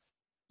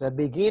 the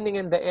beginning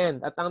and the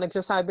end. At ang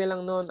nagsasabi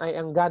lang noon ay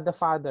ang God the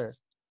Father.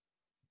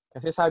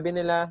 Kasi sabi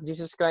nila,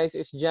 Jesus Christ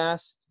is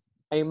just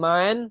a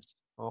man.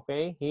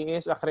 Okay, He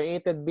is a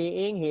created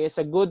being. He is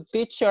a good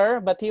teacher,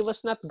 but He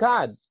was not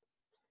God.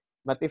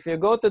 But if you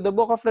go to the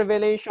book of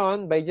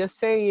Revelation, by just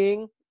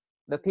saying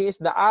that He is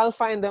the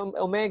Alpha and the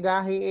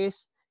Omega, He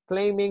is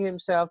claiming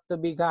Himself to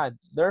be God.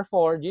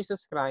 Therefore,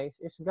 Jesus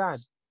Christ is God.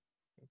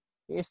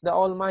 He is the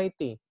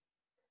Almighty.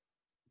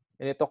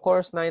 And it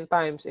occurs 9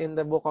 times in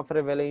the book of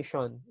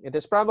Revelation. It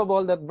is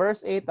probable that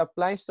verse 8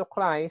 applies to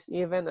Christ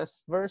even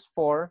as verse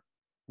 4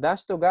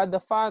 does to God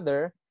the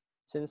Father,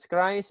 since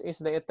Christ is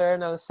the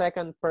eternal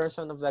second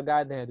person of the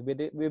Godhead.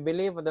 We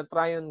believe in the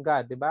triune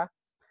God, di ba?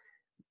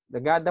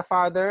 The God the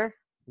Father,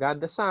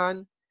 God the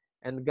Son,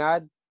 and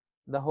God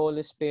the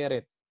Holy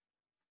Spirit.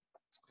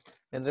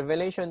 And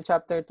Revelation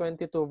chapter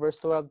 22, verse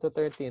 12 to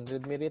 13.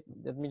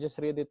 Let me just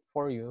read it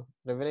for you.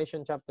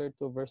 Revelation chapter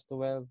 2, verse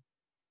 12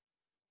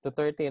 to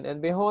 13.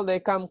 And behold, I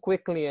come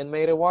quickly, and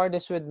my reward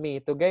is with me,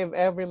 to give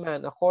every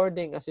man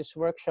according as his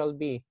work shall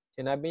be.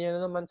 Sinabi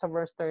niya na naman sa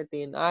verse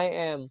 13, I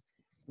am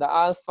the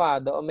Alpha,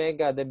 the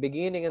Omega, the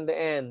beginning and the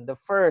end, the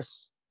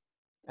first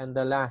and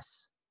the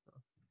last.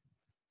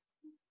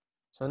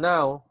 So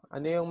now,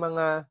 ano yung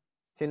mga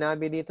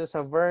sinabi dito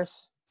sa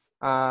verse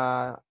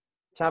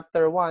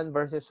chapter 1,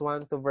 verses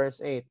 1 to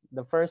verse 8.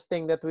 The first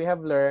thing that we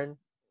have learned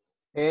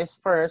is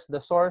first, the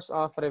source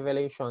of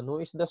revelation. Who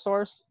is the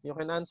source? You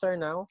can answer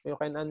now. You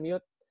can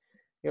unmute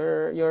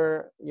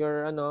you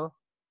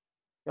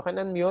can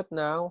unmute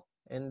now,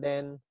 and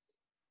then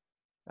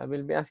I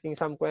will be asking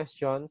some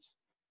questions.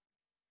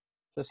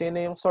 So, sino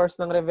yung source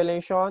ng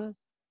revelation?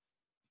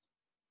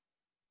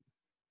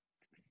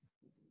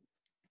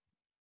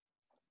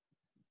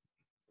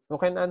 Who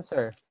can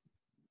answer?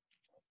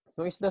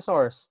 Who is the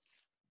source?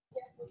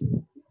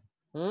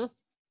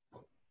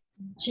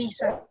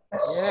 Jesus.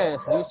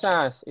 Yes,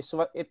 Jesus.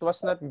 It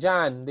was not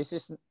John. This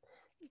is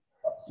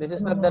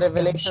not the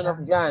revelation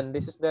of John.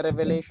 This is the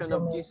revelation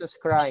of Jesus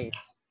Christ.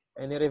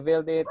 And he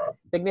revealed it,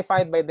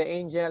 signified by the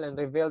angel, and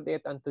revealed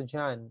it unto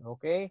John.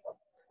 Okay?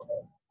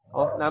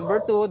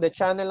 Number 2, the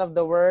channel of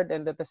the word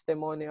and the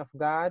testimony of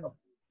God.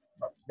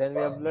 Then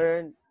we have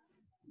learned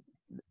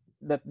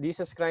that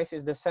Jesus Christ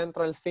is the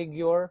central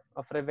figure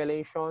of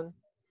revelation.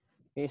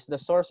 He is the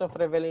source of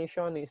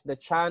revelation. He is the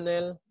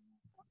channel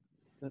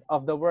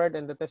of the word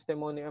and the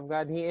testimony of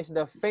God. He is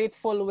the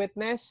faithful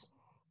witness.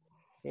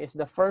 He is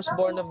the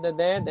firstborn of the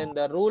dead and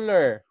the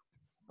ruler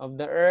of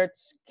the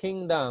earth's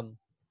kingdom.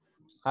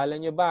 Kala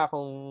nyo ba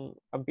kung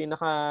ang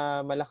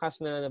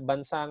pinakamalakas na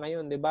bansa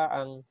ngayon, di ba,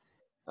 ang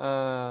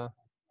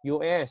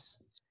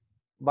US?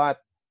 But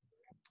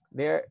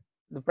the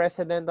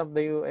president of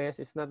the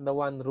US is not the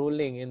one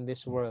ruling in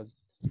this world.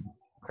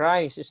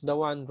 Christ is the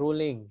one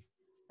ruling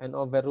and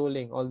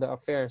overruling all the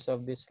affairs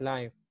of this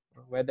life,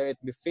 whether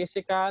it be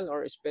physical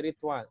or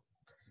spiritual.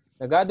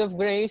 The God of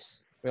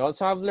grace, we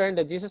also have learned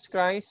that Jesus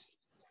Christ,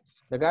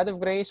 the God of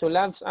grace who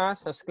loves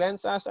us, has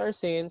cleansed us our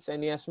sins,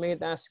 and He has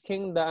made us a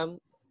kingdom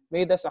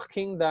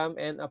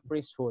and a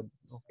priesthood.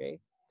 Okay?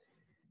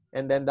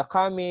 And then the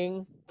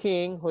coming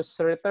King whose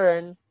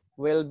return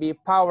will be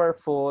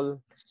powerful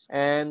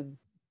and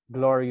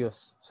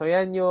glorious. So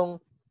yan yung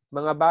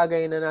mga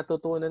bagay na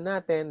natutunan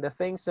natin, the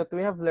things that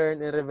we have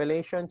learned in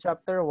Revelation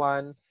chapter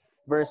 1,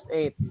 verse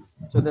 8.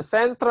 So the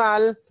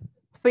central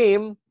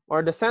theme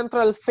or the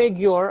central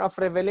figure of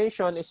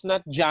Revelation is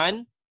not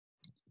John.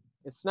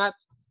 It's not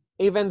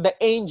even the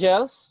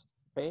angels.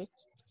 Okay?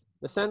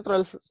 The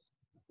central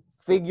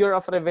figure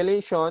of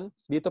Revelation,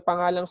 dito pa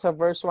nga lang sa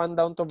verse 1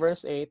 down to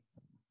verse 8,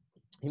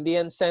 hindi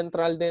yan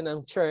central din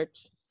ang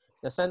church.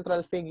 The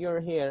central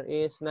figure here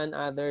is none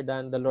other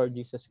than the Lord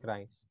Jesus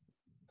Christ.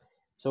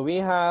 So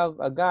we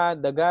have a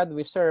God, the God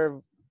we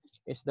serve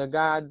is the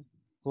God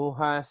who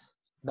has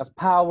the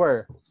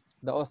power,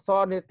 the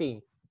authority.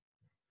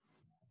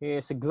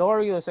 He is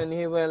glorious and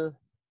He will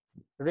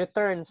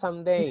return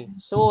someday,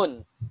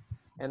 soon.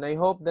 And I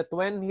hope that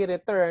when He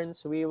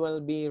returns, we will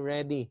be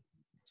ready.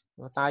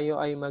 Tayo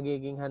ay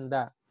magiging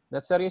handa.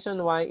 That's the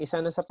reason why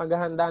isa na sa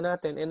paghahanda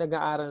natin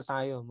nag-aaral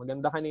tayo.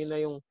 Maganda kanina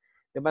yung,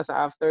 'di ba,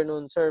 sa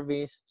afternoon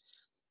service,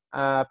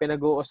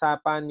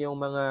 pinag-uusapan yung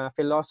mga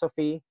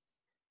philosophy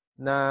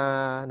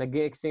na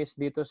nag-i-exist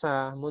dito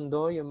sa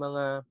mundo, yung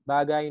mga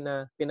bagay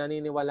na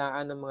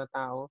pinaniniwalaan ng mga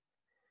tao.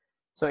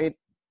 So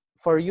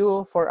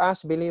for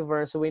us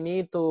believers, we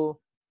need to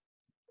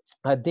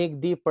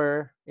dig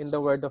deeper in the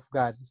Word of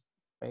God.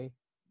 Okay?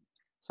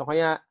 So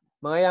kaya,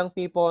 mga young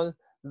people,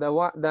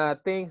 the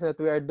things that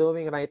we are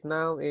doing right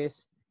now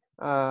is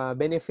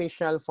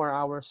beneficial for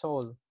our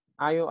soul.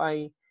 Tayo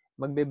ay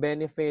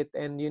magbe-benefit,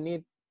 and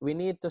we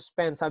need to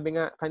spend. Sabi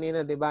nga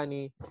kanina, 'di ba,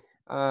 ni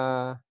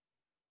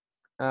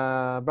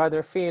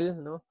Brother Phil,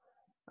 no?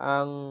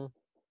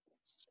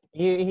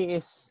 He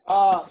is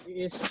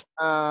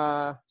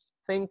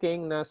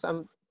thinking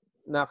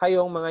na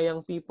kayong mga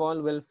young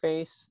people will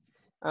face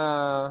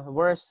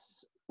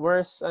worse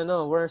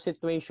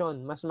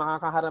situation. Mas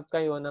makakaharap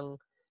kayo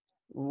ng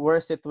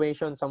worst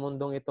situation sa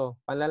mundong ito.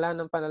 Palala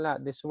ng palala.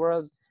 This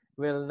world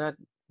will not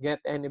get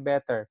any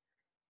better.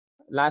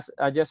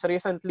 Just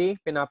recently,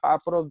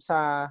 pinapa-approve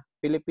sa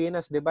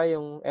Pilipinas, 'di ba,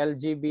 yung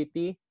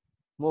LGBT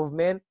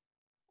movement,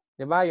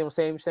 'di ba, yung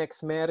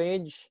same-sex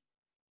marriage.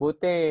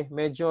 Buti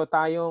medyo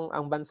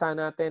ang bansa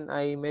natin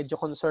ay medyo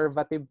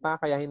conservative pa,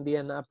 kaya hindi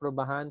yan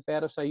naaprubahan.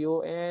 Pero sa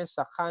US,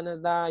 sa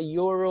Canada,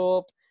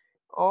 Europe,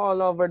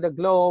 all over the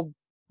globe,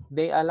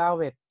 they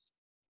allow it.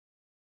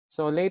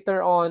 So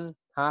later on,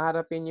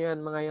 haharapin nyo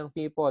yan, mga young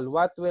people.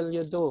 What will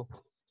you do?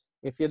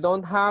 If you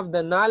don't have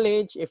the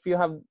knowledge, if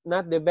you have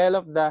not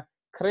developed the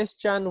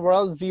Christian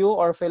worldview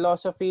or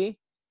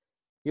philosophy,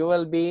 you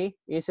will be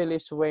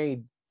easily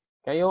swayed.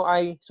 Kayo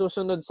ay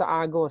susunod sa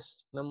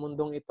agos ng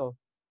mundong ito.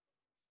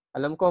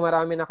 Alam ko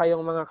marami na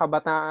kayong mga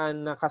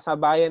kabataan na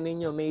kasabayan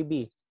ninyo,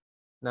 maybe.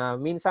 Na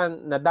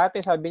minsan, na dati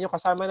sabi nyo,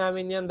 kasama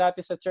namin yan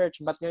dati sa church,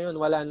 but ngayon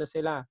wala na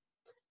sila.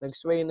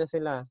 Nag-sway na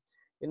sila.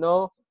 You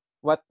know,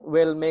 what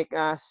will make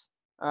us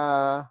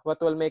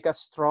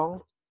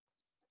strong?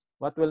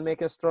 What will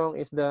make us strong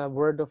is the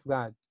Word of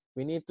God.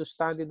 We need to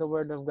study the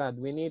Word of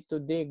God. We need to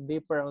dig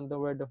deeper on the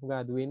Word of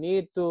God. We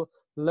need to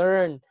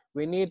learn.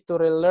 We need to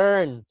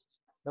relearn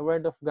the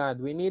Word of God.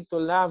 We need to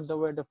love the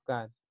Word of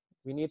God.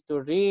 We need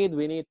to read.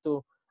 We need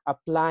to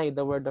apply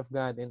the Word of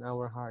God in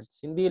our hearts.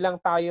 Hindi lang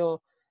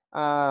tayo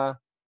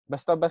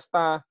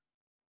basta-basta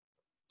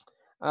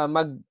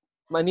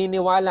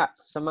maniniwala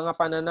sa mga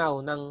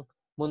pananaw ng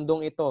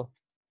mundong ito.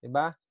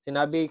 Diba?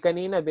 Sinabi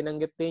kanina,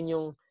 binanggit din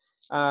yung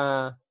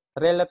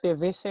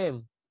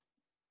relativism.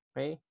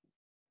 Okay?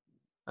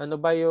 Ano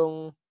ba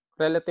yung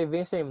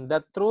relativism?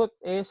 The truth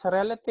is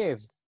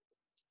relative.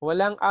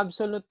 Walang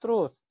absolute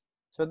truth.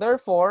 So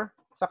therefore,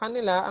 sa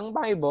kanila, ang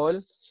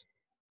Bible,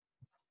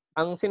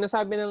 ang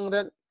sinasabi ng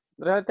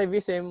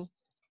relativism,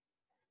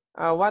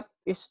 what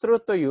is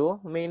true to you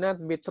may not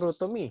be true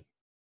to me.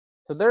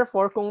 So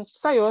therefore, kung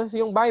sa'yo,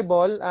 yung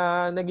Bible,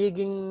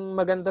 nagiging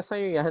maganda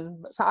sa'yo yan,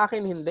 sa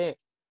akin hindi.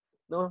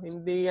 No?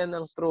 Hindi yan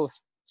ang truth.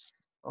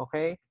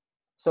 Okay?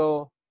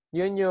 So,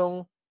 yun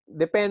yung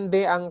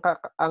depende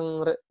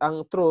ang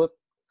truth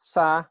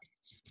sa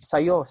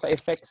sayo, sa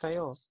effect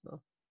sayo,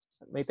 no?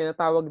 May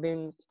tinatawag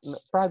din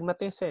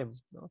pragmatism,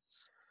 no?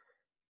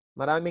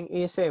 Maraming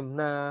ism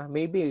na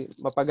maybe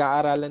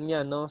mapag-aaralan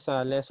niya, no,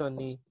 sa lesson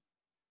ni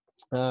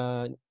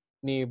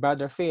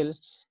Brother Phil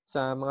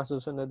sa mga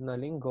susunod na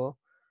linggo,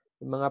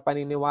 yung mga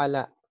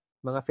paniniwala,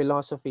 mga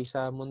philosophy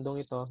sa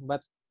mundong ito.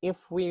 But if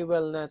we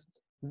will not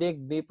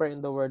dig deeper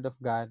in the Word of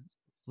God,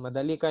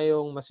 madali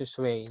kayong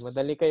masusway,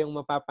 madali kayong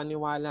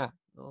mapapaniwala.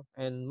 No?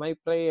 And my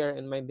prayer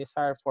and my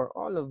desire for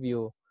all of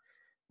you,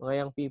 mga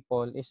young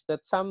people, is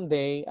that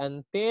someday,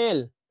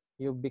 until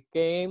you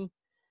became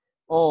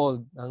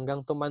old,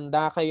 hanggang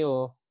tumanda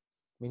kayo,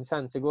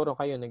 minsan siguro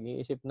kayo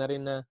nag-iisip na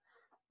rin na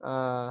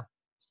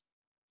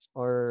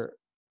or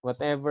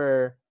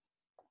whatever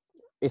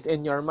is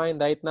in your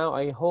mind right now,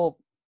 I hope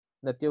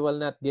that you will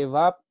not give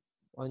up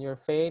on your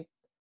faith,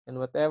 and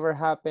whatever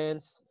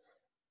happens,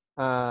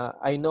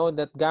 I know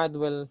that God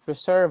will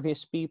preserve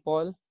His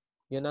people.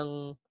 Yun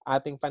ang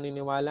ating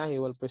paniniwala. He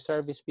will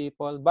preserve His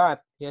people.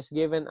 But He has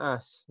given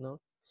us, no,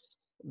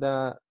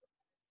 the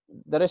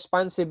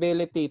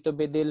responsibility to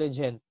be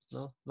diligent.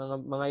 No?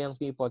 Mga young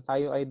people,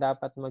 tayo ay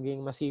dapat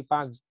maging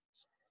masipag.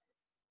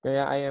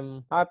 Kaya I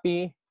am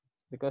happy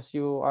because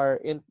you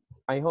are in.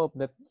 I hope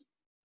that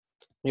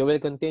you will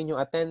continue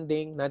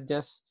attending, not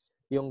just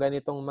yung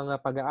ganitong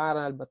mga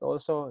pag-aaral, but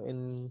also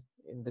in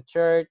the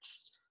church.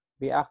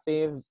 Be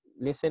active,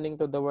 listening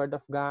to the Word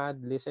of God,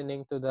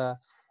 listening to the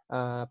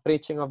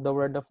preaching of the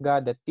Word of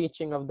God, the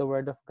teaching of the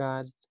Word of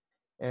God,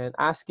 and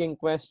asking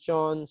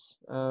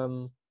questions,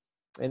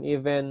 and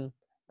even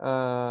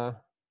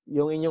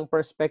yung inyong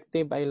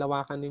perspective ay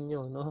lawakan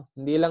ninyo, no?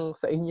 Hindi lang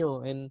sa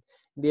inyo and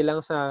hindi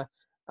lang sa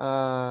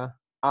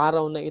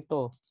araw na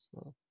ito.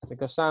 No?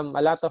 Because a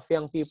lot of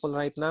young people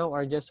right now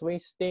are just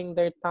wasting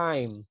their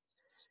time.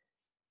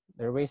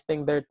 They're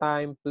wasting their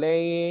time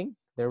playing.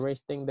 They're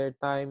wasting their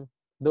time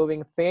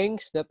doing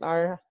things that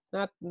are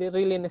not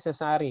really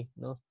necessary,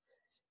 no,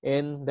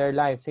 in their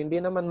lives. Hindi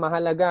naman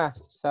mahalaga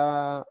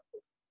sa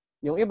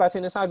yung iba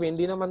sinasabi,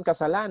 hindi naman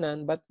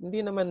kasalanan, but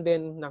hindi naman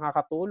din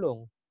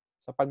nakakatulong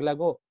sa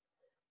paglago,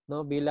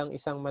 no, bilang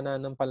isang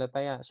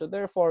mananampalataya. So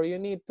therefore, you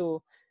need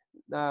to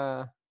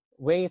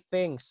weigh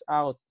things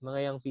out, mga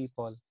young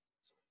people.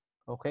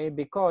 Okay?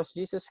 Because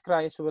Jesus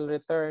Christ will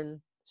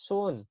return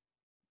soon.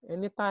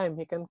 Anytime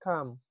He can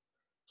come.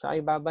 Siya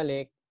ay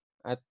babalik.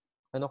 At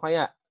ano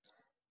kaya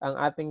ang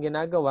ating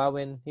ginagawa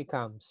when He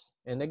comes?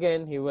 And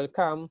again, He will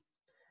come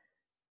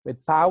with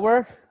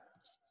power,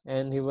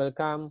 and He will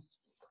come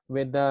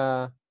with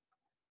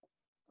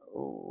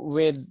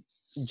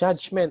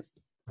judgment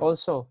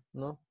also,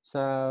 no,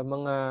 sa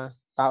mga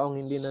taong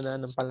hindi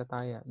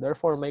nananampalataya.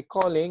 Therefore, my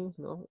calling,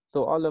 no,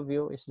 to all of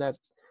you is that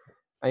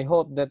I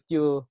hope that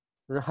you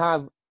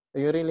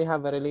really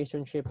have a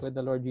relationship with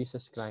the Lord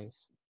Jesus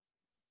Christ.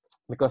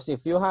 Because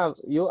if we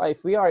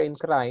are in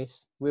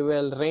Christ, we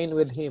will reign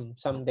with Him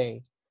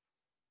someday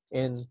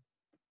in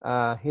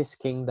His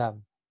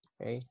kingdom.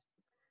 Okay?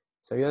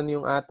 So yun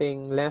yung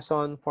ating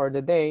lesson for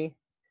the day.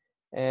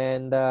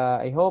 And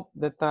I hope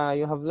that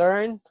you have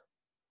learned.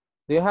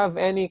 Do you have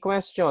any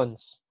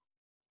questions?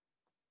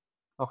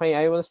 Okay,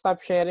 I will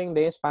stop sharing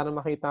this para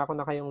makita ko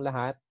na kayong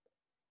lahat.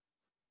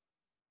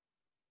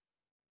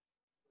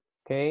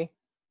 Okay?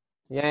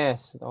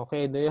 Yes.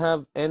 Okay, do you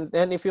have, and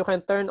then if you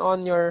can turn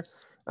on your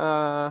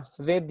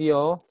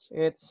video,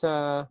 that's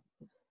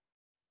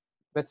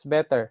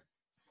better.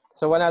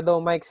 So wala daw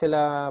mic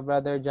sila,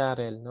 Brother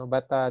Jarrell, no?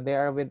 But they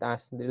are with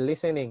us, they're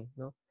listening,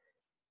 no?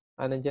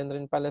 Nandiyan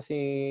rin pala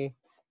si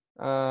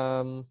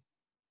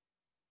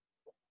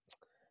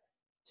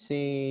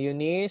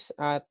Eunice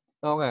at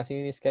si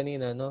Eunice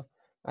kanina, no?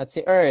 At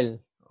si Earl.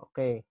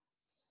 Okay.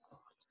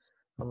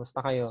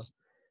 Kamusta kayo?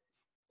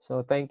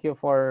 So thank you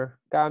for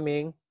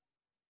coming.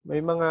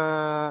 May mga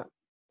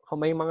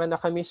kung may mga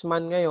nakamiss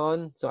man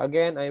ngayon, so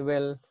again, I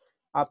will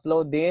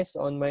upload this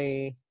on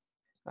my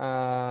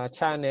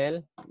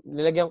channel.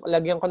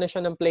 Lagyan ko na siya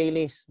ng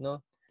playlist,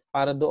 no?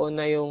 Para doon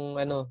na yung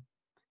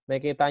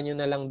makikita nyo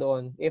na lang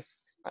doon if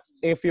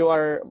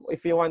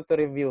you want to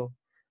review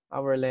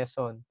our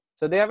lesson.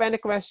 So do you have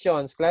any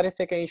questions,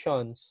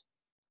 clarifications,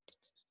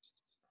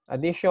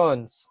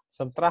 additions,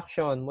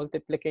 subtraction,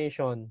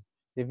 multiplication,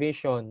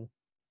 division,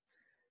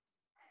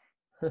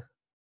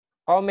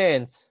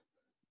 comments?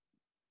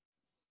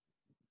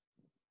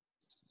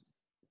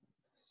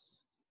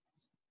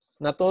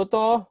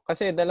 Natuto?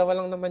 Kasi dalawa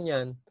lang naman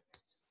yan.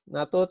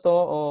 Natuto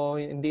o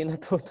hindi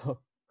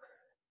natuto.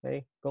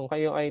 Okay? Kung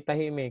kayo ay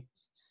tahimik.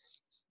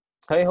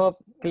 I hope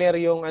clear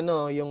yung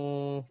yung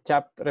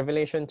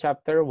Revelation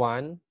chapter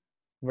 1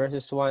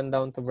 verses 1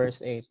 down to verse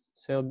 8.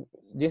 So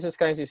Jesus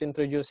Christ is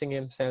introducing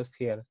himself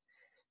here.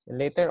 And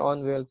later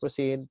on we will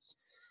proceed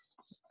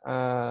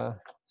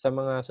sa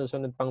mga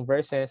susunod pang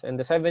verses and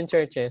the 7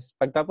 churches.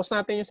 Pagtapos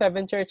natin yung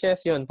 7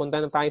 churches, yun, punta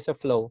na tayo sa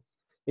flow.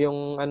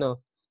 Yung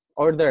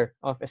order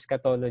of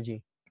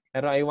eschatology.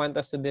 Pero I want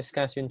us to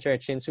discuss yung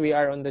church since we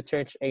are on the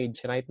church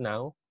age right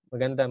now.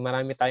 Maganda,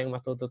 marami tayong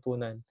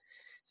matututunan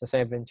sa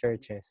 7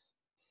 churches.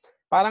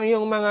 Parang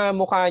yung mga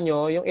mukha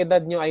nyo, yung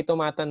edad nyo ay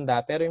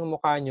tumatanda, pero yung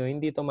mukha nyo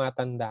hindi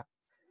tumatanda.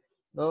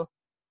 No?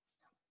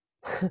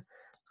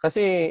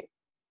 Kasi,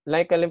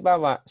 like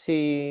halimbawa,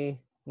 si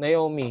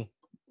Naomi,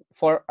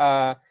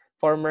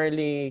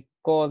 formerly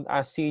called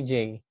as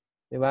CJ,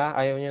 di ba?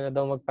 Ayaw niya na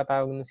daw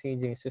magpatawag ng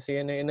CJ. So si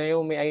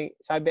Naomi ay,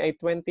 sabi ay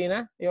 20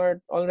 na?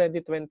 You're already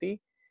 20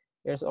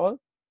 years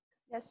old?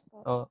 Yes po.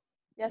 Oh.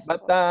 Yes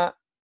But po.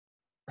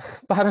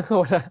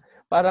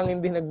 parang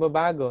hindi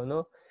nagbabago,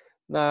 no?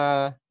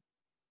 Na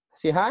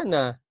si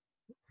Hannah,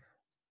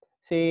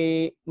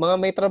 mga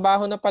may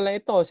trabaho na pala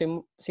ito,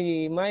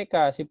 si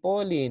Micah, si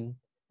Pauline,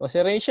 o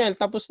si Rachel,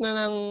 tapos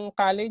na ng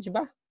college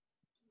ba?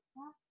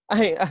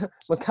 Ay,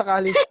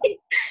 magka-college.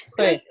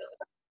 Okay.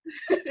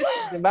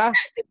 Diba?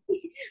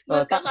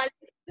 Magka-college.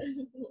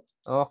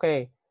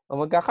 Okay. O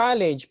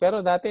magka-college.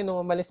 Pero dati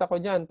nung umalis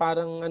ako dyan,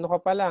 parang ka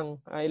pa lang,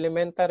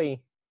 elementary.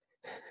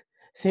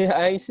 Si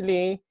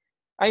Aisley.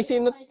 Ay,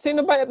 sino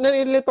ba?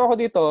 Nalilito ako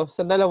dito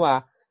sa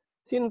dalawa.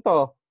 Sino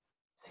to?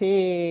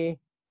 Si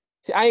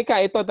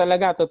Aika, ito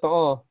talaga,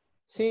 totoo.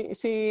 Si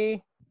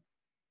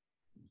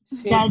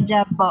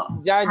Jaja po.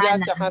 Jaja,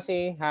 Hana. tsaka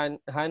si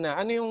Hana.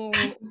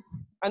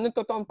 Anong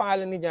totoong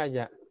pangalan ni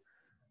Jaja?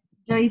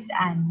 Joyce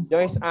Ann.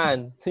 Joyce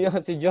Ann. Si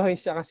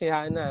Joyce tsaka si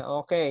Hana.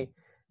 Okay.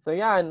 So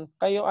yan,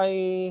 kayo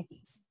ay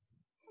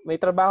may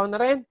trabaho na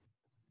rin?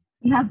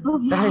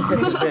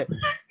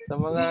 Sa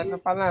mga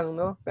pa lang,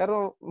 no?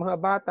 Pero mga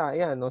bata,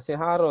 yan, no? Si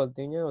Harold,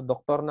 tingnan nyo,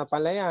 doktor na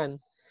pala yan.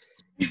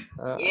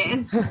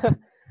 Yes.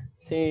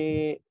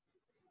 Si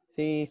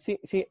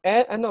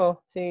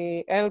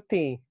LT.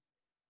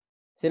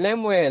 Si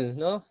Lemuel,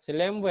 no? Si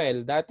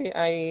Lemuel, dati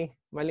ay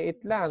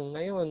maliit lang.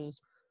 Ngayon,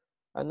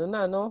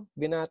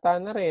 binata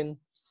na rin.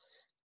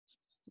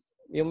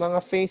 Yung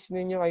mga face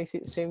ninyo ay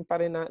same pa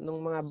rin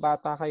nung mga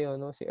bata kayo,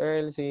 no? Si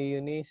Earl, si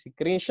Eunice, si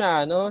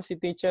Krisha, no? Si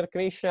Teacher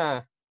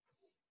Krisha.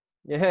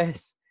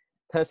 Yes.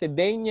 Si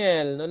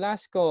Daniel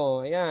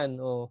Nolasco, ayan,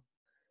 oh.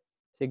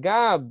 Si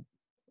Gab.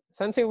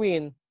 San si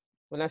Win?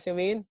 Wala si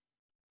Win?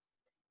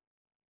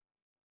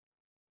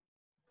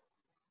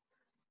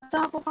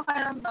 Saan po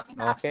pakiramdam?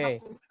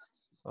 Okay.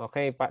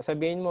 Okay,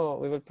 sabihin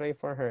mo, we will pray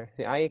for her.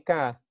 Si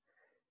Aika.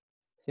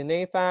 Si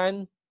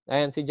Nathan.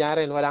 Ayan, si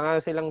Jarel. Wala nga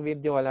silang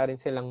video, wala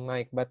rin silang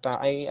mic. But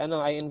I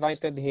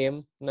invited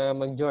him na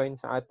mag-join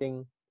sa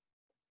ating,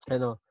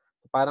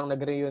 parang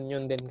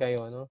nag-reunion din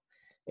kayo, no?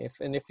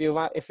 If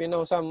you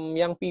know some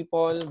young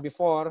people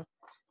before,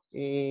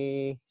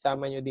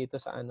 isama nyo dito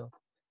sa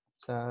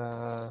sa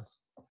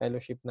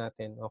fellowship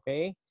natin.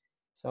 Okay?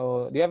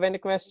 So, do you have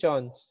any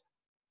questions?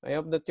 I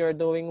hope that you're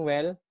doing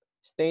well.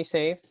 Stay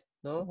safe,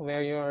 no?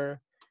 Wear your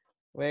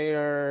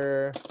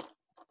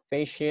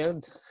face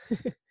shield.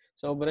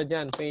 Sobra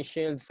dyan. Face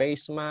shield,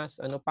 face mask,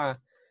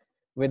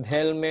 with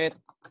helmet.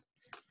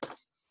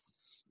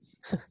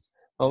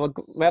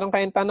 Meron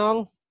kayong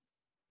tanong?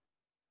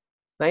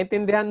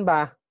 Naintindihan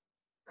ba?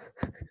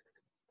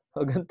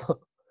 O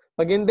ganito.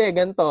 Pag hindi,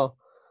 ganito.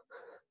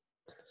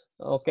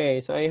 Okay,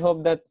 so I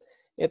hope that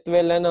it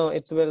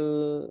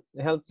will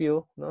help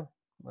you, no?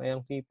 My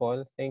young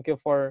people. Thank you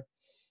for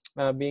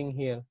being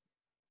here.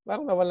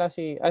 Parang nawala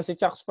si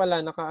Chucks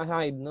pala,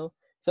 naka-hide, no?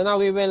 So now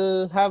we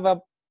will have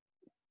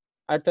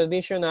our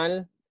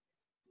traditional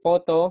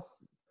photo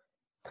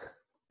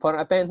for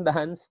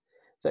attendance.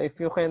 So if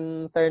you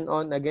can turn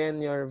on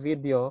again your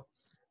video,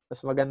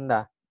 mas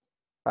maganda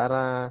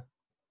para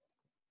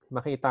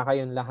makita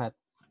kayong lahat.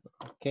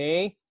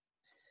 Okay?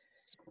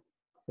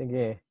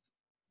 Sige.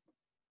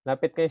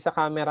 Lapit kayo sa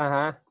camera,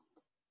 ha?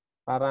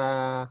 Para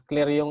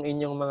clear yung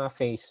inyong mga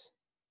face.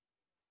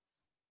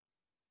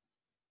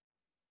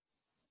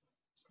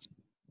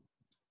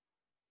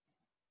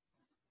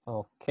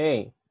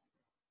 Okay.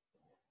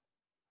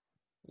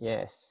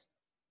 Yes.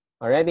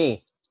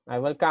 Already. I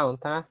will count,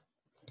 ha?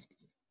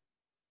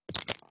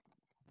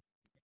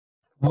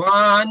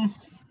 1,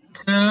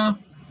 2,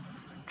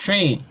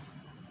 3.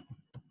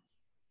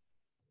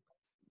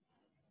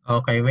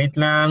 Okay, wait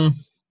lang.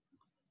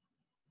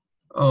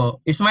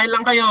 Oh, smile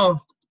lang kayo.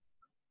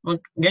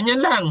 Ganyan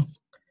lang.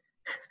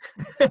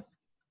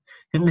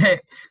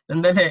 Hindi.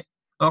 Sandali.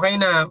 Okay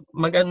na.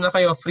 Mag-ano na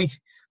kayo. Free.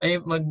 Ay,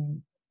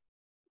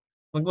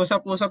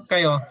 mag-usap-usap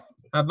kayo.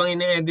 Habang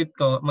ini-edit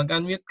ko,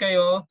 mag-unmute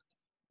kayo.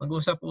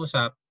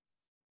 Mag-usap-usap.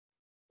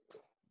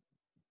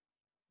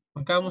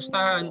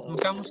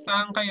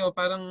 Magkamustahan kayo.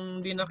 Parang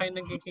hindi na kayo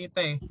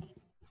nagkikita eh.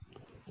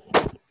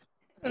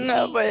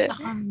 Ano ba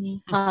yan?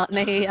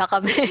 Nahiya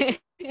kami.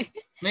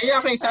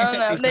 Nahiya kayo sa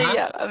isa't isa?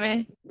 Nahiya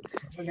kami.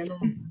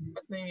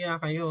 Ba't nahiya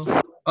kayo?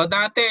 O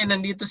dati,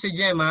 nandito si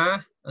Jem ha?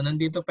 O,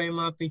 nandito pa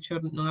yung mga picture,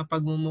 mga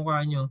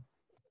pagmumukha nyo.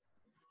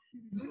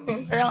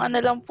 Parang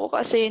ano lang po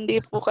kasi, hindi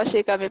po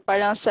kasi kami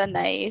parang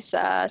sanay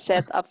sa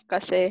setup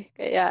kasi.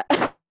 Kaya,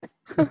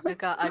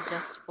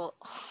 Nag-a-adjust po.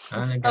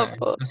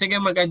 Opo. Sige,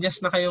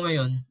 mag-adjust na kayo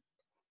ngayon.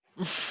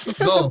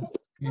 Go!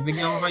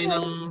 Bibigyan ko kayo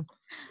ng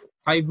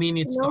 5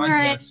 minutes to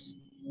adjust.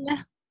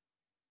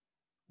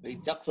 Wait,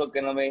 Jax, huwag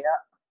ka na maya.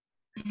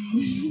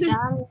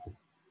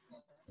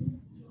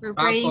 We're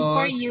praying Tapos,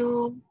 for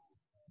you.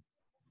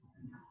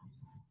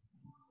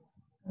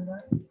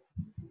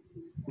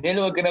 Nil,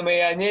 huwag ka na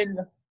maya, Nil.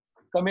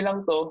 Kami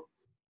lang to.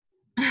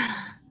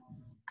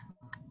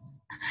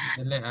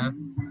 Dali ah.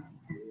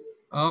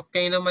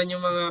 Okay naman yung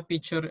mga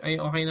picture, ay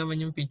okay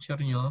naman yung picture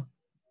nyo.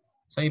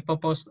 So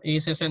ipopost,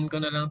 i-send ko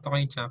na lang to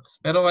kay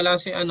Chax. Pero wala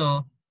si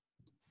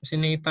si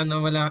Nathan na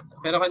wala.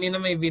 Pero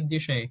kanina may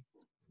video siya eh.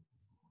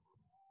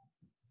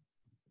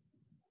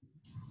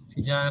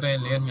 Si Jarel,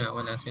 yan nga,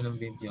 wala silang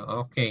video.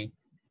 Okay.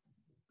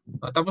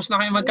 O, tapos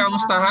na kayo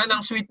magkamustahan.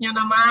 Ang sweet nyo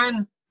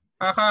naman.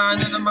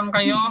 Kakaano naman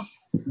kayo.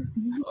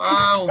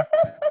 Wow.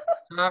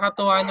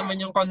 Nakakatuwa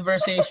naman yung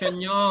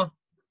conversation nyo.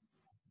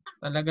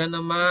 Talaga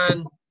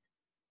naman.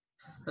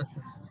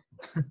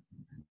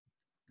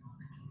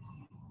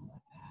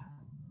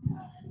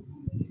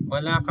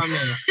 Wala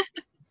kami.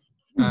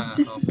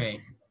 Okay.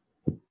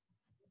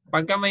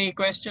 Pagka may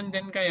question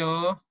din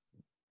kayo,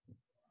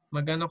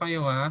 mag-ano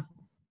kayo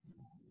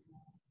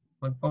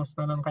mag-post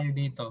na lang kayo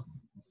dito.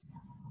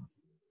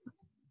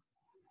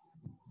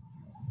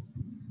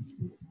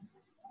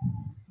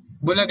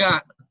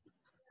 Bulaga.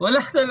 Wala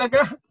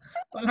talaga.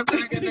 Wala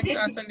talaga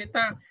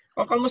nagsasalita.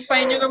 O,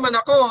 kamustahin nyo naman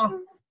ako?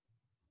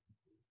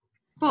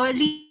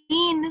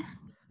 Pauline.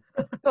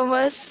 ¿Cómo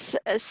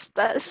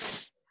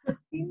estás?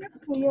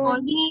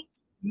 Pauline.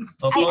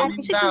 O,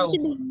 Pauline daw.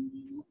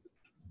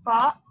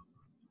 Po?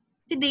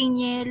 Si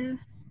Daniel.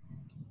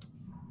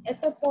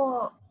 Ito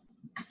po.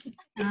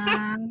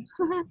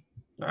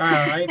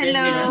 Hi,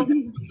 Hello.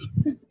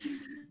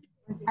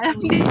 Alam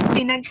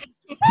pinag...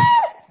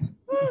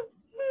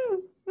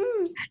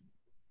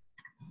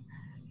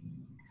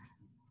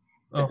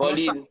 Oh,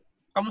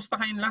 kamusta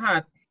kayong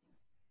lahat?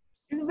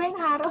 Ano ba yung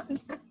harap?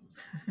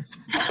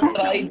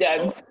 Try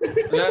dyan.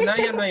 Wala na,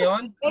 yan na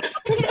yun.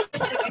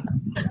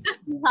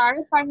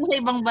 Harap, parang sa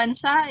ibang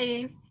bansa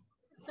eh.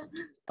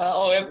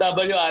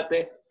 OFW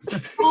ate.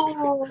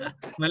 Oo.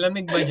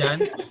 Malamig ba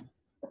dyan?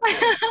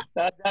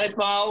 Kahit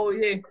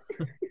makauwi eh.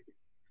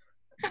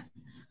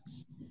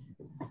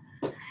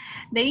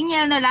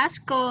 Daniel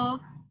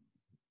Nolasco.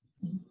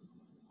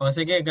 O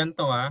sige,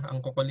 ganito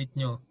ang kukulit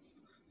nyo.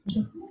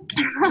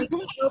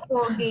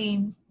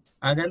 Games.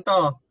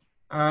 Ganito.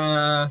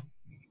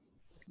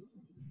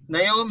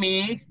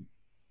 Naomi.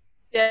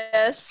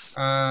 Yes.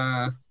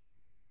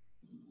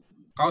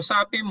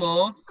 Kausapin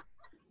mo.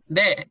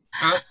 Hindi.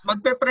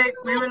 Magpe-pray.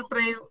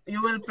 You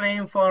will pray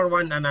for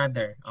one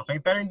another. Okay?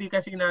 Pero hindi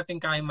kasi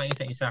natin kaya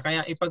maisa-isa.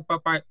 Kaya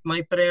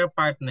may prayer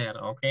partner.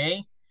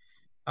 Okay?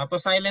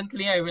 Tapos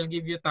silently, I will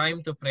give you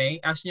time to pray.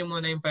 Ask nyo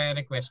muna yung prayer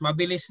request.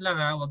 Mabilis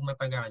lang huwag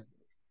matagal.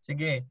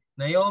 Sige.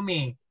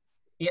 Naomi,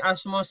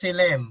 i-ask mo si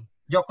Lem.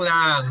 Joke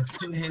lang.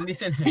 Hindi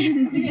si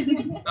Lem.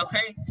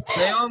 Okay?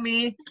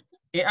 Naomi,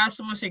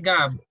 i-ask mo si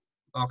Gab.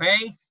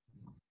 Okay?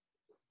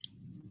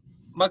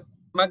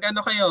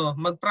 Mag-ano kayo?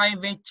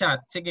 Mag-private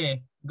chat.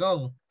 Sige.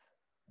 Go.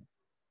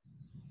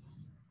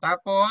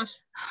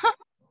 Tapos,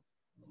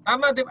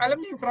 tama, alam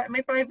niyo,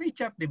 may private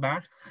chat, di ba?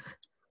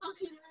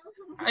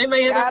 Ay,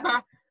 mayroon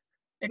pa.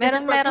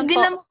 Meron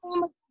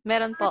po.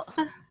 Meron po.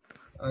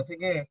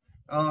 Sige.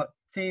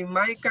 Si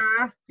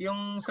Micah,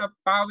 yung sa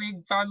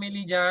Pawig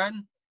family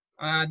dyan,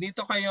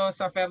 dito kayo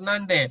sa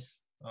Fernandez.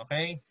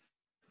 Okay?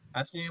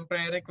 Ask nyo yung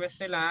prayer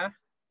request nila.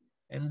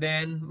 And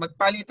then,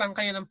 magpalitan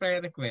kayo ng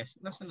prayer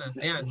request. Nasaan na?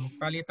 Ayan,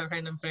 magpalitan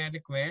kayo ng prayer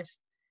request.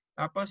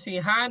 Tapos si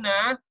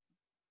Hannah,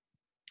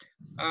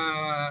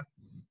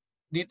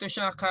 dito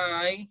siya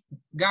kay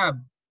Gab.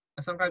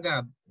 Asan ka,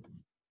 Gab?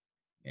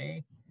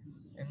 Okay.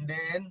 And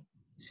then,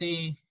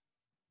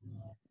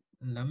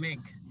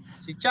 lamig.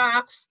 Si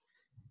Chax,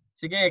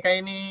 sige,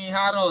 kayo ni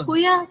Harold.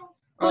 Kuya,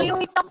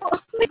 wait ako.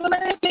 Hindi ko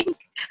narinig.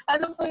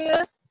 Ano po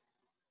yun?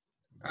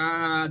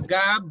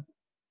 Gab,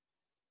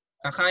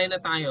 kakain na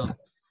tayo.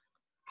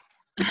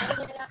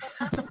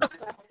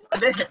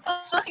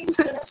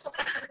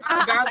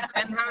 Gab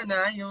and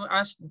Hannah, you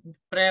ask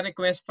prayer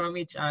request from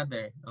each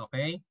other.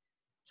 Okay?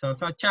 So,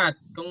 sa chat,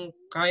 kung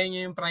kaya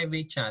nyo yung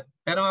private chat.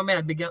 Pero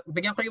mamaya,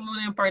 bigyan ko yung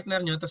muna yung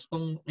partner nyo, tapos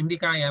kung hindi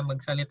kaya,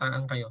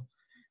 magsalitaan kayo.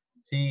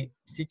 Si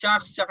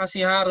Chax, tsaka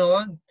si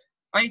Harold.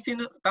 Ay,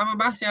 tama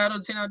ba? Si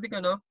Harold sinabi ko,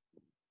 no?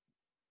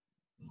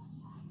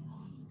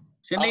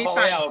 Si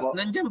Nathan.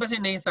 Nandiyan ba si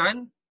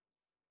Nathan?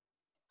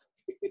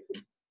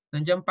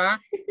 Nandiyan pa?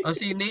 O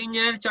si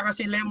Nainier, tsaka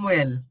si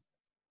Lemuel.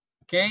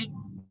 Okay?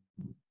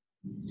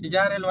 Si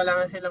Jarel, wala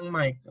nga silang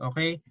mic.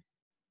 Okay?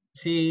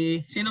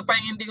 Sino pa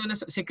yung hindi ko na,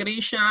 si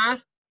Krisha,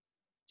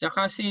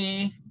 tsaka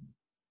si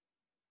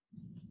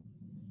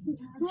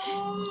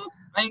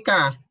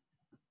Aika.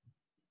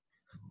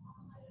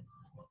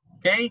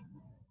 Okay?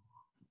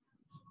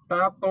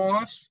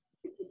 Tapos,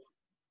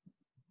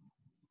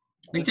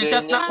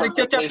 nagchat-chat na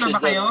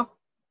ba kayo?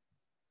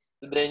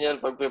 Si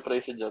Daniel, pagpipray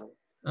si John.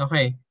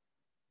 Okay.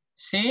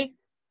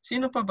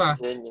 Sino pa ba?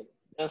 Daniel.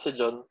 Yan si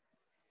John.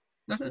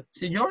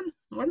 Si John?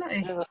 Wala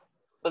eh.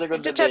 Sa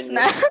likod ni Chat Daniel.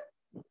 na.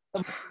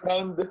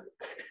 Round.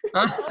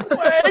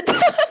 Word.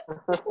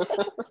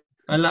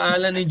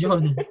 Alaala ni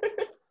John.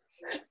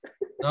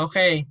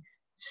 Okay.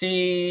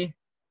 Sino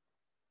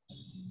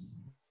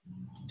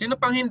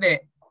pang hindi?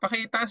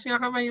 Pakitaas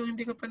nga kamay yung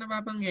hindi ko pa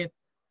nababanggit.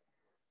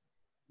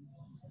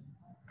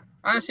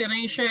 Si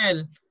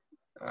Rachel.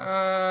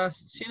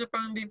 Sino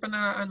pang hindi pa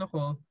na ano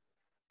ko?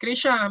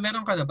 Krisha,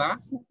 meron ka na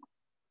ba?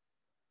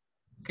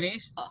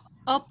 Chris?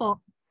 Opo.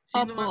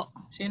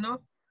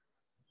 Sino?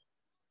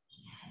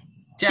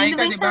 Si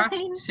Aika, di ba?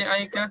 Si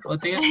Aika. O,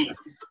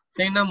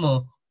 tingnan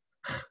mo.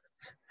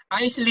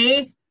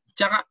 Aisley,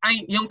 tsaka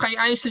yung kay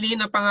Aisley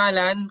na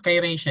pangalan kay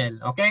Rachel.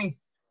 Okay?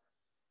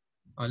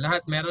 O,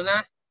 lahat meron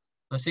na?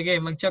 O, sige,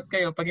 mag-chat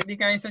kayo. Pag hindi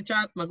kayo sa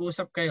chat,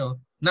 mag-usap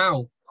kayo.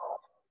 Now.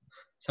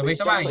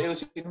 Sabay-sabay. Chucks,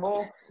 ayusin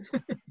mo.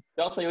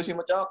 Chucks, ayusin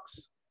mo,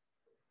 Chucks.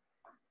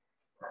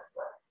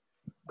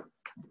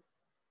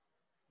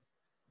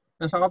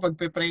 Tapos ako,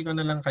 pagpipray ko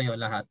na lang kayo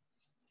lahat.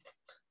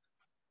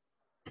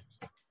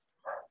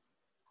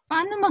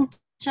 Paano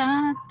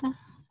mag-chat?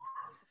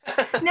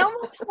 Hindi ako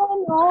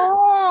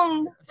magtanong.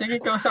 Sige,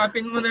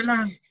 kausapin mo na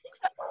lang.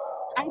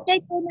 Ay,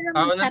 chat ko na lang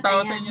Ako mag-chat. nang tao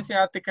sa inyo si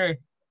Ate Kerr.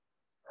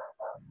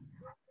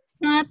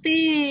 Ate.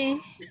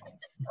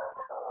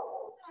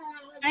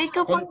 Ay,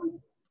 ka pa.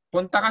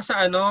 Punta ka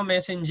sa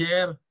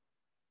Messenger.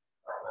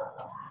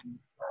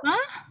 Ha?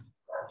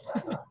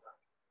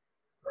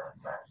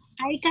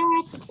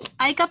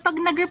 Ay, kapag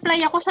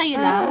nag-reply ako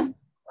sa'yo lang.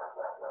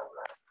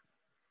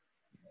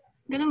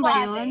 Ganun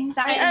ba yun?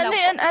 Sa akin Ano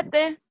lang yan,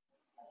 ate?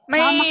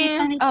 May...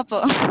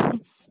 Opo.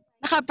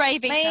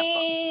 Naka-private na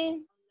po.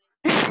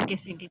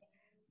 Sige.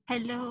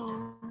 Hello.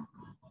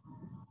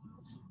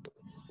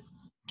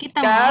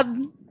 Kita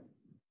mo?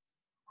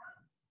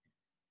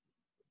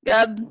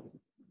 Gab.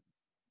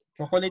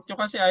 Kukulit nyo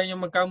kasi ayaw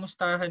nyo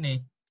magkamustahan eh.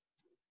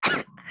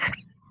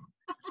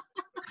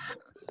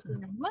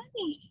 Naman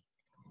eh.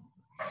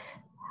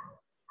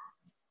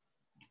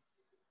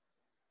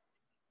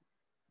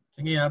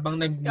 Sige, habang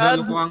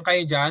naglulukuhan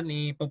kayo dyan,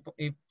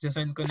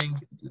 i-send ko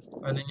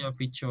na yung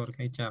picture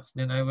kay Chucks.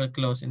 Then I will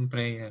close in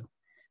prayer.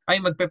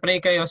 Ay,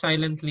 magpe-pray kayo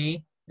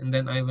silently and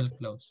then I will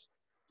close.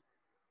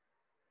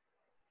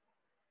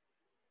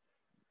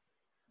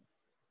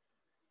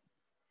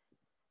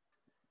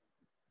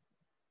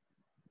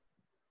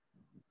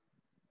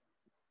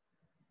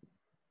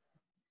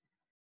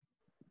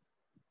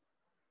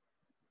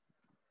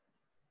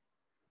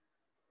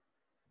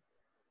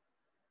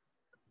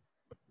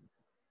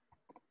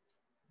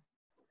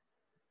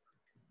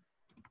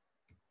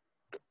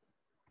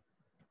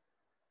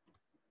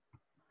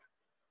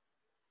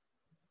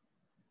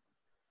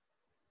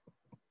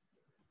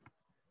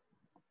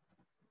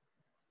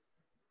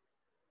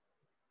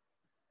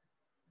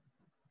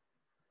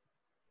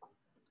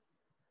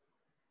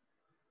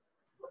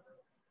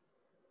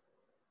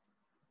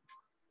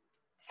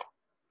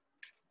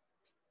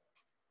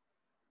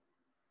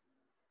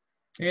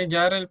 Sige,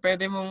 Jarel,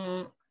 pwede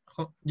mong...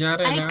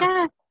 Jarel,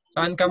 ha?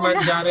 Saan ka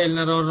man, Jarel,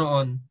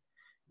 naroroon?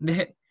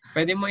 Hindi,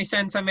 pwede mo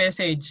i-send sa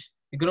message,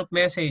 group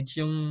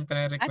message, yung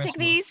pre-request mo.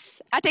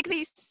 Ate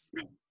Chris,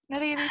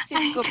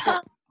 nare-receive ko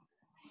po.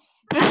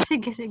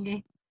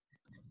 Sige.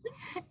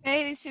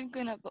 Nare-receive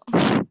ko na po.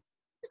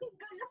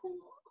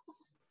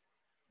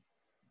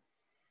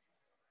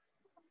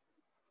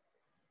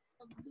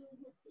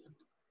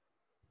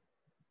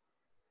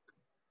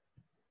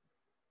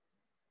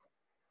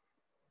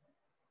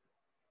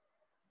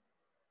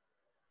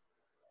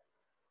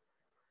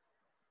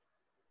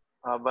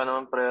 Haba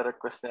naman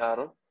pre-request ni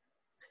Aaron.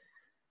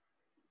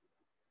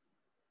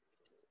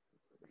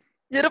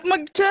 Hirap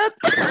mag-chat.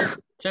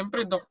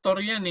 Siyempre,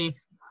 doktor yan eh.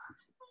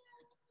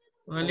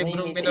 Mga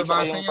librong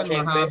isa-isa binabasa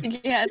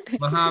kayong yan,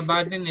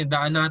 mahaba din eh.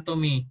 The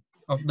Anatomy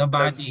of the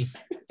Body.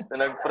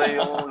 Nag-pray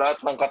yung lahat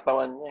ng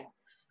katawan niya eh.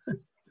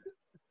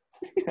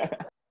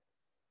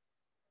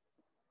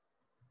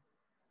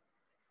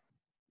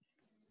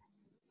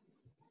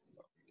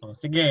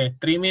 Sige,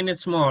 3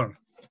 minutes more.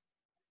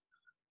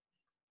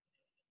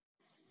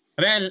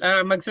 Rel,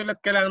 magsulat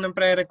ka lang ng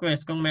prayer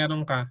request kung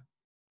meron ka.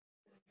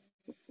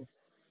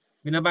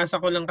 Binabasa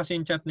ko lang kasi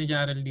yung chat ni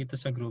Jarel dito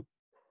sa group.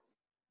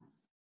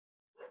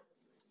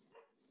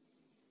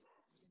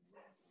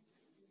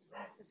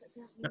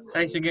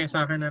 Ay, sige,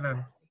 sa akin na lang.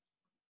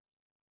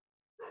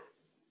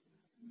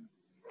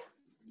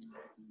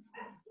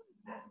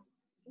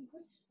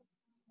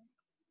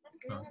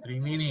 3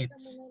 minutes.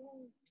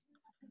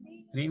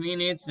 3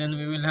 minutes, then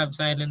we will have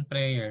silent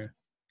prayer.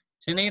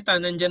 Si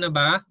Nathan, nandyan na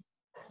ba?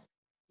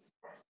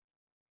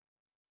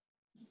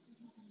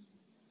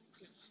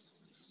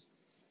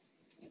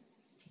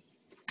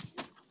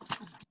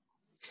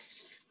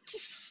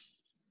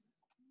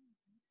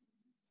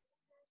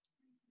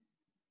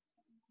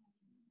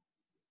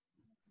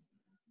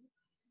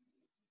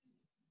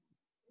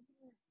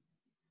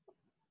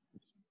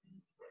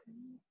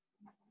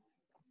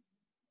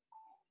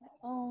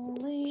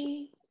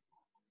 Only.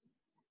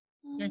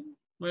 Okay,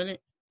 mali.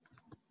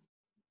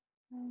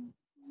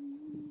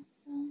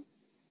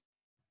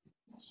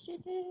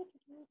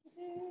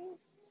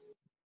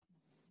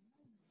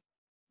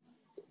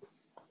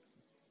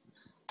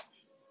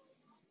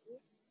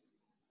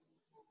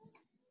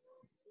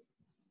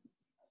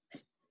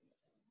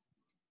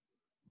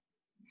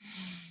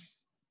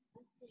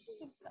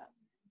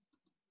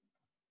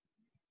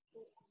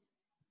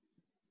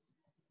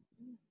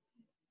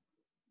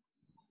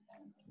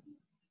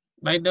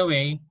 By the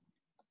way,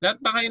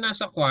 lahat ba kayo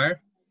nasa choir?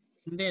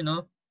 Hindi,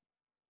 no?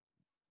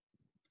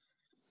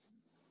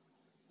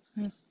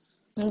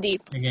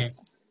 Hindi. Sige.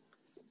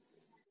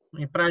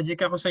 May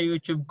project ako sa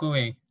YouTube ko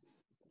eh.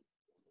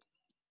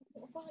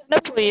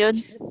 Ano po yun?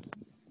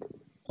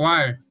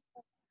 Choir.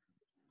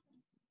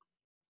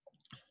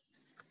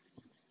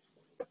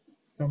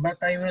 So, but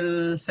I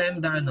will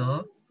send the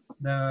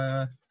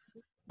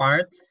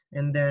parts,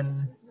 and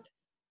then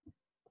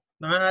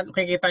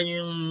nakikita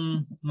niyo yung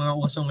mga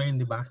uso ngayon,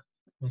 di ba?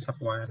 Yung sa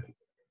choir.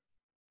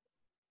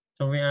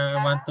 So we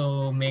want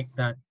to make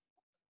that.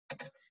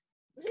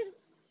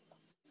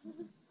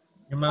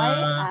 Yung mga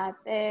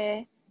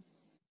Ate.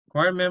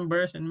 choir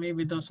members and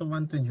maybe those who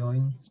want to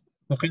join,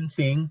 who can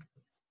sing,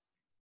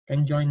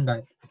 can join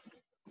that.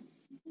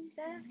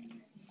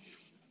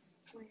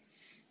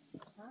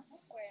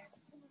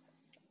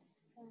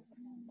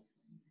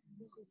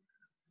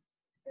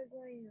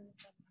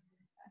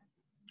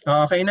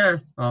 Oh, okay na.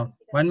 Oh,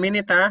 1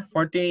 minute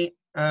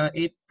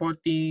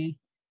 8:45.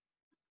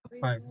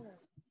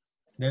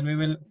 Then we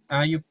will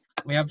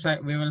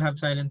we will have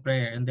silent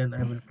prayer, and then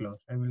I will close.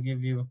 I will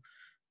give you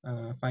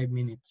 5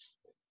 minutes.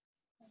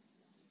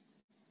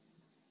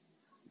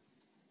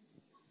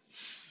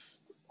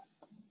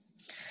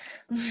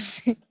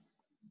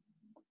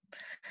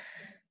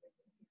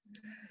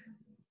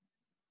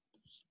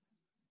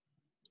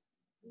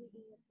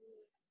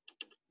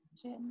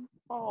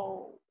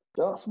 Oh.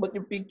 Joks, ba't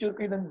yung picture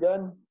ko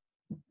nandyan?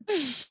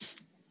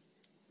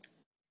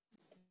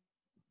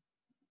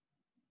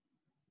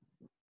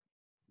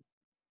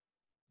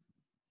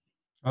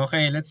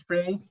 Okay, let's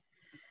pray.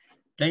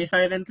 Pray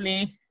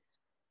silently.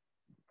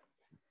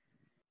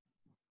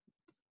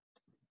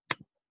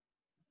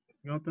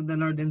 Go to the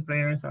Lord in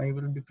prayer. So I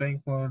will be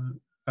praying for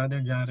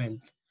Father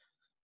Jarel.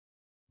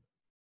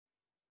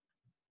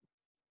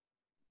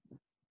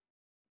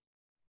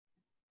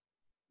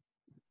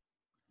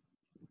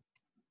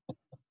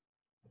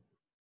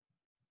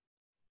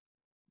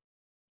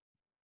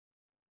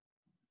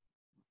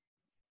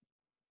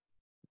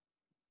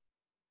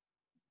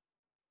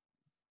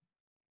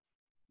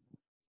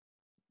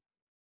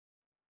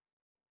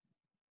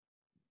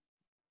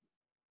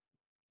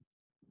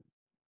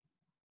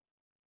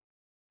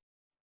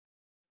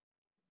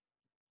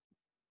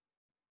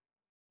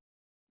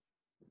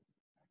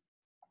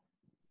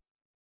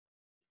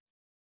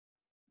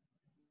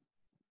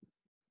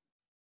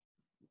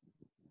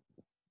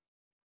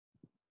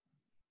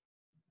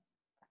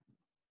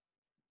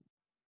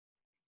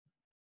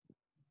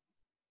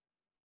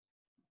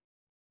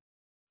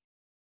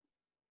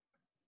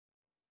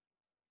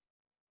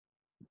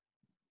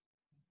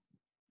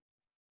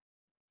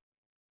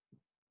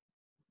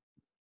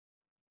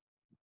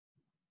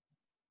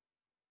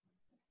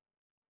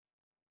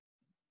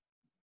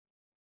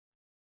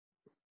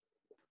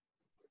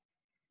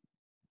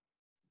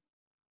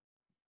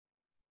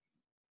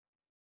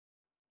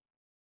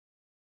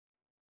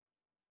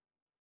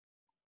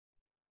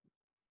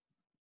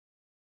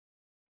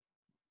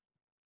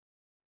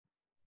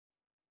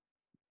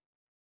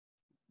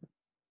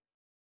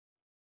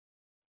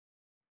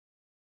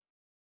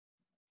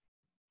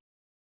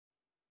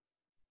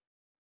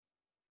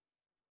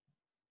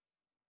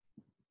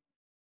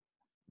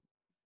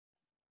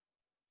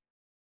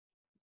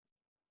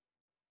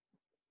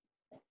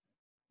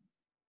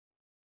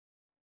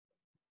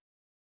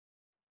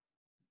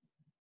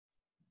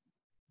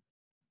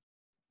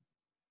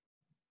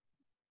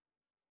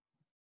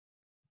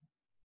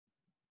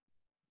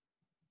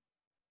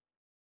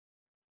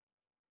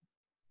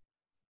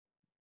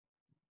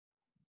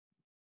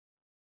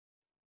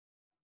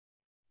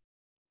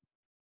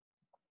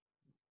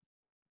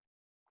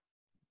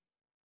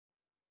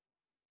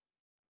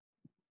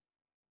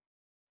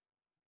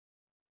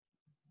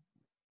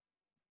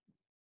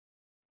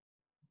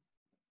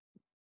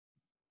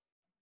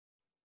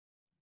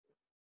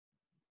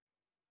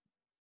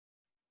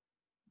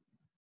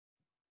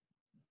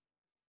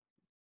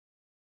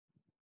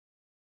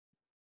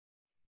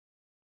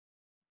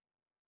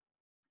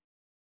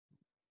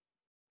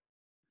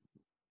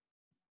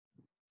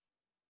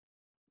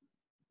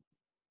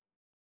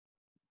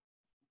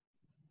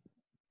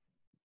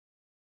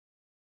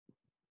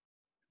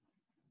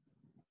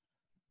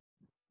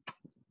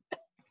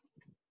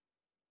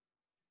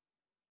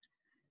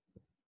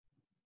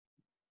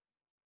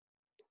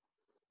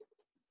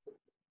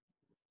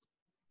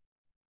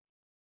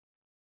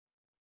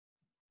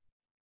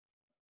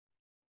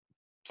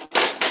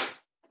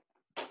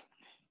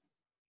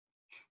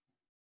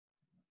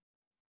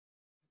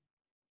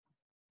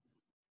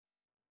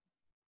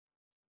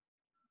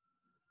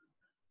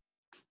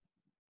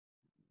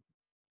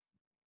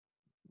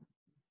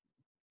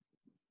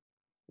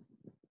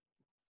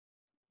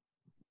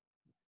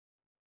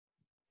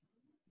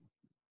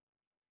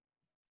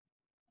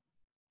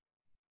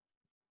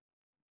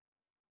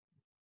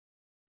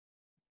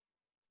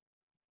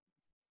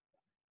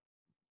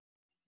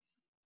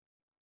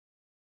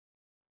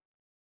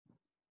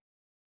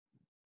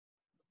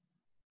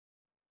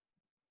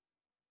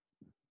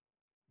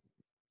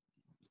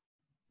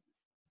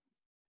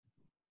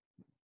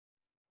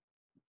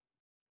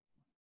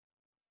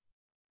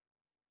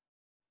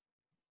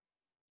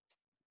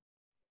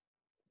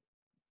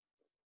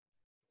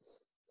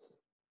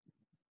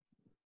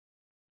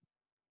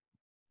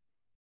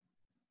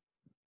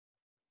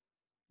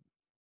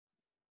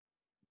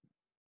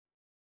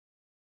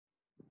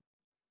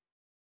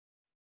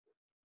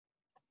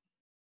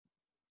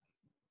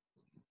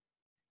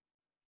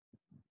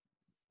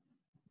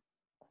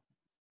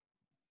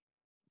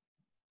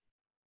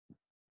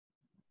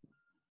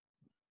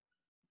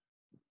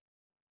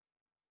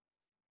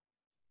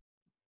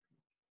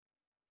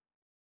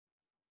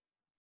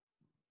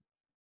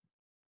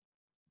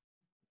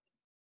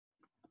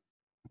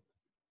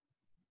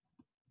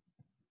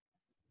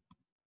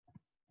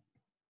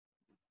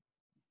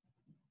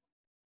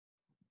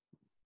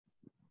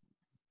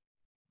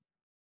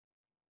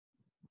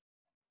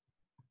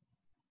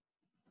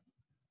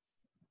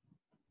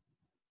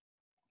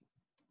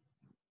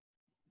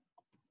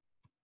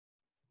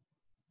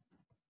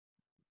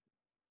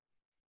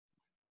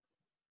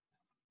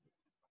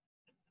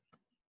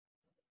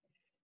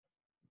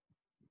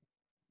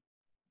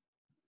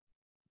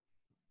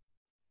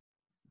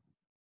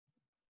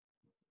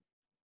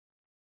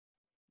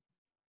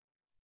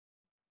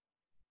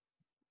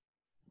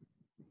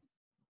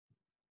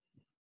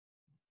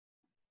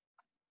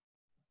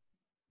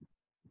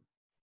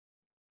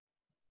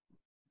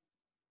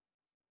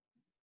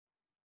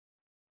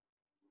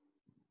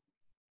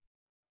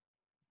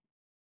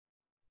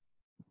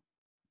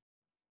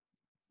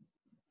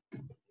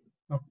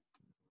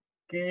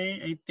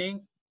 Okay, I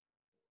think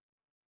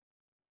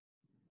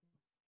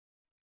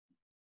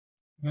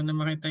hindi na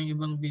makita yung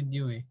ibang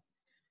video eh.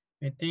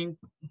 I think,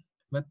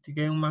 but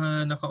kayong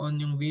mga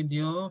naka-on yung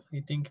video, I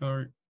think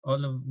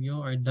all of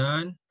you are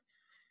done.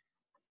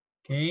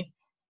 Okay.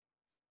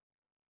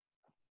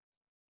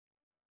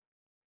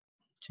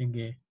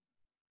 Sige.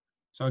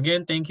 So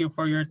again, thank you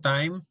for your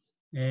time.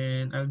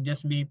 And I'll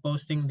just be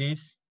posting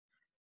this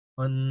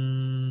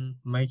on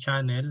my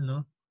channel,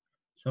 no?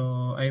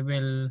 So I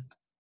will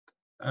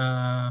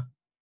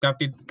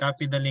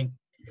copy the link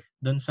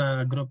doon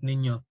sa group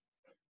ninyo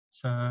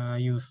sa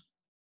youth.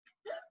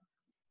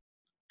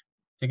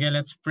 Sige,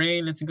 let's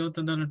pray. Let's go to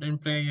the Lord in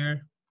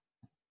prayer.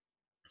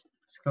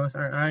 Let's close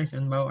our eyes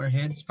and bow our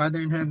heads. Father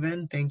in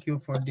heaven, thank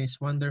you for this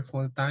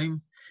wonderful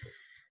time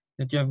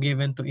that you have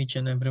given to each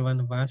and every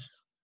one of us.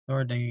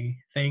 Lord, I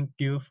thank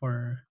you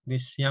for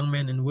these young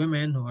men and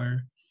women who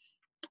are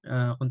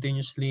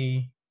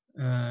continuously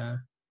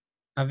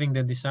having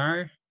the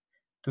desire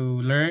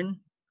to learn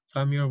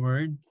from your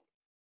word.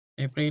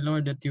 I pray,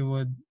 Lord, that you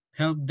would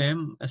help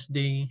them as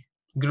they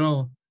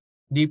grow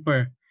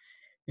deeper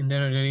in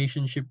their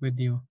relationship with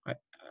you.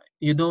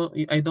 I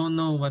don't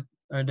know what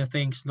are the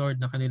things,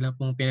 Lord, na kanila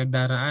pong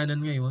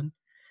pinagdaraanan ngayon,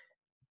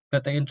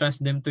 but I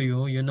entrust them to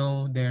you. You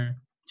know their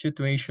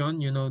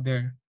situation, you know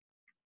their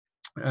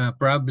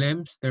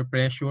problems, their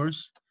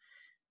pressures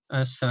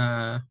as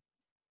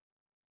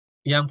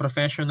young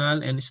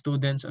professional and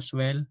students as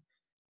well.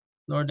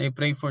 Lord, I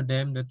pray for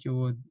them that you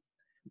would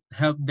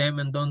help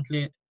them and don't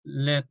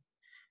let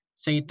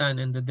Satan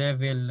and the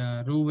devil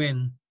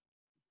ruin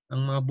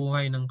ang mga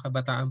buhay ng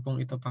kabataan pong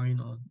ito,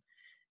 Panginoon.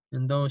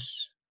 And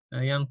those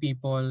young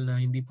people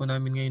na hindi po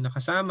namin ngayon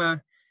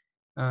nakasama,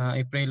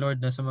 I pray, Lord,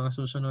 na sa mga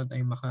susunod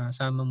ay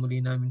makasama muli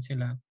namin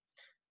sila.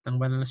 Ang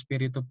Banal na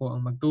Espiritu po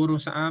ang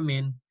magturo sa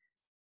amin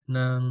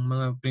ng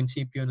mga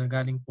prinsipyo na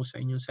galing po sa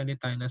inyong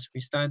salita. And as we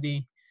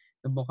study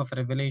the book of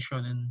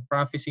Revelation and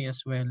prophecy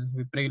as well,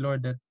 we pray,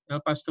 Lord, that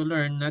help us to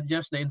learn not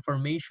just the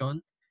information,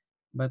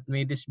 but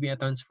may this be a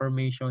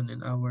transformation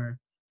in our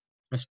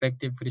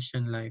respective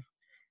Christian life.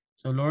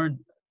 So Lord,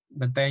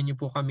 bantayan niyo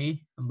po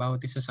kami, ang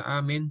bawat isa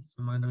sa amin,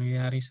 sa mga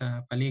nangyayari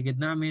sa paligid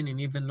namin, and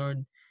even,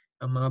 Lord,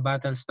 ang mga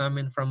battles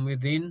namin from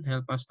within,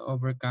 help us to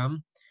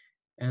overcome.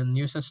 And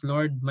use us,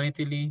 Lord,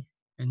 mightily,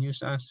 and use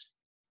us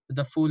to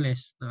the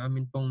fullest ng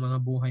amin pong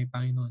mga buhay,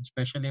 Panginoon.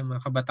 Especially ang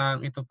mga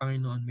kabataang ito,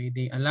 Panginoon. May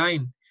they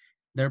align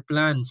their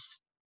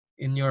plans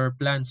in your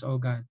plans, O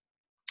God.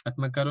 At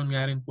magkaroon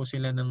nga rin po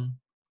sila ng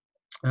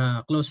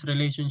close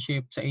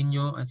relationship sa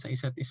inyo at sa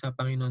isa't isa,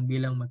 Panginoon,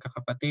 bilang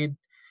magkakapatid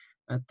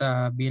at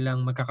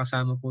bilang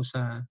magkakasama po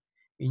sa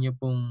inyo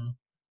pong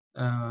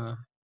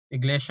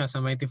iglesia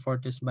sa Mighty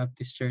Fortress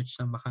Baptist Church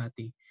sa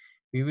Makati.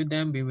 Be with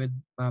them, be with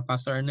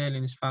Pastor Arnel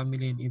and his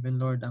family, and even,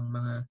 Lord, ang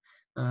mga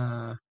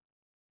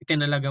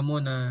itinalaga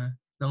mo na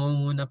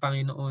nangunguna,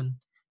 Panginoon,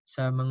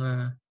 sa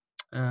mga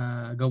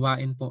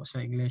gawain po sa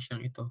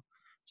iglesyang ito.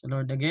 So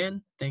Lord, again,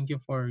 thank you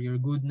for your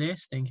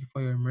goodness, thank you for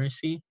your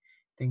mercy,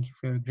 thank you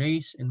for your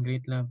grace and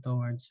great love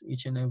towards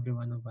each and every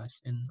one of us.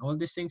 And all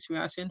these things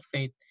we ask in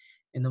faith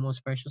in the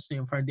most precious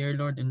name of our dear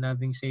Lord and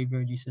loving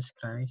Savior, Jesus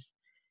Christ.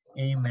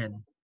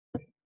 Amen.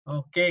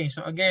 Okay,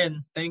 so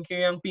again, thank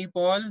you, young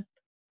people.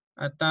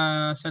 At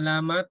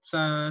salamat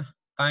sa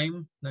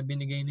time na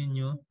binigay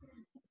ninyo.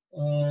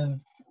 And,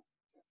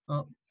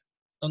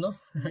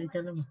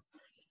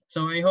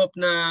 So I hope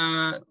na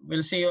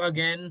we'll see you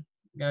again,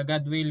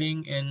 God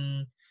willing,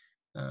 and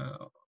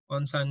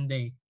on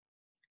Sunday.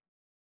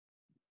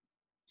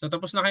 So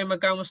tapos na kayo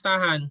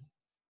magkamustahan.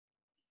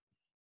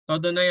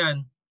 Todo na yan.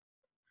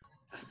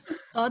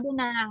 Todo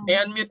na.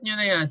 I-unmute nyo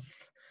na yan.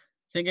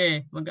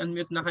 Sige,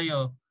 mag-unmute na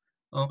kayo.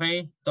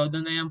 Okay?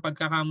 Todo na yan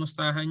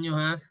pagkakamustahan nyo,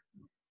 ha?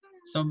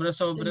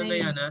 Sobra-sobra na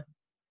yan, ha?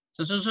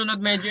 Sa susunod,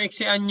 medyo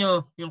iksian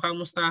nyo yung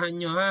kamustahan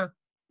nyo, ha?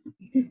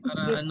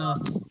 Para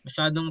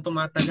masyadong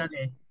tumatagal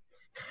eh.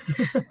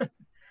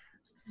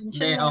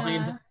 Hindi, okay.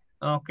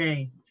 Okay.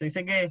 So,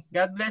 sige.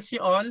 God bless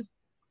you all.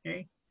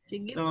 Okay?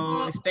 Sige so,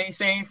 po. Stay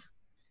safe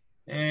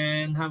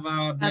and have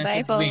a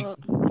blessed week.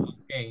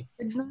 Okay.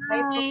 Good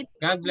night.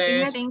 God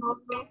bless.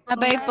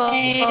 Bye po.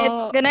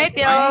 Good night,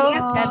 y'all.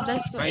 God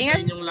bless po. Bye Ingat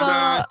sa inyong po.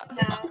 lahat.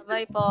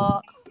 Bye po.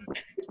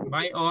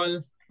 Bye all.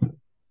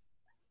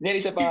 Nel,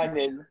 isa pa,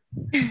 Nel.